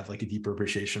why we have like a deeper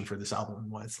appreciation for this album,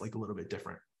 why it's like a little bit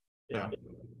different. Yeah.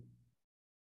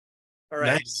 All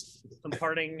right. Nice. Some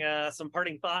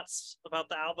parting thoughts about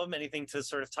the album. Anything to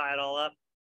sort of tie it all up?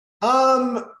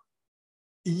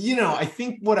 You know, I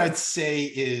think what I'd say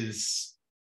is,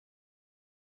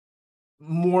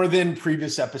 more than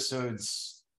previous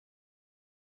episodes,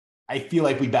 I feel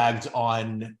like we bagged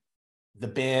on the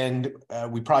band.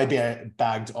 We probably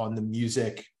bagged on the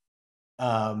music.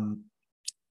 But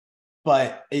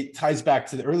it ties back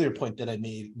to the earlier point that I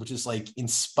made, which is like, in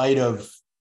spite of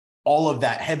all of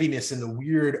that heaviness and the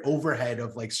weird overhead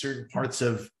of like certain parts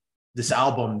of this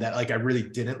album that like I really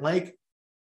didn't like,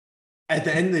 at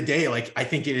the end of the day, like, I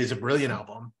think it is a brilliant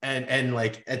album. And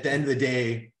like, at the end of the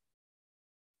day,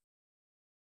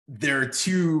 there are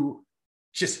two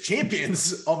just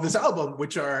champions of this album,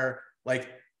 which are like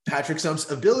Patrick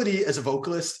Stump's ability as a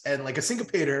vocalist and like a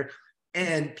syncopator,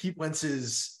 and Pete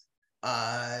Wentz's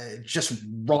just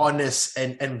rawness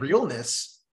and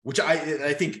realness, which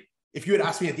I think if you had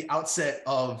asked me at the outset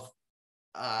of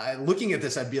looking at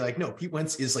this, I'd be like, no, Pete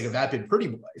Wentz is like a vapid pretty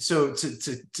boy. So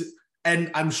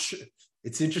and I'm sure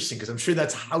it's interesting because I'm sure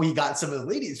that's how he got some of the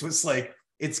ladies, was like,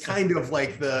 it's kind of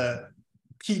like the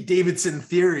Pete Davidson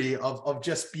theory of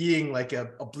just being like a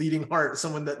bleeding heart,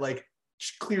 someone that like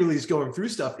clearly is going through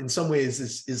stuff, in some ways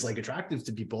is like attractive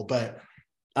to people. But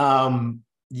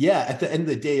yeah, at the end of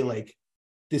the day, like,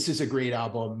 this is a great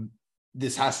album.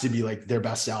 This has to be like their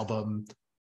best album.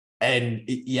 And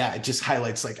it just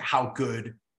highlights like how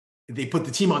good they put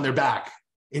the team on their back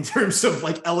in terms of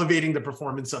like elevating the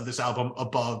performance of this album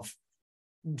above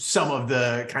some of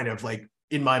the kind of like,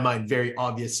 in my mind, very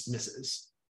obvious misses.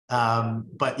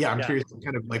 But yeah, I'm curious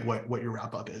kind of like what your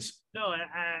wrap up is. No,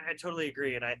 I totally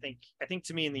agree. And I think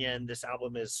to me, in the end, this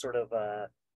album is sort of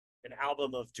an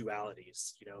album of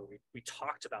dualities. You know, we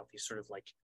talked about these sort of like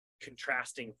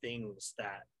contrasting things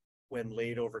that, when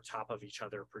laid over top of each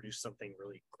other, produce something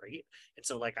really great. And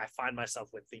so like, I find myself,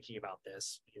 when thinking about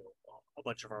this, you know, a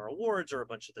bunch of our awards or a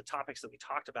bunch of the topics that we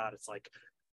talked about, it's like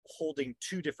holding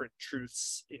two different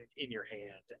truths in your hand.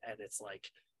 And it's like,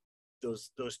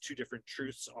 those two different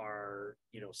truths are,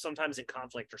 you know, sometimes in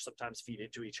conflict or sometimes feed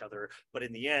into each other, but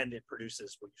in the end it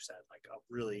produces what you said, like a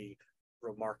really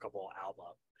remarkable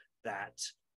album that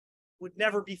would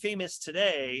never be famous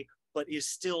today, but is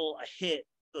still a hit,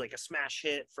 like a smash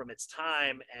hit from its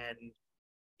time, and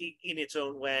in its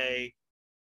own way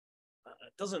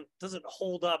doesn't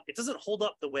hold up. It doesn't hold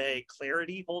up the way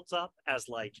Clarity holds up, as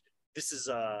like, this is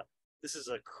a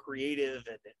creative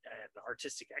and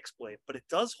artistic exploit, but it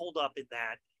does hold up in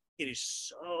that it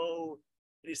is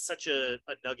such a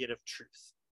nugget of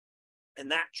truth.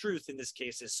 And that truth in this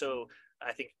case is so,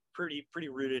 I think, pretty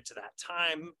rooted to that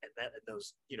time, and that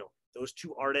those, you know, those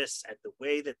two artists and the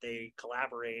way that they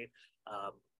collaborate.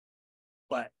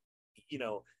 But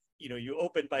you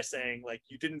opened by saying like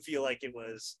you didn't feel like it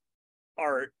was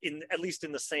art, in at least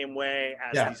in the same way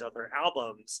as these other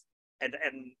albums. And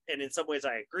in some ways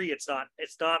I agree, it's not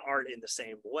art in the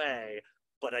same way,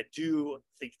 but I do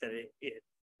think that it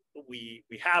we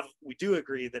do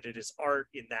agree that it is art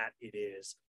in that it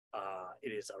is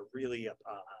a really at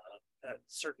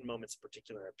certain moments in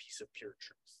particular a piece of pure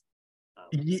truth.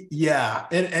 Yeah,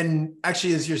 and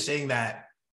actually, as you're saying that,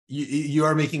 you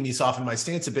are making me soften my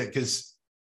stance a bit, because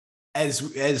as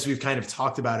we've kind of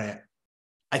talked about it,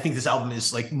 I think this album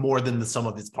is like more than the sum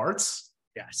of its parts.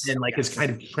 Yes, and like it's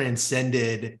kind of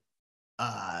transcended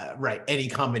right, any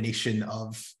combination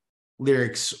of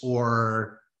lyrics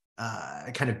or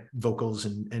kind of vocals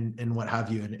and what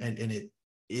have you, and it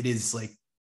is like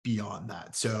beyond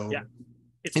that. So yeah,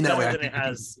 it's in that better way, than it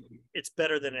has. It's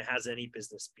better than it has any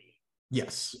business being.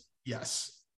 Yes.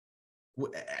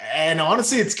 And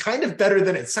honestly, it's kind of better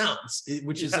than it sounds,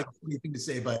 which is like a funny thing to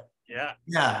say, but yeah.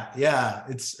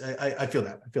 It's I feel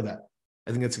that.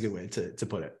 I think that's a good way to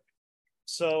put it.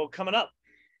 So coming up,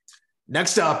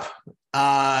 next up,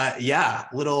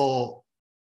 little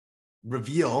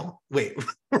reveal. Wait,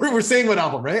 we're saying what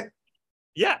album, right?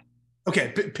 Yeah.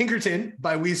 Okay, Pinkerton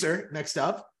by Weezer next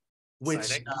up,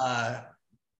 which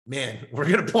man, we're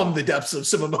gonna plumb the depths of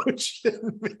some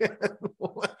emotion.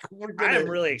 I am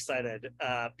really excited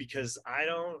because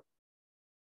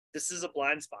this is a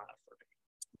blind spot for me.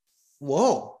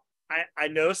 Whoa. I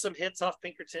know some hits off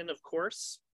Pinkerton, of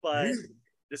course, but really?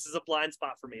 This is a blind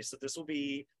spot for me. So this will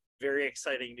be very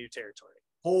exciting new territory.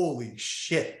 Holy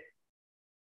shit.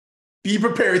 Be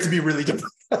prepared to be really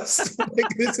depressed. Like,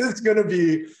 this is gonna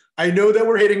be, I know that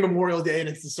we're hitting Memorial Day and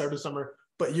it's the start of summer,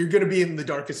 but you're going to be in the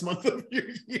darkest month of your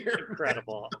year.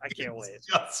 Incredible. I can't wait. It's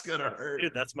just going to hurt.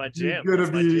 Dude, that's my jam. You're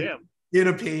going to be in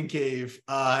a pain cave.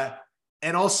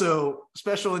 And also,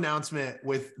 special announcement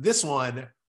with this one,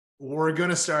 we're going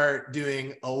to start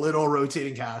doing a little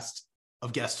rotating cast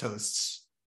of guest hosts.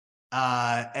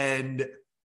 And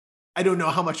I don't know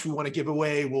how much we want to give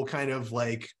away. We'll kind of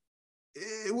like,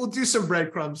 we'll do some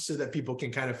breadcrumbs so that people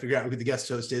can kind of figure out who the guest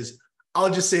host is. I'll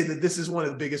just say that this is one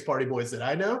of the biggest party boys that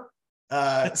I know.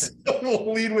 So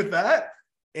we'll lead with that.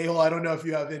 Ahol, I don't know if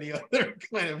you have any other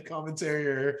kind of commentary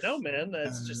or no, man.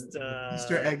 That's just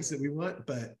Easter eggs that we want,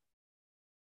 but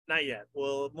not yet.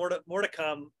 Well, more to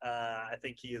come. I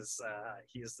think he is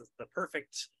the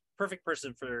perfect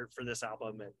person for this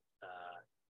album, and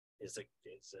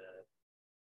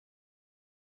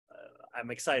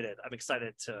I'm excited. I'm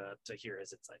excited to hear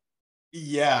his insight.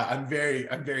 Yeah, I'm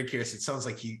very curious. It sounds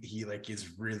like he like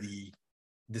is really,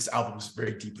 this album's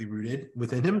very deeply rooted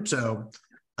within him. So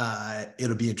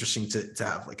it'll be interesting to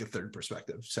have like a third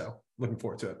perspective. So looking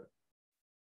forward to it.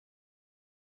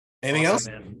 Anything else?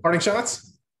 Man. Parting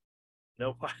shots?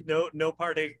 No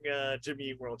parting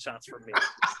Jimmy World shots from me.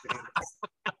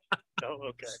 No,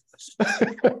 okay.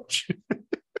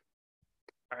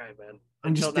 All right, man.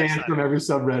 I'm just banned from every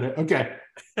subreddit. Okay.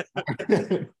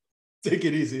 Take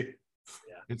it easy.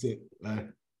 Yeah. That's it. Bye.